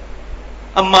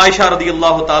 اما عائشہ رضی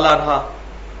اللہ تعالی عنہا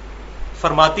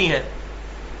فرماتی ہیں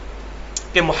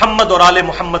کہ محمد اور آل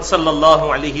محمد صلی اللہ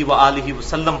علیہ وآلہ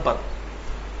وسلم پر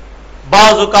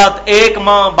بعض اوقات 1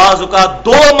 ماہ، بعض اوقات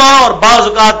 2 ماہ اور بعض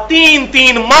اوقات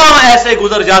 3 ماہ ایسے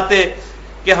گزر جاتے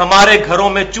کہ ہمارے گھروں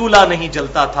میں چولہا نہیں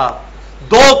جلتا تھا،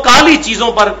 2 کالی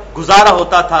چیزوں پر گزارا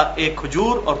ہوتا تھا، ایک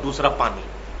کھجور اور دوسرا پانی۔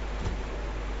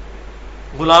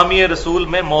 غلامی رسول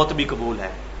میں موت بھی قبول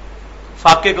ہے،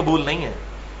 فاقے قبول نہیں ہے۔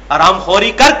 آرام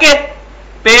خوری کر کے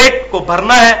پیٹ کو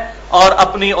بھرنا ہے اور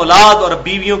اپنی اولاد اور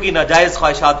بیویوں کی ناجائز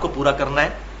خواہشات کو پورا کرنا ہے،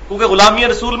 کیونکہ غلامی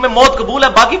رسول میں موت قبول ہے،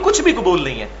 باقی کچھ بھی قبول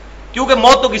نہیں ہے، کیونکہ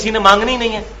موت تو کسی نے مانگنی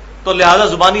نہیں ہے، تو لہذا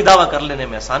زبانی دعویٰ کر لینے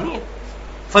میں آسانی ہے۔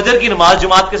 فجر کی نماز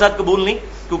جماعت کے ساتھ قبول نہیں،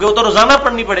 کیونکہ وہ تو روزانہ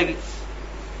پڑھنی پڑے گی۔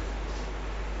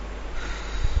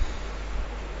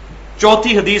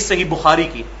 چوتھی حدیث صحیح بخاری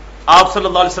کی، آپ صلی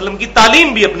اللہ علیہ وسلم کی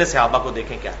تعلیم بھی اپنے صحابہ کو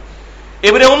دیکھیں کیا ہے۔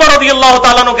 ابن عمر رضی اللہ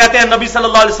تعالیٰ عنہ کہتے ہیں نبی صلی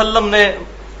اللہ علیہ وسلم نے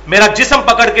میرا جسم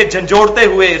پکڑ کے جھنجھوڑتے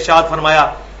ہوئے ارشاد فرمایا،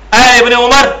 اے ابن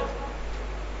عمر،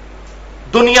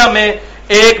 دنیا میں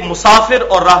ایک مسافر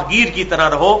اور راہگیر کی طرح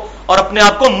رہو اور اپنے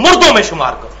آپ کو مردوں میں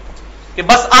شمار کرو کہ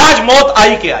بس آج موت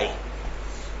آئی کہ آئی۔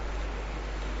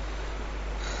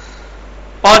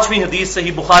 پانچویں حدیث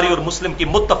صحیح بخاری اور مسلم کی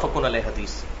متفق علیہ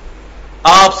حدیث،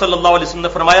 آپ صلی اللہ علیہ وسلم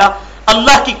نے فرمایا،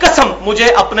 اللہ کی قسم مجھے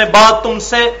اپنے بعد تم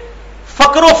سے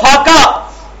فقر و فاقہ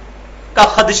کا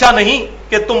خدشہ نہیں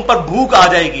کہ تم پر بھوک آ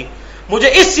جائے گی، مجھے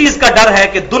اس چیز کا ڈر ہے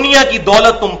کہ دنیا کی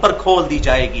دولت تم پر کھول دی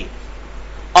جائے گی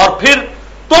اور پھر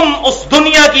تم اس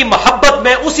دنیا کی محبت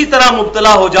میں اسی طرح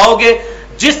مبتلا ہو جاؤ گے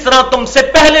جس طرح تم سے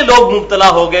پہلے لوگ مبتلا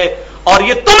ہو گئے، اور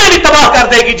یہ تمہیں بھی تباہ کر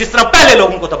دے گی جس طرح پہلے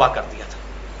لوگوں کو تباہ کر دیا تھا۔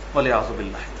 والعیاذ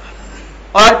باللہ تعالی۔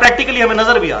 اور آج پریکٹیکلی ہمیں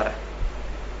نظر بھی آ رہا ہے۔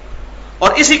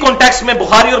 اور اسی کانٹیکسٹ میں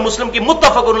بخاری اور مسلم کی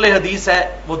متفق علیہ حدیث ہے،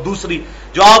 وہ دوسری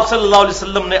جو آپ صلی اللہ علیہ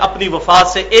وسلم نے اپنی وفات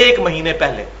سے 1 مہینے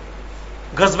پہلے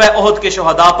غزوہ احد کے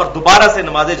شہداء پر دوبارہ سے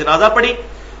نماز جنازہ پڑھی،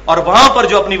 اور وہاں پر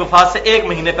جو اپنی وفات سے 1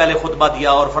 مہینے پہلے خطبہ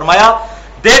دیا اور فرمایا،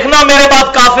 دیکھنا میرے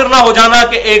بعد کافر نہ ہو جانا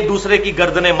کہ ایک دوسرے کی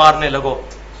گردنیں مارنے لگو،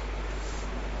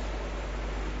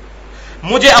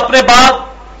 مجھے اپنے بعد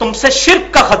تم سے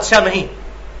شرک کا خدشہ نہیں،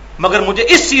 مگر مجھے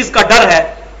اس چیز کا ڈر ہے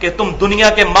کہ تم دنیا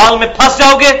کے مال میں پھنس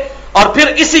جاؤ گے اور پھر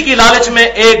اسی کی لالچ میں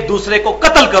ایک دوسرے کو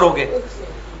قتل کرو گے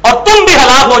اور تم بھی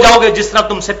ہلاک ہو جاؤ گے جس طرح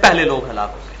تم سے پہلے لوگ ہلاک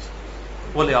ہو گئے۔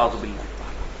 والعیاذ باللہ۔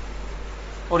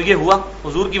 اور یہ ہوا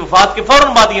حضور کی وفات کے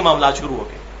فوراً بعد یہ معاملات شروع ہو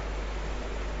گئے۔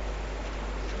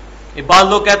 یہ بعض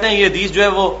لوگ کہتے ہیں یہ حدیث جو ہے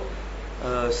وہ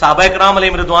صحابہ کرام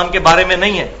علیہم رضوان کے بارے میں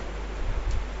نہیں ہے،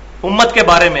 امت کے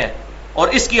بارے میں ہے، اور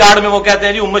اس کی آڑ میں وہ کہتے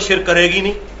ہیں جی امت شرک کرے گی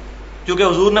نہیں، کیونکہ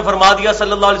حضور نے فرما دیا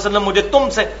صلی اللہ علیہ وسلم مجھے تم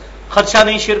سے خدشہ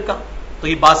نہیں شرک کا۔ تو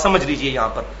یہ بات سمجھ لیجئے، یہاں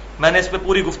پر میں نے اس پہ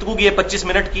پوری گفتگو کی ہے 25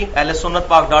 منٹ کی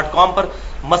ahlsunnatpak.com پر،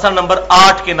 مسئلہ نمبر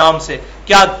 8 کے نام سے،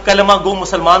 کیا کلمہ گو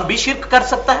مسلمان بھی شرک کر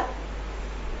سکتا ہے؟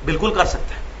 بالکل کر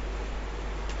سکتا ہے۔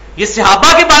 یہ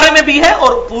صحابہ کے بارے میں بھی ہے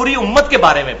اور پوری امت کے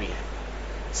بارے میں بھی ہے۔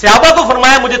 صحابہ کو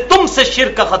فرمایا مجھے تم سے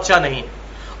شرک کا خدشہ نہیں،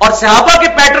 اور صحابہ کے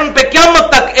پیٹرن پہ قیامت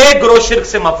تک ایک گروہ شرک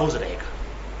سے محفوظ رہے گا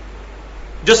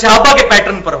جو صحابہ کے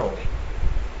پیٹرن پر ہوں گے،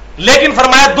 لیکن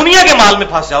فرمایا دنیا کے مال میں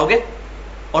پھنس جاؤ گے،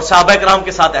 اور صحابہ کرام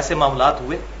کے ساتھ ایسے معاملات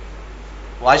ہوئے۔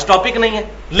 وہ آج ٹاپک نہیں ہے،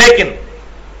 لیکن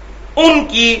ان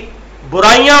کی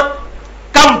برائیاں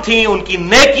کم تھیں، ان کی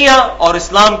نیکیاں اور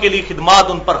اسلام کے لیے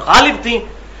خدمات ان پر غالب تھیں،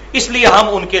 اس لیے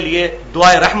ہم ان کے لیے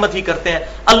دعائے رحمت ہی کرتے ہیں،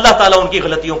 اللہ تعالیٰ ان کی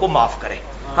غلطیوں کو معاف کرے۔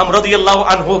 ہم رضی اللہ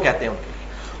عنہ کہتے ہیں ان کے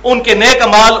لیے، ان کے نیک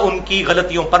اعمال ان کی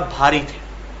غلطیوں پر بھاری تھے،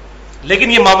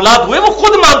 لیکن یہ معاملات ہوئے، وہ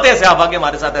خود مانتے ہیں صحابہ کے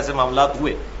ہمارے ساتھ ایسے معاملات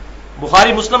ہوئے۔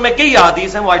 بخاری مسلم میں کئی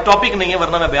احادیث ہیں، وہ آج ٹاپک نہیں ہے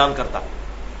ورنہ میں بیان کرتا،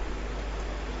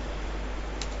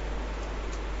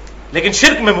 لیکن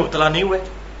شرک میں مبتلا نہیں ہوئے،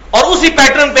 اور اسی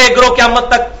پیٹرن پہ ایک گروہ قیامت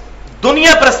تک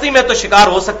دنیا پرستی میں تو شکار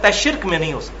ہو سکتا ہے، شرک میں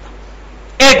نہیں ہو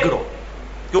سکتا ایک گروہ،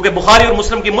 کیونکہ بخاری اور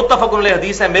مسلم کی متفق علیہ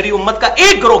حدیث ہے میری امت کا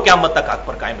ایک گروہ قیامت تک حق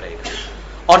پر قائم رہے گا،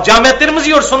 اور جامعہ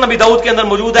ترمذی اور سنن ابی داؤد کے اندر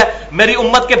موجود ہے میری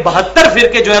امت کے 72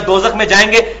 فرقے جو ہے دوزخ میں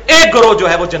جائیں گے، ایک گروہ جو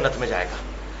ہے وہ جنت میں جائے گا۔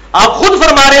 آپ خود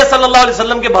فرما رہے ہیں صلی اللہ علیہ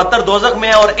وسلم کے 72 دوزخ میں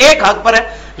ہے اور ایک حق پر ہے،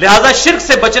 لہذا شرک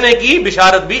سے بچنے کی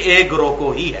بشارت بھی ایک گروہ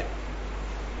کو ہی ہے۔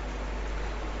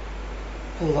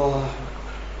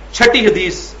 چھٹی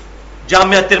حدیث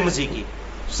جامعہ ترمذی کی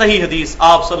صحیح حدیث،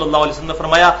 آپ صلی اللہ علیہ وسلم نے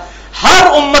فرمایا ہر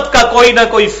امت کا کوئی نہ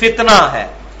کوئی فتنہ ہے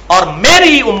اور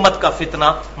میری امت کا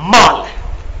فتنہ مال ہے،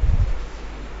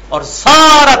 اور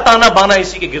سارا تانا بانا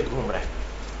اسی کے گرد گھوم رہا ہے۔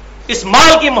 اس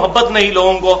مال کی محبت نے ہی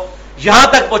لوگوں کو یہاں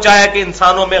تک پہنچایا کہ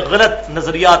انسانوں میں غلط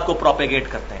نظریات کو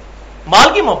پروپیگیٹ کرتے ہیں.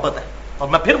 مال کی محبت ہے. اور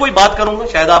میں پھر وہی بات کروں گا،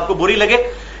 شاید آپ کو بری لگے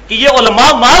کہ یہ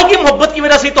علماء مال کی محبت کی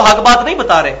وجہ سے تو حق بات نہیں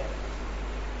بتا رہے.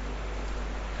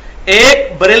 ایک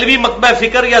بریلوی مکتبہ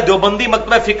فکر یا دیوبندی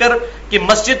مکتبہ فکر کہ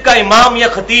مسجد کا امام یا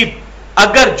خطیب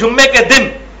اگر جمعے کے دن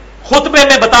خطبے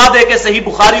میں بتا دے کہ صحیح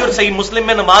بخاری اور صحیح مسلم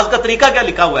میں نماز کا طریقہ کیا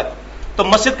لکھا ہوا ہے، تو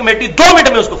مسجد کمیٹی 2 منٹ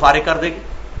میں اس کو فارغ کر دے گی.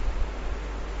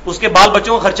 اس کے بال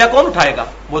بچوں کا خرچہ کون اٹھائے گا؟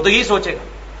 وہ تو یہی سوچے گا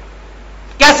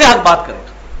کیسے حق بات کرے گا.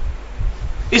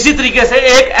 اسی طریقے سے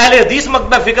ایک اہل حدیث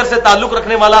مکتبہ فکر سے تعلق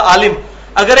رکھنے والا عالم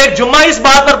اگر ایک جمعہ اس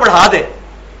بات پر پڑھا دے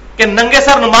کہ ننگے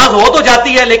سر نماز ہو تو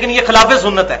جاتی ہے لیکن یہ خلاف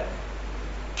سنت ہے،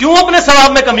 کیوں اپنے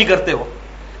ثواب میں کمی کرتے ہو؟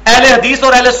 اہل حدیث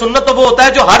اور اہل سنت تو وہ ہوتا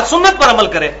ہے جو ہر سنت پر عمل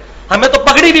کرے. ہمیں تو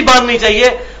پگڑی بھی باندھنی چاہیے،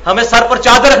 ہمیں سر پر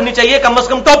چادر رکھنی چاہیے، کم از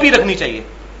کم ٹوپی رکھنی چاہیے.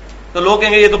 تو لوگ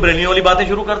کہیں گے یہ تو بریلیوں والی باتیں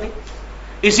شروع کر دی.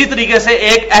 اسی طریقے سے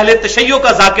ایک اہل تشیع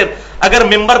کا ذاکر اگر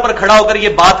ممبر پر کھڑا ہو کر یہ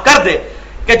بات کر دے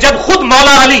کہ جب خود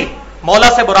مولا علی، مولا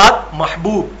سے مراد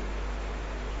محبوب،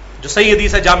 جو صحیح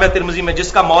حدیث ہے جامعہ ترمذی میں،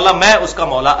 جس کا مولا میں اس کا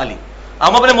مولا علی.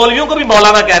 ہم اپنے مولویوں کو بھی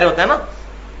مولانا کہہ رہے ہوتے ہیں نا،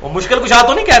 وہ مشکل کشا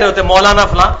تو نہیں کہہ رہے ہوتے مولانا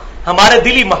فلاں، ہمارے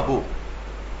دلی محبوب.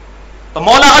 تو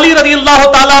مولا علی رضی اللہ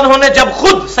تعالیٰ عنہ نے جب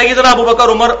خود سیدنا ابوبکر،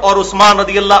 عمر اور عثمان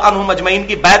رضی اللہ عنہم اجمعین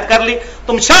کی بیعت کر لی.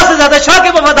 تم شاہ سے زیادہ شاہ کے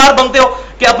وفادار بنتے ہو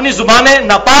کہ اپنی زبانیں،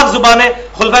 ناپاک زبانیں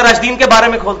خلفائے راشدین کے بارے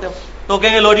میں کھولتے ہو. تو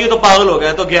کہیں گے لو جی یہ تو پاگل ہو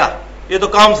گیا، تو گیا، یہ تو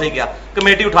کام سے ہی گیا،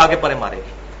 کمیٹی اٹھا کے پرے مارے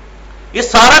گی. یہ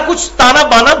سارا کچھ تانا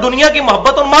بانا دنیا کی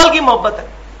محبت اور مال کی محبت ہے.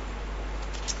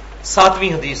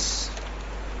 7ویں حدیث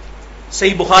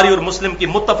صحیح بخاری اور مسلم کی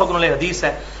متفق علیہ حدیث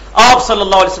ہے. آپ صلی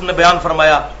اللہ علیہ وسلم نے بیان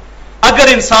فرمایا اگر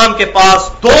انسان کے پاس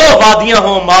 2 وادیاں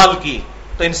ہوں مال کی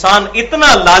تو انسان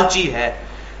اتنا لالچی ہے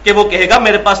کہ وہ کہے گا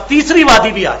میرے پاس تیسری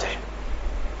وادی بھی آ جائے،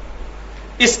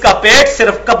 اس کا پیٹ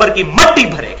صرف قبر کی مٹی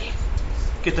بھرے گی.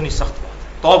 کتنی سخت بات ہے.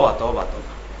 توبہ توبہ توبہ.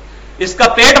 اس کا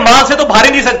پیٹ ماں سے تو بھر ہی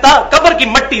نہیں سکتا، قبر کی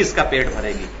مٹی اس کا پیٹ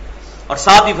بھرے گی. اور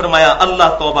ساتھ ہی فرمایا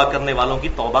اللہ توبہ کرنے والوں کی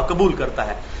توبہ قبول کرتا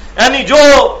ہے. یعنی جو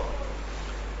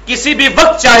کسی بھی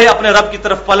وقت چاہے اپنے رب کی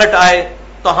طرف پلٹ آئے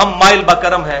تو ہم مائل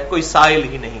بکرم ہیں، کوئی سائل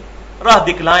ہی نہیں، راہ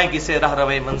دکھلائیں کسے راہ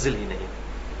روے منزل ہی نہیں.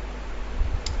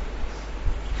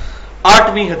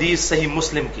 8ویں حدیث صحیح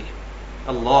مسلم کی.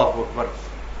 اللہ اکبر.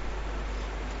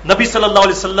 نبی صلی اللہ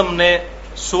علیہ وسلم نے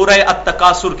سورہ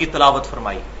التکاثر کی تلاوت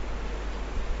فرمائی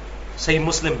صحیح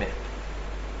مسلم میں.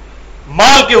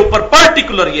 مال کے اوپر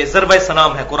پرٹیکولر یہ ضربہ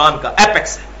سنام ہے، قرآن کا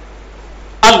ایپیکس ہے.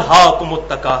 الہاکم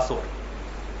التکاثر،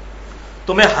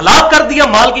 تمہیں ہلاک کر دیا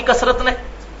مال کی کثرت نے.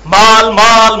 مال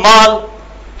مال مال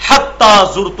حتی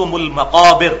زرتم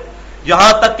المقابر،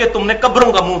 یہاں تک کہ تم نے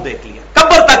قبروں کا منہ دیکھ لیا،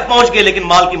 قبر تک پہنچ گئے لیکن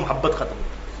مال کی محبت ختم.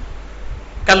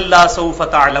 کلا سوف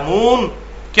تعلمون،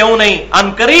 کیوں نہیں،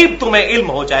 ان قریب تمہیں علم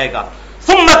ہو جائے گا.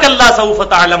 ثم کلا سوف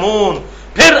تعلمون،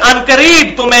 پھر ان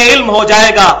قریب تمہیں علم ہو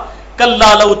جائے گا.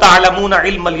 کلا لو تعلمون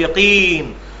علم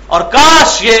الیقین، اور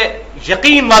کاش یہ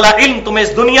یقین والا علم تمہیں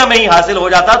اس دنیا میں ہی حاصل ہو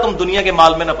جاتا، تم دنیا کے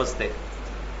مال میں نہ پستے.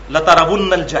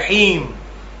 لترون الجحیم،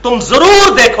 تم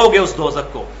ضرور دیکھو گے اس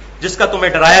دوزخ کو جس کا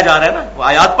تمہیں ڈرایا جا رہا ہے نا. وہ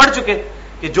آیات پڑھ چکے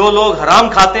کہ جو لوگ حرام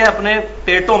کھاتے ہیں اپنے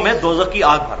پیٹوں میں دوزخ کی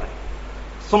آگ بھر رہے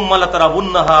ہیں. ثم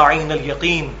لترونها عین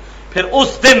الیقین، پھر اس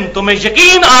دن تمہیں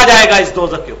یقین آ جائے گا اس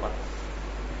دوزخ کے اوپر.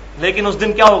 لیکن اس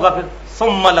دن کیا ہوگا پھر؟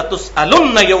 ثم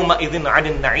لتسألن یومئذ عن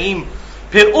النعیم،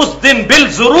 پھر اس دن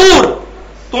بالضرور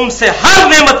تم سے ہر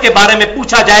نعمت کے بارے میں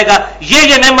پوچھا جائے گا.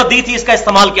 یہ نعمت دی تھی، اس کا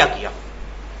استعمال کیا کیا؟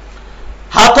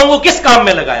 ہاتھوں کو کس کام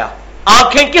میں لگایا؟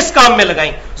 آنکھیں کس کام میں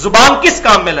لگائیں؟ زبان کس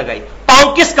کام میں لگائی؟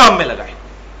 پاؤں کس کام میں لگائے؟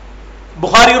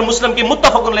 بخاری اور مسلم کی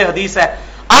متفق علیہ حدیث ہے.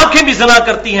 آنکھیں بھی زنا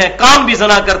کرتی ہیں، کان بھی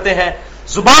زنا کرتے ہیں،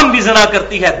 زبان بھی زنا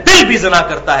کرتی ہے، دل بھی زنا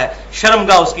کرتا ہے،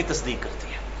 شرمگاہ اس کی تصدیق کرتی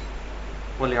ہے.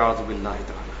 والعیاذ باللہ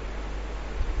تعالی.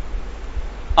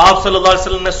 آپ صلی اللہ علیہ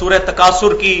وسلم نے سورہ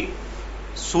تکاثر کی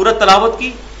سورت تلاوت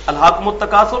کی، الہاکم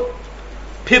التکاثر.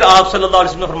 پھر آپ صلی اللہ علیہ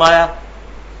وسلم نے فرمایا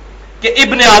کہ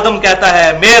ابن آدم کہتا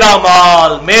ہے میرا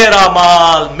مال میرا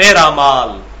مال میرا مال.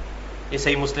 یہ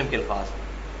صحیح مسلم کے الفاظ ہیں.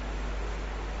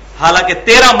 حالانکہ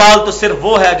تیرا مال تو صرف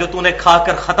وہ ہے جو تو نے کھا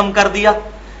کر ختم کر دیا،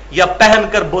 یا پہن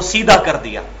کر بوسیدہ کر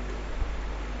دیا،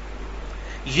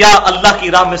 یا اللہ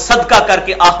کی راہ میں صدقہ کر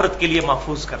کے آخرت کے لیے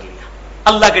محفوظ کر لیا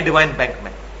اللہ کے ڈیوائن بینک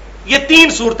میں. یہ 3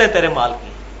 صورتیں تیرے مال کی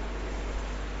ہیں.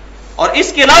 اور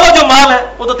اس کے علاوہ جو مال ہے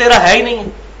وہ تو تیرا ہے ہی نہیں ہے.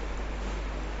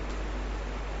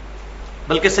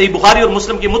 بلکہ صحیح بخاری اور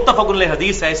مسلم کی متفق علیہ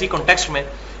حدیث ہے اسی کانٹیکسٹ میں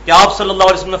کہ آپ صلی اللہ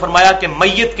علیہ وسلم نے فرمایا کہ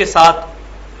میت کے ساتھ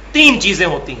 3 چیزیں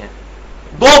ہوتی ہیں،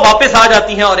 2 واپس آ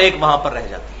جاتی ہیں اور 1 وہاں پر رہ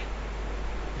جاتی ہے.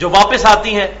 جو واپس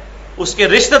آتی ہیں اس کے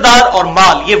رشتہ دار اور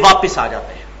مال یہ واپس آ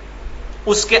جاتے ہیں،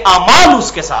 اس کے اعمال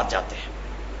اس کے ساتھ جاتے ہیں.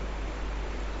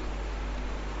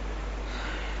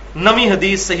 نویں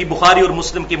حدیث صحیح بخاری اور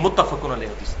مسلم کی متفق علیہ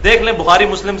حدیث. دیکھ لیں بخاری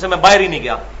مسلم سے میں باہر ہی نہیں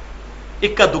گیا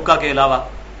اکا دکا کے علاوہ،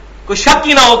 کوئی شک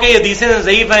ہی نہ ہو کہ یہ حدیثیں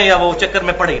ضعیف ہیں یا وہ چکر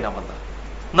میں پڑے ہی نہ بندہ.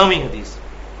 نویں حدیث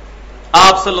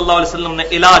آپ صلی اللہ علیہ وسلم نے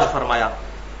علاج فرمایا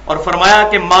اور فرمایا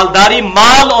کہ مالداری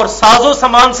مال اور ساز و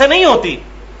سامان سے نہیں ہوتی،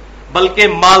 بلکہ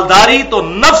مالداری تو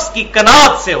نفس کی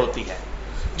قناعت سے ہوتی ہے.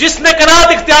 جس نے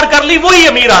قناعت اختیار کر لی وہی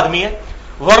امیر آدمی ہے،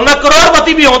 ورنہ کروڑ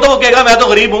پتی بھی ہو تو وہ کہے گا میں تو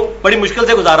غریب ہوں، بڑی مشکل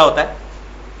سے گزارا ہوتا ہے.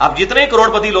 آپ جتنے کروڑ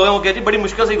پتی لوگ ہیں وہ کہتے ہیں بڑی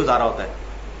مشکل سے گزارا ہوتا ہے.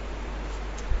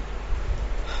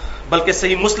 بلکہ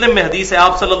صحیح مسلم میں حدیث ہے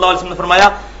آپ صلی اللہ علیہ وسلم نے فرمایا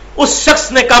اس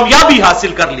شخص نے کامیابی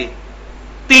حاصل کر لی.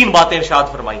 3 باتیں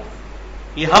ارشاد فرمائی،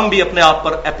 یہ ہم بھی اپنے آپ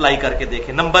پر اپلائی کر کے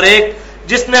دیکھیں. نمبر 1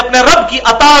 جس نے اپنے رب کی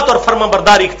اطاعت اور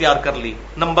فرمانبرداری اختیار کر لی.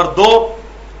 نمبر 2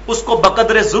 اس کو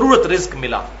بقدر ضرورت رزق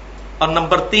ملا. اور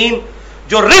نمبر 3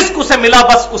 جو رزق اسے ملا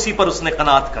بس اسی پر اس نے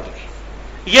قناعت کر لی.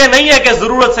 یہ نہیں ہے کہ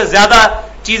ضرورت سے زیادہ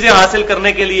چیزیں حاصل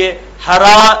کرنے کے لیے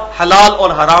حلال اور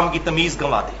حرام کی تمیز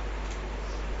گنوا دی.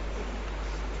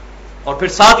 اور پھر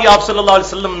ساتھ ہی آپ صلی اللہ علیہ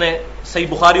وسلم نے صحیح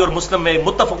بخاری اور مسلم میں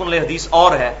متفق علیہ حدیث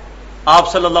اور ہے،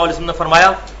 آپ صلی اللہ علیہ وسلم نے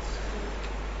فرمایا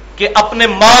کہ اپنے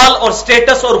مال اور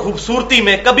سٹیٹس اور خوبصورتی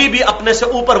میں کبھی بھی اپنے سے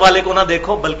اوپر والے کو نہ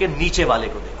دیکھو بلکہ نیچے والے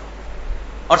کو دیکھو.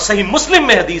 اور صحیح مسلم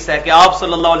میں حدیث ہے کہ آپ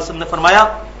صلی اللہ علیہ وسلم نے فرمایا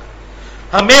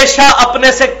ہمیشہ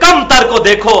اپنے سے کم تر کو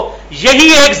دیکھو، یہی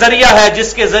ایک ذریعہ ہے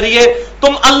جس کے ذریعے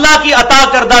تم اللہ کی عطا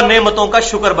کردہ نعمتوں کا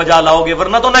شکر بجا لاؤ گے،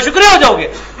 ورنہ تو ناشکرے ہو جاؤ گے.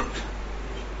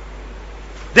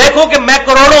 دیکھو کہ میں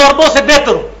کروڑوں اربوں سے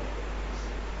بہتر ہوں.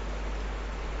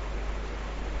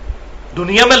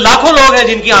 دنیا میں لاکھوں لوگ ہیں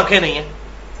جن کی آنکھیں نہیں ہیں،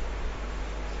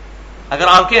 اگر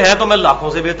آنکھیں ہیں تو میں لاکھوں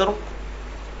سے بہتر ہوں.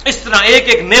 اس طرح ایک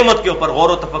ایک نعمت کے اوپر غور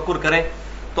و تفکر کریں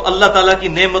تو اللہ تعالیٰ کی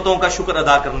نعمتوں کا شکر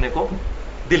ادا کرنے کو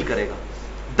دل کرے گا.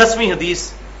 10ویں حدیث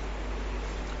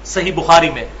صحیح بخاری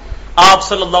میں آپ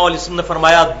صلی اللہ علیہ وسلم نے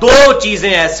فرمایا 2 چیزیں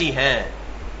ایسی ہیں،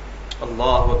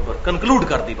 اللہ اکبر، کنکلوڈ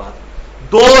کر دی بات.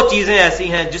 2 چیزیں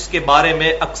ایسی ہیں جس کے بارے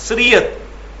میں اکثریت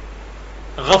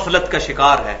غفلت کا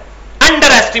شکار ہے،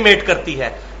 انڈر ایسٹیمیٹ کرتی ہے.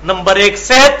 نمبر 1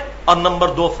 صحت اور نمبر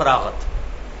 2 فراغت.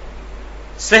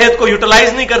 صحت کو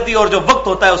یوٹیلائز نہیں کرتی اور جو وقت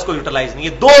ہوتا ہے اس کو یوٹیلائز نہیں.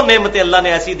 یہ 2 نعمتیں اللہ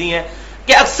نے ایسی دی ہیں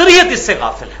کہ اکثریت اس سے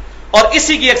غافل ہے. اور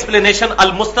اسی کی ایکسپلینیشن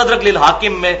المستدرک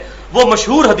للحاکم میں وہ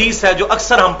مشہور حدیث ہے جو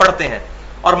اکثر ہم پڑھتے ہیں،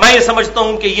 اور میں یہ سمجھتا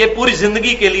ہوں کہ یہ پوری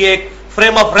زندگی کے لیے ایک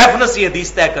فریم آف ریفرنس یہ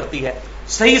حدیث طے کرتی ہے.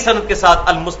 صحیح سند کے ساتھ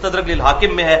المستدرک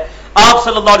للحاکم میں ہے، آپ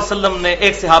صلی اللہ علیہ وسلم نے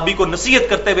ایک صحابی کو نصیحت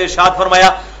کرتے ہوئے ارشاد فرمایا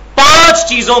 5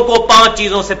 چیزوں کو 5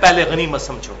 چیزوں سے پہلے غنیمت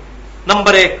سمجھو.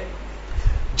 نمبر 1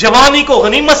 جوانی کو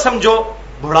غنیمت سمجھو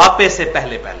بڑھاپے سے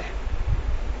پہلے.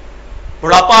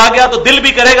 بڑھاپا آ گیا تو دل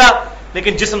بھی کرے گا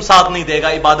لیکن جسم ساتھ نہیں دے گا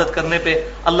عبادت کرنے پہ،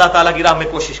 اللہ تعالیٰ کی راہ میں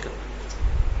کوشش کرنا.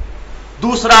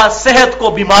 دوسرا صحت کو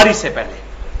بیماری سے پہلے.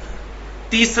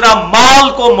 تیسرا مال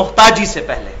کو محتاجی سے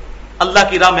پہلے، اللہ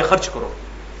کی راہ میں خرچ کرو.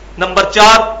 نمبر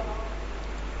 4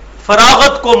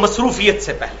 فراغت کو مصروفیت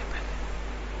سے پہلے.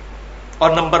 اور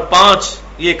نمبر 5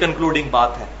 یہ کنکلوڈنگ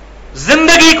بات ہے،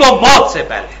 زندگی کو موت سے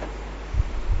پہلے.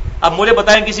 اب مجھے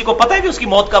بتائیں کسی کو پتہ ہے کہ اس کی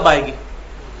موت کب آئے گی؟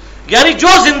 یعنی جو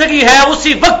زندگی ہے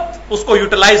اسی وقت اس کو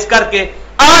یوٹیلائز کر کے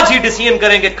آج ہی ڈیسیژن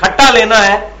کریں گے کھٹا لینا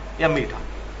ہے یا میٹھا.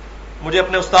 مجھے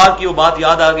اپنے استاد کی وہ بات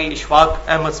یاد آ گئی، اشفاق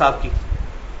احمد صاحب کی.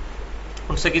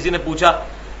 ان سے کسی نے پوچھا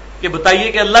کہ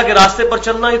بتائیے کہ اللہ کے راستے پر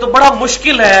چلنا یہ تو بڑا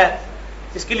مشکل ہے،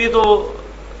 اس کے لیے تو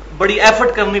بڑی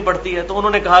ایفرٹ کرنی پڑتی ہے. تو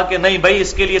انہوں نے کہا کہ نہیں بھائی،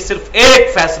 اس کے لیے صرف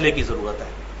ایک فیصلے کی ضرورت ہے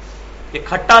کہ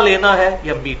کھٹا لینا ہے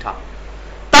یا میٹھا.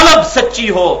 طلب سچی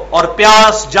ہو اور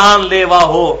پیاس جان لیوا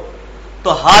ہو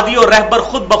تو ہادی اور رہبر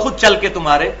خود بخود چل کے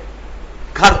تمہارے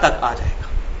گھر تک آ جائے گا.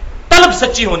 طلب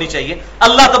سچی ہونی چاہیے،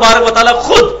 اللہ تبارک و تعالیٰ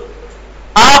خود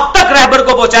آپ تک رہبر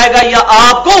کو پہنچائے گا یا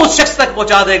آپ کو اس شخص تک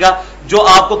پہنچا دے گا جو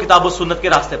آپ کو کتاب و سنت کے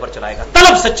راستے پر چلائے گا.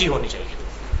 طلب سچی ہونی چاہیے.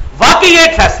 واقعی یہ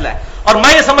ایک فیصلہ ہے، اور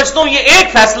میں یہ سمجھتا ہوں یہ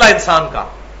ایک فیصلہ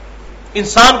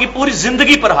انسان کی پوری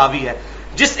زندگی پر حاوی ہے،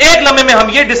 جس ایک لمحے میں ہم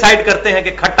یہ ڈیسائیڈ کرتے ہیں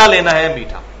کہ کھٹا لینا ہے یا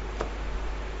میٹھا.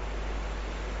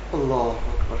 اللہ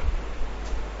اکبر.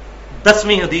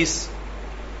 10ویں حدیث،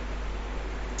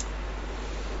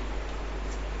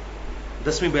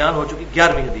 10ویں بیان ہو چکی.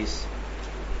 11ویں حدیث،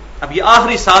 اب یہ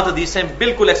آخری 7 حدیثیں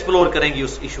بالکل ایکسپلور کریں گی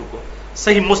اس ایشو کو.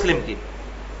 صحیح مسلم کی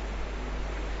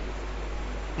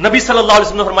نبی صلی اللہ علیہ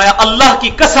وسلم نے فرمایا اللہ کی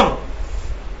قسم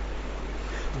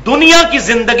دنیا کی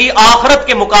زندگی آخرت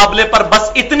کے مقابلے پر بس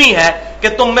اتنی ہے کہ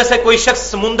تم میں سے کوئی شخص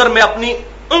سمندر میں اپنی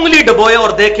انگلی ڈبوئے اور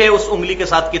دیکھے اس انگلی کے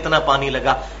ساتھ کتنا پانی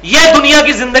لگا. یہ دنیا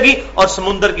کی زندگی اور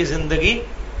سمندر کی زندگی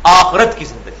آخرت کی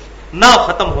زندگی نہ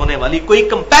ختم ہونے والی، کوئی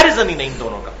کمپیرزن ہی نہیں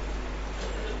دونوں کا.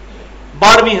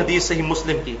 12ویں حدیث صحیح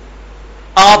مسلم کی،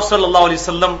 آپ صلی اللہ علیہ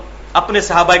وسلم اپنے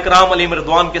صحابہ کرام علیہم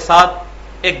رضوان کے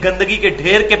ساتھ ایک گندگی کے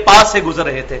ڈھیر کے پاس سے گزر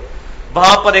رہے تھے.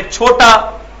 وہاں پر ایک چھوٹا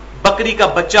بکری کا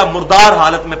بچہ مردار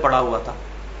حالت میں پڑا ہوا تھا.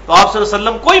 تو آپ صلی اللہ علیہ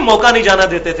وسلم کوئی موقع نہیں جانا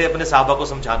دیتے تھے اپنے صحابہ کو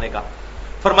سمجھانے کا.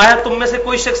 فرمایا تم میں سے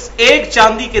کوئی شخص ایک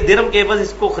چاندی کے درہم کے عوض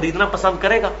اس کو خریدنا پسند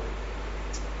کرے گا؟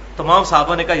 تمام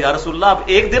صحابہ نے کہا یا رسول اللہ آپ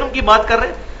ایک درہم کی بات کر رہے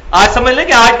ہیں؟ آج سمجھ لیں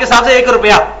کہ آج کے حساب سے 1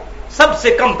 روپیہ سب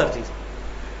سے کم تر چیز.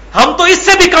 ہم تو اس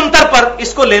سے بھی کم تر پر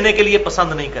اس کو لینے کے لیے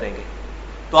پسند نہیں کریں گے.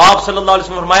 تو آپ صلی اللہ علیہ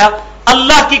وسلم فرمایا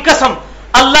اللہ کی قسم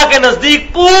اللہ کے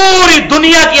نزدیک پوری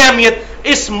دنیا کی اہمیت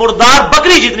اس مردار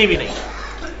بکری جتنی بھی نہیں.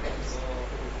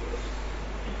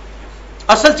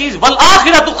 اصل چیز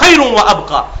والآخرۃ خیر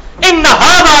وابقی ان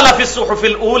ھذا لفی الصحف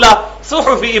الاولی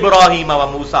صحف ابراہیم و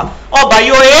موسیٰ. اور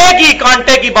بھائیو ایک ہی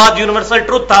کانٹے کی بات یونیورسل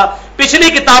ٹروتھ تھا پچھلی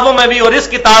کتابوں میں بھی اور اس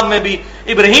کتاب میں بھی،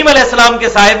 ابراہیم علیہ السلام کے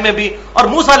صاحب میں بھی اور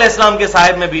موسیٰ علیہ السلام کے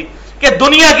صاحب میں بھی، کہ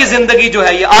دنیا کی زندگی جو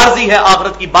ہے یہ عارضی ہے،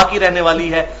 آخرت کی باقی رہنے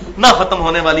والی ہے، نہ ختم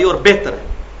ہونے والی اور بہتر ہے.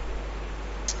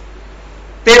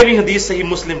 13ویں حدیث صحیح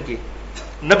مسلم کی،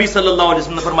 نبی صلی اللہ علیہ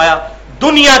وسلم نے فرمایا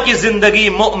دنیا کی زندگی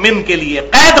مومن کے لیے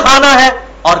قید خانہ ہے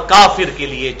اور کافر کے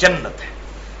لیے جنت ہے.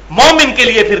 مومن کے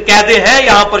لیے پھر قیدیں ہیں،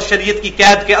 یہاں پر شریعت کی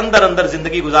قید کے اندر اندر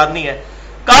زندگی گزارنی ہے.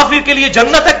 کافر کے لیے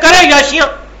جنت ہے، کرے یاشیاں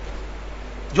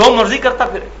جو مرضی کرتا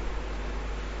پھرے.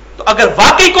 تو اگر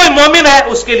واقعی کوئی مومن ہے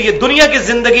اس کے لیے دنیا کی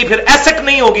زندگی پھر ایسٹ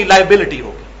نہیں ہوگی، لائبلٹی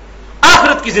ہوگی.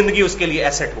 آخرت کی زندگی اس کے لیے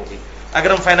ایسٹ ہوگی اگر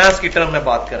ہم فائنانس کی ٹرم میں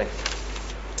بات کریں.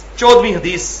 14ویں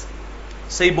حدیث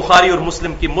صحیح بخاری اور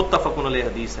مسلم کی متفق علیہ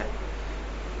حدیث ہے.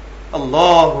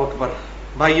 اللہ اکبر.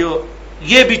 بھائیو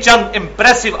یہ بھی چند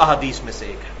امپریسو احادیث میں سے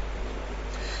ایک ہے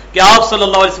کہ آپ صلی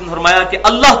اللہ علیہ وسلم نے فرمایا کہ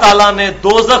اللہ تعالیٰ نے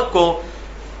دوزخ کو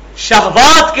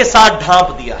شہوات کے ساتھ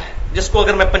ڈھانپ دیا ہے، جس کو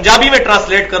اگر میں پنجابی میں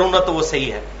ٹرانسلیٹ کروں نا تو وہ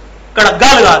صحیح ہے،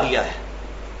 کڑگا لگا دیا ہے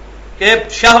کہ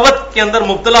شہوت کے اندر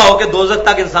مبتلا ہو کے دوزخ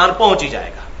تک انسان پہنچ ہی جائے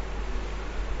گا.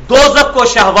 دوزخ کو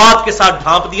شہوات کے ساتھ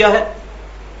ڈھانپ دیا ہے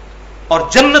اور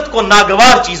جنت کو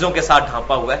ناگوار چیزوں کے ساتھ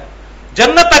ڈھانپا ہوا ہے.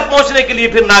 جنت تک پہنچنے کے لیے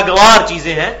پھر ناگوار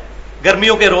چیزیں ہیں.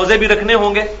 گرمیوں کے روزے بھی رکھنے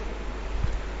ہوں گے،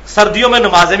 سردیوں میں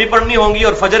نمازیں بھی پڑھنی ہوں گی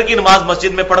اور فجر کی نماز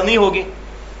مسجد میں پڑھنی ہوگی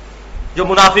جو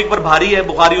منافق پر بھاری ہے.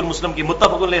 بخاری اور مسلم کی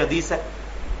متفق علیہ حدیث ہے.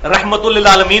 رحمت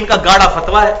للعالمین کا گاڑا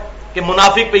فتویٰ ہے کہ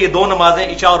منافق پہ یہ 2 نمازیں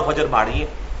عشاء اور فجر بھاری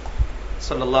ہیں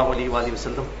صلی اللہ علیہ وآلہ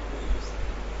وسلم.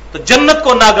 تو جنت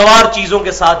کو ناگوار چیزوں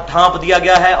کے ساتھ ڈھانپ دیا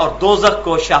گیا ہے اور دوزخ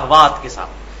کو شہوات کے ساتھ.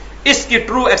 اس کی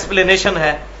ٹرو ایکسپلینیشن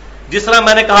ہے جس طرح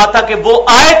میں نے کہا تھا کہ وہ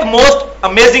آیت موسٹ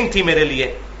امیزنگ تھی میرے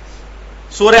لیے،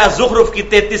 سورہ الزخرف کی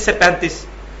 33 سے 35،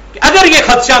 کہ اگر یہ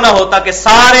خدشہ نہ ہوتا کہ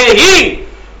سارے ہی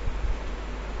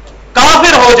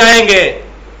کافر ہو جائیں گے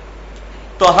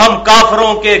تو ہم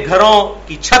کافروں کے گھروں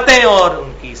کی چھتیں اور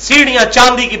ان کی سیڑھیاں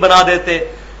چاندی کی بنا دیتے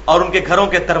اور ان کے گھروں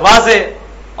کے دروازے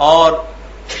اور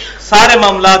سارے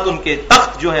معاملات، ان کے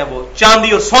تخت جو ہیں وہ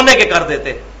چاندی اور سونے کے کر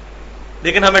دیتے.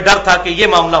 لیکن ہمیں ڈر تھا کہ یہ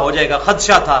معاملہ ہو جائے گا،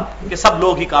 خدشہ تھا کہ سب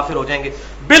لوگ ہی کافر ہو جائیں گے.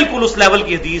 بالکل اس لیول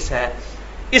کی حدیث ہے.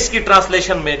 اس کی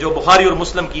ٹرانسلیشن میں جو بخاری اور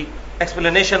مسلم کی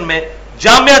ایکسپلینیشن میں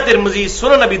جامعہ ترمذی،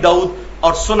 سنن نبی داؤد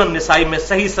اور سنن نسائی میں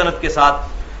صحیح سند کے ساتھ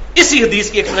اسی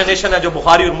حدیث کی ایکسپلینیشن ہے جو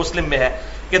بخاری اور مسلم میں ہے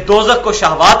کہ دوزخ کو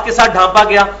شہوات کے ساتھ ڈھانپا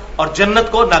گیا اور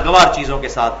جنت کو ناگوار چیزوں کے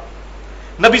ساتھ.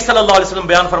 نبی صلی اللہ علیہ وسلم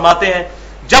بیان فرماتے ہیں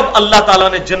جب اللہ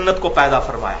تعالیٰ نے جنت کو پیدا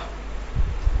فرمایا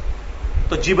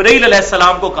تو جبرائیل علیہ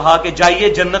السلام کو کہا کہ جائیے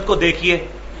جنت کو دیکھیے.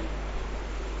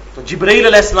 تو جبرائیل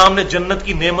علیہ السلام نے جنت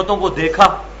کی نعمتوں کو دیکھا.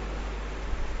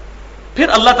 پھر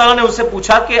اللہ تعالیٰ نے ان سے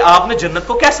پوچھا کہ آپ نے جنت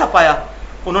کو کیسا پایا؟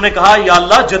 انہوں نے کہا یا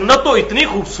اللہ جنت تو اتنی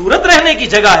خوبصورت رہنے کی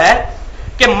جگہ ہے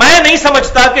کہ میں نہیں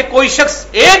سمجھتا کہ کوئی شخص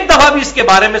ایک دفعہ بھی اس کے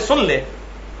بارے میں سن لے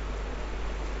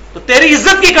تو تیری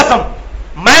عزت کی قسم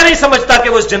میں نہیں سمجھتا کہ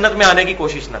وہ اس جنت میں آنے کی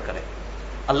کوشش نہ کرے.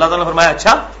 اللہ تعالیٰ نے فرمایا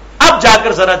اچھا اب جا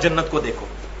کر ذرا جنت کو دیکھو.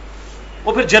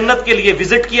 وہ پھر جنت کے لیے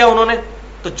وزٹ کیا انہوں نے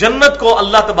تو جنت کو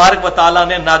اللہ تبارک و تعالیٰ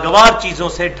نے ناگوار چیزوں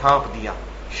سے ڈھانپ دیا،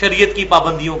 شریعت کی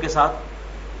پابندیوں کے ساتھ.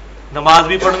 نماز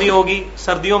بھی پڑھنی ہوگی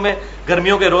سردیوں میں،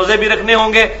 گرمیوں کے روزے بھی رکھنے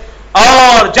ہوں گے،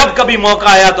 اور جب کبھی موقع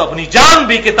آیا تو اپنی جان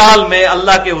بھی قتال میں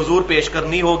اللہ کے حضور پیش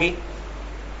کرنی ہوگی.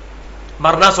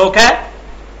 مرنا سوکھ ہے،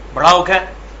 بڑا اوکھ ہے.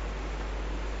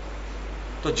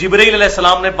 تو جبرائیل علیہ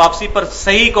السلام نے واپسی پر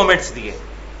صحیح کومنٹس دیے،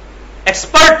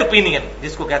 ایکسپرٹ اوپینین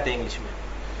جس کو کہتے ہیں انگلش میں.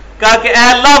 کہا کہ اے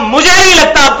اللہ مجھے نہیں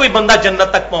لگتا اب کوئی بندہ جنت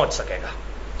تک پہنچ سکے گا،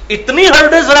 اتنی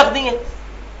ہرڈز رکھ دی ہیں،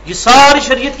 یہ ساری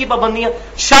شریعت کی پابندیاں،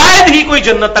 شاید ہی کوئی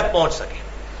جنت تک پہنچ سکے.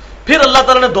 پھر اللہ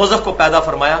تعالیٰ نے دوزخ کو پیدا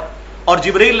فرمایا اور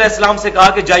جبرائیل علیہ السلام سے کہا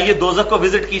کہ جائیے دوزخ کو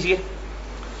وزٹ کیجئے.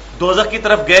 دوزخ کی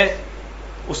طرف گئے،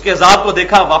 اس کے عذاب کو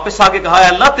دیکھا، واپس آ کے کہا اے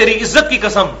اللہ تیری عزت کی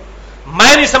قسم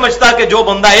میں نہیں سمجھتا کہ جو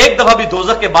بندہ ایک دفعہ بھی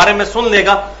دوزخ کے بارے میں سن لے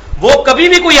گا وہ کبھی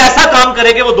بھی کوئی ایسا کام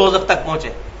کرے کہ وہ دوزخ تک پہنچے.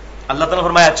 اللہ تعالیٰ نے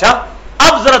فرمایا اچھا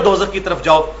اب ذرا دوزخ کی طرف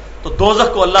جاؤ. تو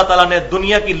دوزخ کو اللہ تعالیٰ نے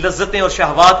دنیا کی لذتیں اور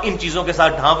شہوات ان چیزوں کے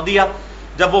ساتھ ڈھانپ دیا.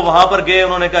 جب وہ وہاں پر گئے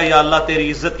انہوں نے کہا یا اللہ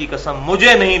تیری عزت کی قسم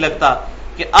مجھے نہیں لگتا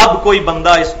کہ اب کوئی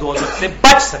بندہ اس دوزخ سے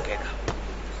بچ سکے گا.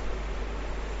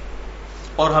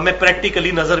 اور ہمیں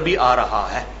پریکٹیکلی نظر بھی آ رہا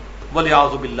ہے.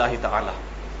 وَلِعَوْذُ بِاللَّهِ تَعَالَى.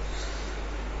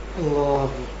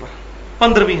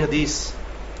 15ویں حدیث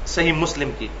صحیح مسلم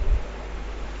کی,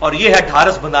 اور یہ ہے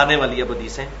ڈھارس بندانے والی اب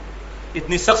حدیثیں.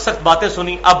 اتنی سخت سخت باتیں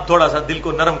سنی, اب تھوڑا سا دل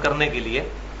کو نرم کرنے کے لیے,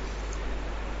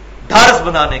 ڈھارس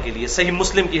بنانے کے لیے. صحیح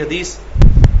مسلم کی حدیث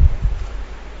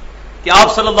کہ آپ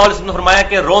صلی اللہ علیہ وسلم نے فرمایا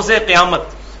کہ روز قیامت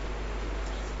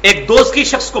ایک دوزخی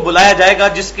شخص کو بلایا جائے گا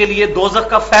جس کے لیے دوزخ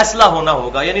کا فیصلہ ہونا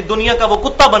ہوگا, یعنی دنیا کا وہ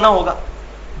کتا بنا ہوگا,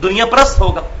 دنیا پرست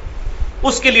ہوگا,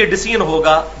 اس کے لیے ڈسیژن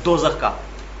ہوگا دوزخ کا.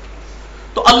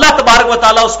 تو اللہ تبارک و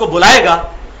تعالیٰ اس کو بلائے گا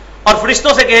اور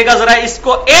فرشتوں سے کہے گا ذرا اس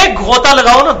کو ایک گھوتا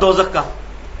لگاؤ نا دوزخ کا.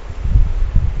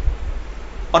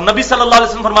 اور نبی صلی اللہ علیہ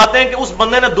وسلم فرماتے ہیں کہ اس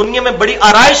بندے نے دنیا میں بڑی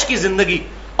آرائش کی زندگی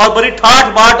اور بڑی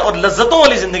ٹھاٹ باٹ اور لذتوں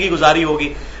والی زندگی گزاری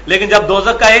ہوگی, لیکن جب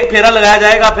دوزخ کا ایک پھیرا لگایا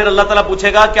جائے گا پھر اللہ تعالیٰ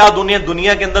پوچھے گا کیا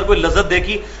دنیا کے اندر کوئی لذت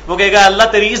دیکھی؟ وہ کہے گا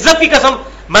اللہ تیری عزت کی قسم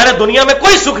میں نے دنیا میں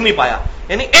کوئی سکھ نہیں پایا.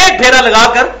 یعنی ایک پھیرا لگا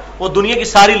کر وہ دنیا کی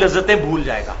ساری لذتیں بھول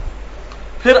جائے گا.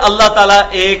 پھر اللہ تعالیٰ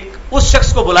ایک اس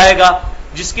شخص کو بلائے گا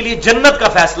جس کے لیے جنت کا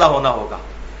فیصلہ ہونا ہوگا,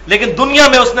 لیکن دنیا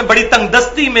میں اس نے بڑی تنگ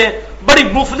دستی میں, بڑی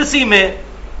مفلسی میں,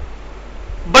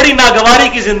 بڑی ناگواری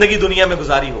کی زندگی دنیا میں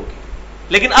گزاری ہوگی,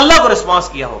 لیکن اللہ کو ریسپانس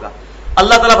کیا ہوگا.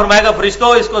 اللہ تعالیٰ فرمائے گا فرشتوں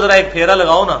اس کو ذرا ایک پھیرا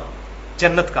لگاؤ نا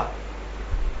جنت کا.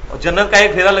 اور جنت کا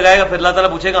ایک پھیرا لگائے گا, پھر اللہ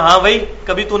تعالیٰ پوچھے گا ہاں بھائی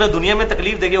کبھی تو نے دنیا میں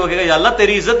تکلیف دیکھی؟ وہ کہے گا یا اللہ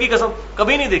تیری عزت کی قسم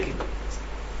کبھی نہیں دیکھی.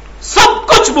 سب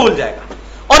کچھ بھول جائے گا.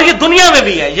 اور یہ دنیا میں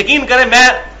بھی ہے, یقین کریں میں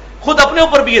خود اپنے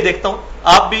اوپر بھی یہ دیکھتا ہوں,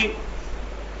 آپ بھی,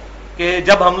 کہ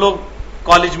جب ہم لوگ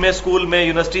کالج میں, اسکول میں,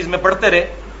 یونیورسٹیز میں پڑھتے رہے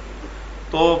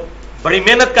تو بڑی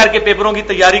محنت کر کے پیپروں کی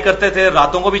تیاری کرتے تھے,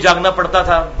 راتوں کو بھی جاگنا پڑتا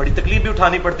تھا, بڑی تکلیف بھی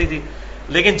اٹھانی پڑتی تھی,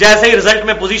 لیکن جیسے ہی رزلٹ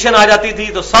میں پوزیشن آ جاتی تھی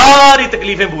تو ساری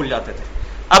تکلیفیں بھول جاتے تھے.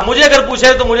 اب مجھے اگر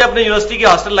پوچھے تو مجھے اپنے یونیورسٹی کی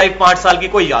ہاسٹل لائف 5 سال کی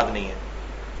کوئی یاد نہیں ہے.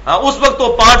 ہاں اس وقت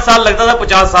تو 5 سال لگتا تھا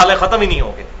 50 سال ہے ختم ہی نہیں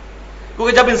ہو گئے,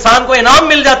 کیونکہ جب انسان کو انعام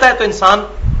مل جاتا ہے تو انسان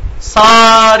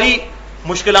ساری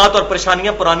مشکلات اور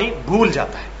پریشانیاں پرانی بھول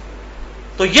جاتا ہے.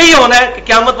 تو یہی ہونا ہے کہ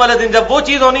قیامت والے دن جب وہ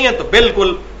چیز ہونی ہے تو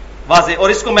بالکل واضح, اور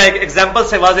اس کو میں ایک ایگزامپل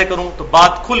سے واضح کروں تو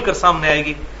بات کھل کر سامنے آئے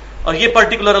گی. اور یہ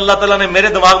پرٹیکولر اللہ تعالیٰ نے میرے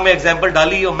دماغ میں ایگزامپل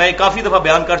ڈالی اور میں کافی دفعہ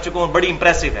بیان کر چکا ہوں, بڑی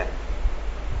امپریسو ہے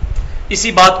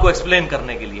اسی بات کو ایکسپلین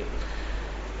کرنے کے لیے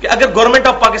کہ اگر گورنمنٹ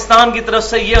آف پاکستان کی طرف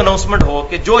سے یہ اناؤنسمنٹ ہو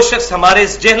کہ جو شخص ہمارے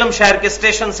اس جہلم شہر کے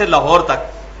اسٹیشن سے لاہور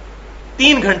تک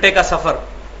 3 گھنٹے کا سفر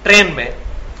ٹرین میں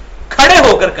کھڑے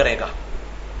ہو کر کرے گا,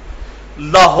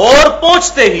 لاہور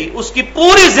پہنچتے ہی اس کی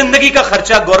پوری زندگی کا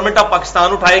خرچہ گورنمنٹ آف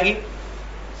پاکستان اٹھائے گی,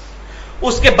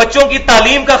 اس کے بچوں کی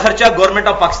تعلیم کا خرچہ گورنمنٹ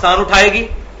آف پاکستان اٹھائے گی,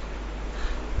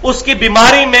 اس کی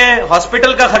بیماری میں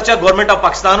ہاسپٹل کا خرچہ گورنمنٹ آف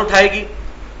پاکستان اٹھائے گی,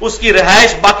 اس کی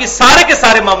رہائش, باقی سارے کے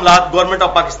سارے معاملات گورنمنٹ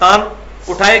آف پاکستان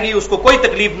اٹھائے گی, اس کو کوئی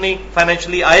تکلیف نہیں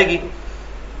فائنینشلی آئے گی.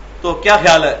 تو کیا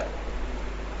خیال ہے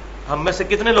ہم میں سے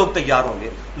کتنے لوگ تیار ہوں گے؟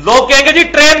 لوگ کہیں گے جی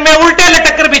ٹرین میں الٹے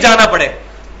لٹک کر بھی جانا پڑے,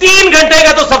 3 گھنٹے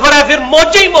کا تو سفر ہے, پھر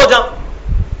موجے ہی موجا.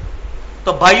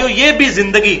 تو بھائیو یہ بھی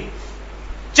زندگی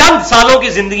چند سالوں کی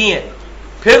زندگی ہے,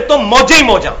 پھر تو موجے ہی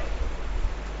موجا.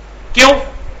 کیوں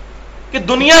کہ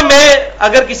دنیا میں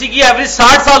اگر کسی کی ایوریج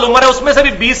 60 سال عمر ہے اس میں سے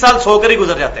بھی 20 سال سو کر ہی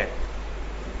گزر جاتے ہیں.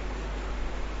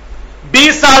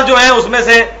 20 سال جو ہیں اس میں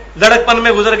سے لڑکپن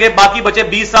میں گزر گئے, باقی بچے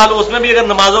 20 سال, اس میں بھی اگر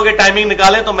نمازوں کے ٹائمنگ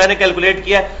نکالیں تو میں نے کیلکولیٹ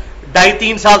کیا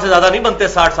 2.5-3 سال سے زیادہ نہیں بنتے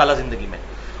 60 سالہ زندگی میں.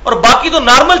 اور باقی تو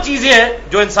نارمل چیزیں ہیں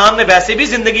جو انسان نے ویسے بھی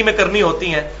زندگی میں کرنی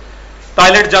ہوتی ہیں,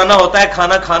 ٹوائلٹ جانا ہوتا ہے,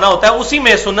 کھانا کھانا ہوتا ہے, اسی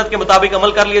میں سنت کے مطابق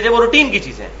عمل کر لیا جائے, وہ روٹین کی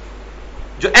چیزیں ہیں.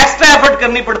 جو ایکسٹرا ایفرٹ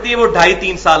کرنی پڑتی ہے وہ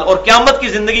 2.5-3 سال, اور قیامت کی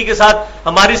زندگی کے ساتھ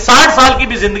ہماری 60 سال کی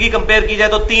بھی زندگی کمپیئر کی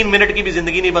جائے تو 3 منٹ کی بھی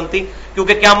زندگی نہیں بنتی,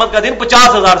 کیونکہ قیامت کا دن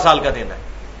 50,000 سال کا دن ہے.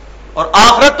 اور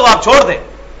آخرت تو آپ چھوڑ دیں,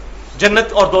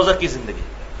 جنت اور دوزخ کی زندگی.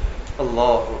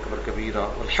 اللہ اکبر کبیرہ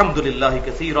والحمد للہ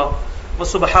کثیرہ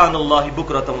وسبحان اللہ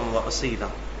بکرۃ واصیلا.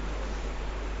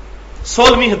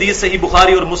 16ویں حدیث صحیح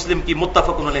بخاری اور مسلم کی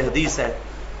متفق علیہ حدیث ہے,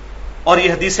 اور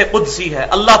یہ حدیث قدسی ہے.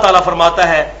 اللہ تعالیٰ فرماتا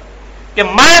ہے کہ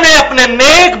میں نے اپنے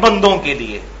نیک بندوں کے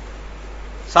لیے,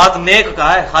 ساتھ نیک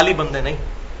کہا ہے خالی بندے نہیں,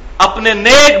 اپنے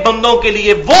نیک بندوں کے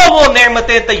لیے وہ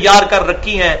نعمتیں تیار کر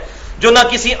رکھی ہیں جو نہ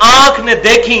کسی آنکھ نے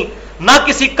دیکھی, نہ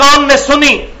کسی کان نے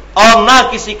سنی, اور نہ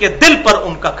کسی کے دل پر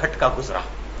ان کا کھٹکا گزرا.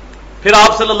 پھر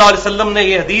آپ صلی اللہ علیہ وسلم نے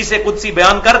یہ حدیث قدسی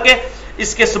بیان کر کے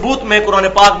اس کے ثبوت میں قرآن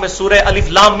پاک میں سورہ الف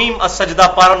لام میم السجدہ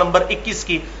پارہ نمبر 21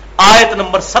 کی آیت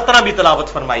نمبر 17 بھی تلاوت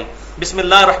فرمائی. بسم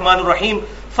اللہ الرحمن الرحیم.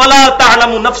 فلا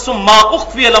تعلم نفس ما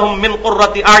اخفی لهم من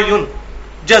قرۃ اعین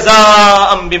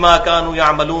جزاء بما كانوا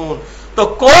يعملون تو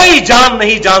کوئی جان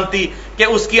نہیں جانتی کہ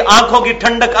اس کی آنکھوں کی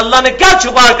ٹھنڈک اللہ نے کیا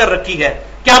چھپا کر رکھی ہے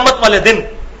قیامت والے دن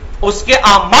اس کے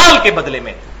اعمال کے بدلے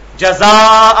میں.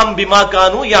 جزاء بما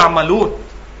کانوا یعملون.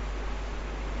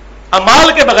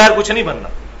 اعمال کے بغیر کچھ نہیں بننا.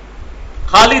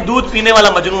 خالی دودھ پینے والا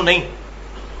مجنون نہیں,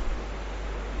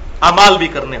 اعمال بھی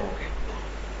کرنے ہوں گے.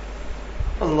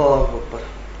 اللہ اکبر.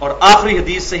 اور آخری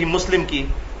حدیث صحیح مسلم کی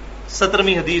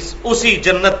 17ویں حدیث, اسی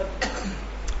جنت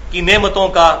کی نعمتوں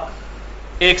کا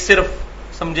ایک صرف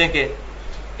سمجھیں کہ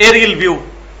ایریل ویو.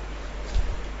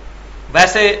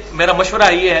 ویسے میرا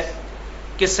مشورہ یہ ہے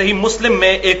کہ صحیح مسلم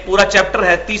میں ایک پورا چیپٹر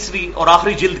ہے 3 اور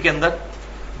آخری جلد کے اندر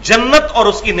جنت اور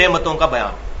اس کی نعمتوں کا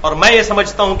بیان. اور میں یہ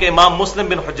سمجھتا ہوں کہ امام مسلم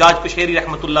بن حجاج قشیری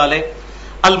رحمۃ اللہ علیہ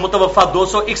المتوفا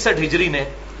 261 ہجری نے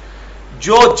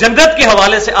جو جنت کے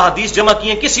حوالے سے احادیث جمع کی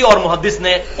ہیں, کسی اور محدث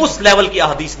نے اس لیول کی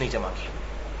احادیث نہیں جمع کی.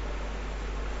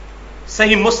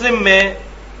 صحیح مسلم میں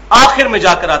آخر میں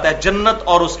جا کر آتا ہے جنت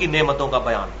اور اس کی نعمتوں کا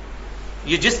بیان.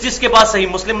 یہ جس کے پاس صحیح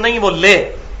مسلم نہیں وہ لے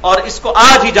اور اس کو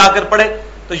آج ہی جا کر پڑھے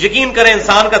تو یقین کریں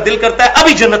انسان کا دل کرتا ہے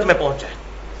ابھی جنت میں پہنچ جائے.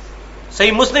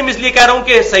 صحیح مسلم اس لیے کہہ رہا ہوں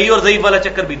کہ صحیح اور ضعیف والا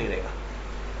چکر بھی نہیں رہے گا.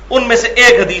 ان میں سے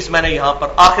ایک حدیث میں نے یہاں پر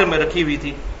آخر میں رکھی ہوئی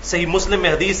تھی. صحیح مسلم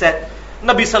میں حدیث ہے,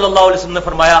 نبی صلی اللہ علیہ وسلم نے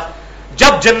فرمایا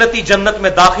جب جنتی جنت میں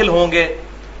داخل ہوں گے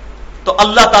تو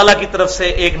اللہ تعالی کی طرف سے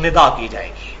ایک ندا کی جائے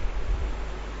گی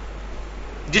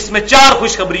جس میں 4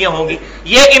 خوشخبریاں ہوں گی.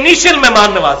 یہ انیشل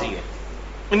مہمان نوازی ہے.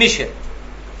 انیشل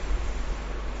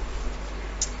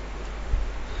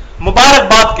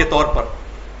مبارکباد کے طور پر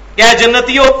کیا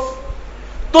جنتیوں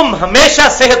تم ہمیشہ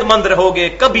صحت مند رہو گے,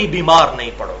 کبھی بیمار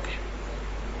نہیں پڑو گے.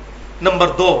 نمبر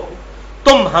 2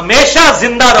 تم ہمیشہ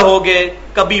زندہ رہو گے,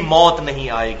 کبھی موت نہیں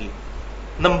آئے گی.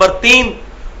 نمبر 3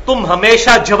 تم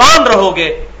ہمیشہ جوان رہو گے,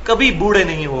 کبھی بوڑھے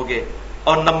نہیں ہوگے.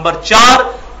 اور نمبر 4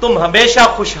 تم ہمیشہ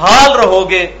خوشحال رہو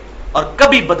گے اور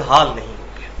کبھی بدحال نہیں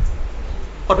ہوگے.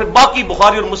 اور پھر باقی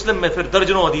بخاری اور مسلم میں پھر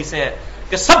درجنوں حدیثیں ہیں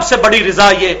کہ سب سے بڑی رضا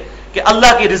یہ کہ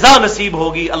اللہ کی رضا نصیب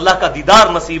ہوگی, اللہ کا دیدار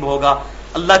نصیب ہوگا,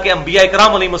 اللہ کے انبیاء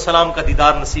کرام علیہ السلام کا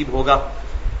دیدار نصیب ہوگا.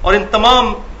 اور ان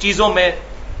تمام چیزوں میں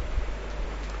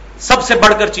سب سے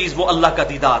بڑھ کر چیز وہ اللہ کا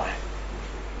دیدار ہے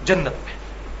جنت میں,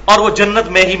 اور وہ جنت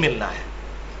میں ہی ملنا ہے,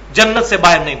 جنت سے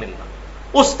باہر نہیں ملنا.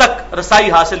 اس تک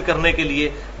رسائی حاصل کرنے کے لیے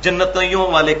جنتیوں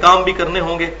والے کام بھی کرنے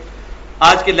ہوں گے.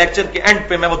 آج کے لیکچر کے اینڈ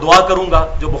پہ میں وہ دعا کروں گا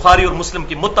جو بخاری اور مسلم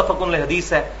کی متفق علیہ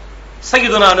حدیث ہے.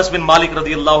 سیدنا انس بن مالک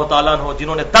رضی اللہ تعالیٰ عنہ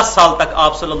جنہوں نے 10 سال تک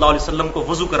آپ صلی اللہ علیہ وسلم کو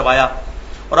وضو کروایا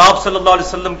اور آپ صلی اللہ علیہ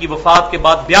وسلم کی وفات کے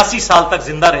بعد 82 سال تک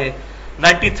زندہ رہے,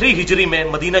 93 ہجری میں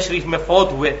مدینہ شریف میں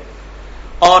فوت ہوئے.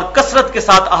 اور کثرت کے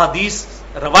ساتھ احادیث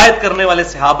روایت کرنے والے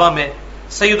صحابہ میں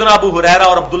سیدنا ابو ہریرہ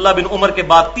اور عبداللہ بن عمر کے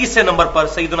بعد تیسرے نمبر پر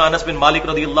سیدنا انس بن مالک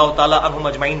رضی اللہ تعالی عنہم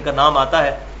اجمعین کا نام آتا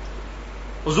ہے,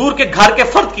 حضور کے گھر کے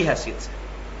فرد کی حیثیت سے,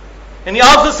 یعنی آپ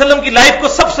صلی اللہ علیہ وسلم کی لائف کو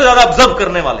سب سے زیادہ آبزرو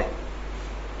کرنے والے.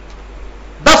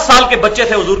 10 سال کے بچے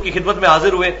تھے, حضور کی خدمت میں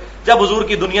حاضر ہوئے. جب حضور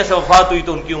کی دنیا سے وفات ہوئی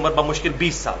تو ان کی عمر بمشکل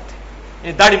 20 سال تھی,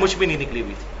 یعنی داڑھی مچھ بھی نہیں نکلی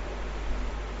ہوئی تھی.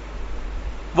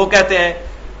 وہ کہتے ہیں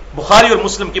بخاری اور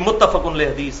مسلم کی متفق علیہ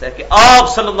حدیث ہے کہ آپ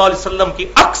صلی اللہ علیہ وسلم کی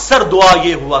اکثر دعا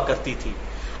یہ ہوا کرتی تھی,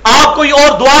 آپ کوئی اور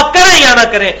دعا کریں یا نہ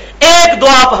کریں, ایک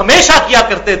دعا آپ ہمیشہ کیا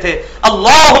کرتے تھے,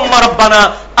 اللہم ربنا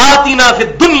آتنا فی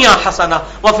الدنیا حسنہ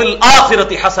وفی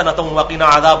الآخرۃ حسنۃ وقنا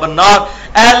عذاب النار.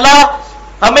 اے اللہ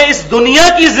ہمیں اس دنیا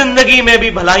کی زندگی میں بھی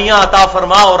بھلائیاں عطا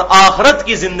فرما اور آخرت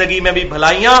کی زندگی میں بھی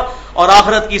بھلائیاں, اور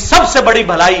آخرت کی سب سے بڑی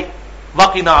بھلائی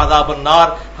وقنا عذاب النار,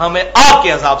 ہمیں آگ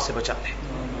کے عذاب سے بچا لے.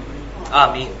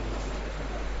 آمین.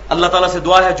 اللہ تعالیٰ سے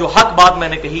دعا ہے جو حق بات میں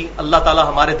نے کہی اللہ تعالیٰ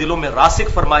ہمارے دلوں میں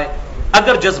راسخ فرمائے.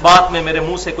 اگر جذبات میں میرے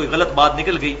منہ سے کوئی غلط بات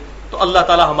نکل گئی تو اللہ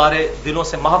تعالیٰ ہمارے دلوں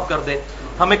سے معاف کر دے.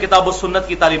 ہمیں کتاب و سنت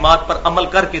کی تعلیمات پر عمل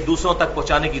کر کے دوسروں تک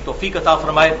پہنچانے کی توفیق عطا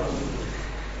فرمائے.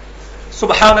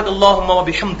 سبحانک اللہم و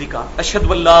بحمدک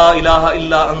اشہد ان لا الہ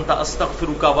الا انت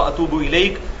استغفرک و اتوب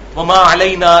الیک وما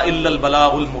علینا الا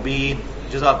البلاغ المبین.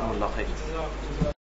 جزاکم اللہ خیر.